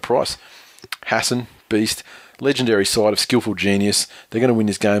the ultimate price. Hassan, beast, legendary side of skillful genius. They're going to win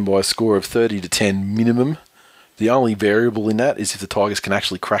this game by a score of 30-10 minimum. The only variable in that is if the Tigers can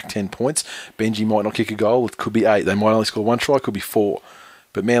actually crack 10 points. Benji might not kick a goal. It could be 8. They might only score 1 try. It could be 4.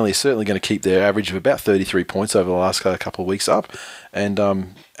 But Manly is certainly going to keep their average of about 33 points over the last couple of weeks up. And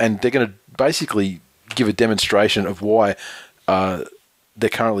they're going to basically give a demonstration of why they're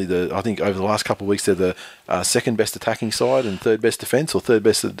currently I think over the last couple of weeks, they're the second best attacking side and third best defence, or third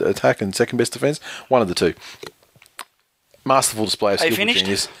best attack and second best defence. One of the two. Masterful display of skillful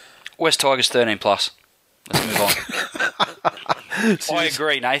genius. West Tigers 13+. Let's move on. I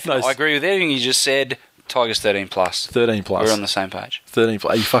agree, Nathan. I agree with everything you just said. Tigers 13+. 13+. We're on the same page. 13+.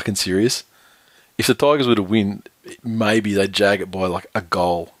 Are you fucking serious? If the Tigers were to win, maybe they'd jag it by like a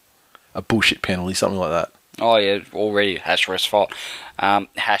goal, a bullshit penalty, something like that. Oh yeah, already hash rest fault.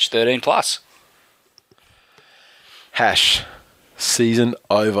 Hash 13+. Hash, season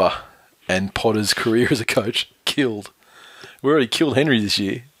over, and Potter's career as a coach killed. We already killed Henry this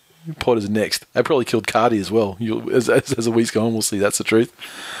year. Potter's next. They probably killed Cardi as well. As the weeks go on, we'll see. That's the truth.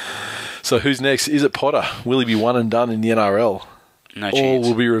 So who's next? Is it Potter? Will he be one and done in the NRL? No chance. All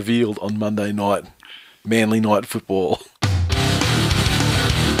will be revealed on Monday night. Manly Night Football.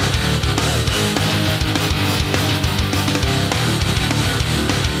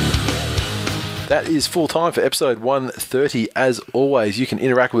 That is full time for episode 130. As always, you can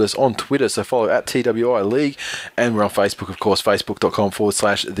interact with us on Twitter, so follow at TWI League, and we're on Facebook, of course,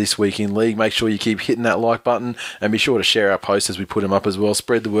 facebook.com/This Week in League. Make sure you keep hitting that like button, and be sure to share our posts as we put them up as well.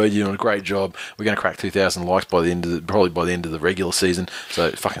 Spread the word. You're doing a great job. We're going to crack 2,000 likes by the end of probably by the end of the regular season.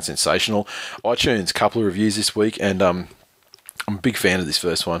 So fucking sensational. iTunes, couple of reviews this week, and I'm a big fan of this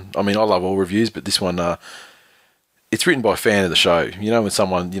first one. I mean, I love all reviews, but this one. It's written by a fan of the show. When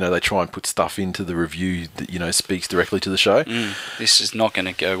someone, they try and put stuff into the review that, speaks directly to the show. This is not going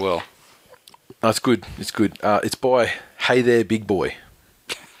to go well. No, it's good. It's good. It's by Hey There, Big Boy.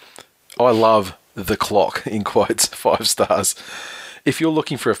 I love the clock, in quotes, 5 stars. If you're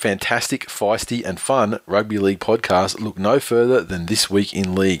looking for a fantastic, feisty and fun rugby league podcast, look no further than This Week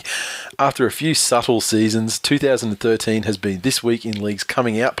in League. After a few subtle seasons, 2013 has been This Week in League's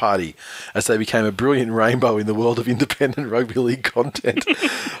coming out party, as they became a brilliant rainbow in the world of independent rugby league content.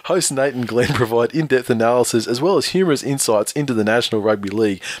 Hosts Nate and Glenn provide in-depth analysis as well as humorous insights into the National Rugby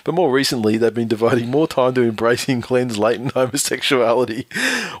League, but more recently they've been devoting more time to embracing Glenn's latent homosexuality.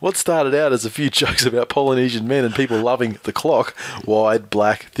 What started out as a few jokes about Polynesian men and people loving the clock, wide,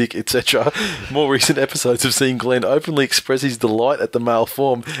 black, thick, etc. More recent episodes have seen Glenn openly express his delight at the male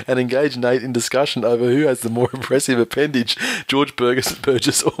form and engage Nate in discussion over who has the more impressive appendage, George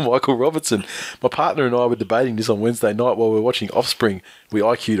Burgess or Michael Robertson. My partner and I were debating this on Wednesday night while we were watching Offspring. We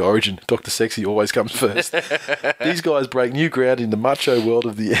IQ'd Origin. Dr. Sexy always comes first. These guys break new ground in the macho world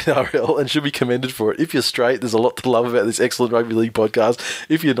of the NRL and should be commended for it. If you're straight, there's a lot to love about this excellent rugby league podcast.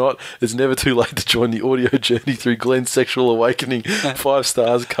 If you're not, it's never too late to join the audio journey through Glenn's sexual awakening. 5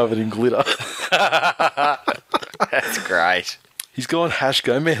 stars covered in glitter. That's great. He's gone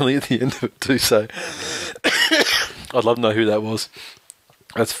go Manly at the end of it too, so I'd love to know who that was.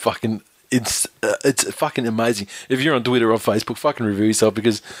 That's fucking, it's fucking amazing. If you're on Twitter or Facebook, fucking review yourself,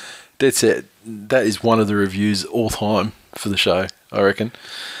 because that's it. That is one of the reviews all time for the show, I reckon.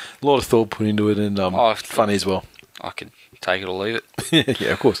 A lot of thought put into it, and funny as well. I could take it or leave it.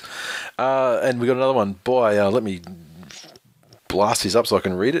 Yeah, of course. And we got another one by, let me blast this up so I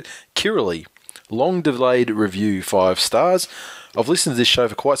can read it. Kiralee, long delayed review, 5 stars. I've listened to this show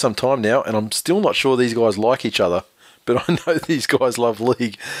for quite some time now, and I'm still not sure these guys like each other, but I know these guys love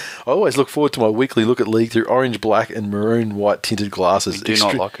League. I always look forward to my weekly look at League through orange, black, and maroon white tinted glasses. We do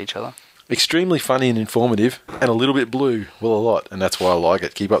not like each other. Extremely funny and informative, and a little bit blue. Well, a lot, and that's why I like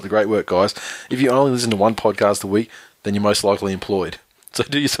it. Keep up the great work, guys. If you only listen to one podcast a week, then you're most likely employed. So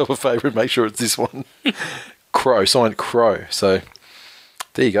do yourself a favour and make sure it's this one. Crow, signed Crow. So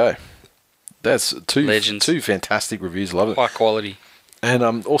there you go. That's two fantastic reviews. Love it. High quality.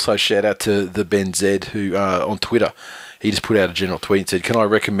 And also shout out to the Ben Z, who on Twitter, he just put out a general tweet and said, "Can I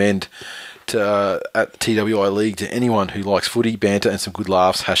recommend to at TWiL League to anyone who likes footy, banter, and some good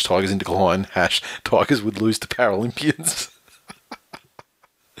laughs? # Tigers in decline. # Tigers would lose to Paralympians."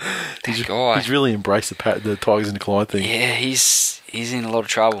 He's really embraced the Tigers in decline thing. Yeah, he's in a lot of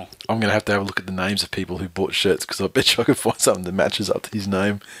trouble. I'm going to have a look at the names of people who bought shirts, because I bet you I can find something that matches up to his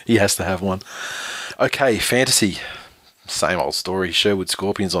name. He has to have one. Okay, fantasy. Same old story. Sherwood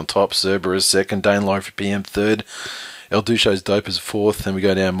Scorpions on top. Cerberus second. Dane Laurie for PM third. El Ducho's Dopers fourth. Then we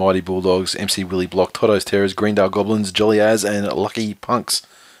go down Mighty Bulldogs, MC Willie Block, Toto's Terrors, Greendale Goblins, Jolly Az, and Lucky Punks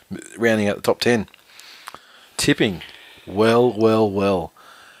rounding out the top 10. Tipping. Well.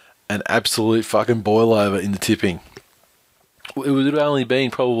 An absolute fucking boil over in the tipping. It would have only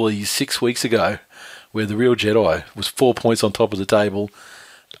been probably 6 weeks ago where the Real Jedi was 4 points on top of the table,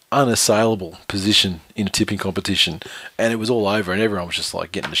 unassailable position in a tipping competition, and it was all over, and everyone was just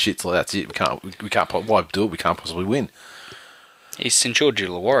like getting the shits like, that's it, we can't why do it, we can't possibly win. He's St George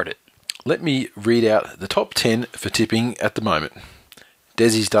Illawarra it. Let me read out the top 10 for tipping at the moment.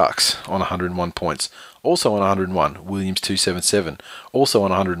 Desi's Ducks on 101 points. Also on 101, Williams 277. Also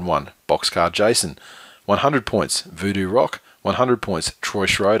on 101, Boxcar Jason. 100 points, Voodoo Rock. 100 points, Troy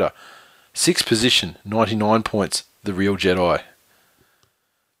Schroeder. 6th position, 99 points, The Real Jedi.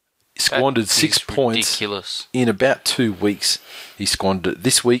 Squandered 6 points ridiculous. In about 2 weeks. He squandered it.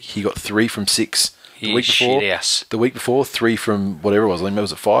 This week, he got 3 from 6. The week before, 3 from whatever it was.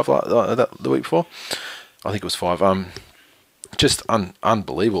 Was it 5 the week before? I think it was 5. Just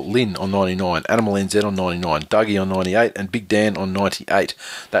unbelievable. Lynn on 99, Animal NZ on 99, Dougie on 98, and Big Dan on 98.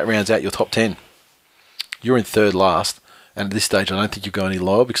 That rounds out your top 10. You're in third last, and at this stage I don't think you'll go any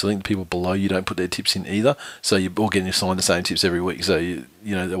lower, because I think the people below you don't put their tips in either, so you're all getting assigned the same tips every week, so you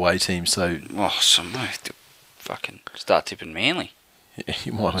know the away team, so... Oh, so I have to fucking start tipping Manly. Yeah,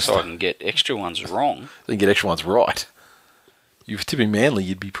 you might so I can get extra ones wrong. Then get extra ones right. If you're tipping Manly,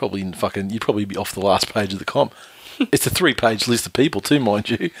 you'd probably be off the last page of the comp. It's a 3-page list of people too,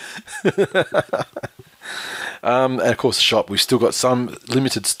 mind you. And of course the shop, we've still got some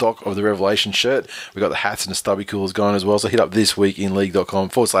limited stock of the Revelation shirt. We've got the hats and the stubby coolers going as well, so hit up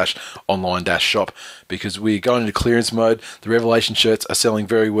thisweekinleague.com/online-shop, because we're going into clearance mode. The Revelation shirts are selling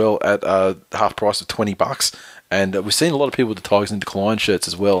very well at half price of $20, and we've seen a lot of people with the Tigers in decline shirts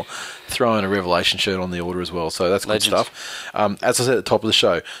as well throwing a Revelation shirt on the order as well, so that's good stuff. As I said at the top of the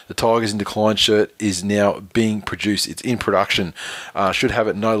show, the Tigers in decline shirt is now being produced. It's in production. Should have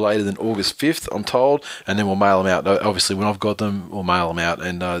it no later than August 5th, I'm told, and then we'll mail them out. Obviously, when I've got them, we'll mail them out,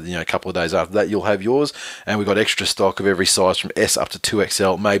 and a couple of days after that, you'll have yours. And we've got extra stock of every size from S up to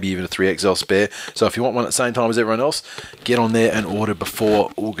 2XL, maybe even a 3XL spare. So if you you want one at the same time as everyone else, get on there and order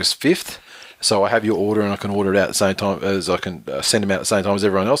before August 5th. So I have your order and I can order it out at the same time as I can send them out at the same time as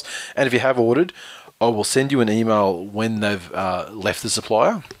everyone else. And if you have ordered, I will send you an email when they've left the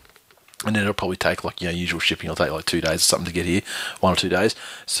supplier. And then it'll probably take usual shipping. It'll take 2 days or something to get here, 1 or 2 days.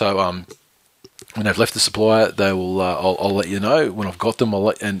 So when they've left the supplier, they will. I'll let you know when I've got them.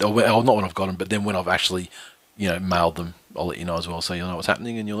 Not when I've got them, but then when I've actually, mailed them, I'll let you know as well. So you'll know what's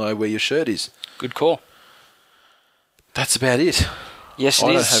happening and you'll know where your shirt is. Good call. That's about it. Yes, it is.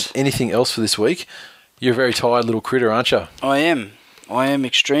 I don't have anything else for this week. You're a very tired little critter, aren't you? I am. I am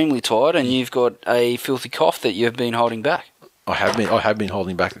extremely tired, and you've got a filthy cough that you've been holding back. I have been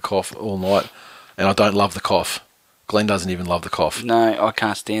holding back the cough all night, and I don't love the cough. Glenn doesn't even love the cough. No, I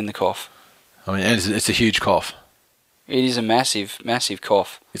can't stand the cough. I mean, and it's a huge cough. It is a massive, massive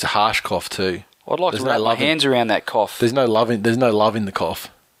cough. It's a harsh cough too. I'd like to wrap my hands around that cough. There's no love in the cough.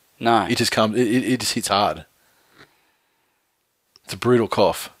 No. It just comes. It just hits hard. It's a brutal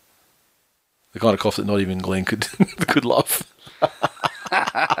cough. The kind of cough that not even Glenn could love.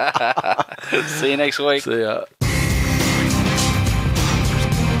 See you next week. See ya.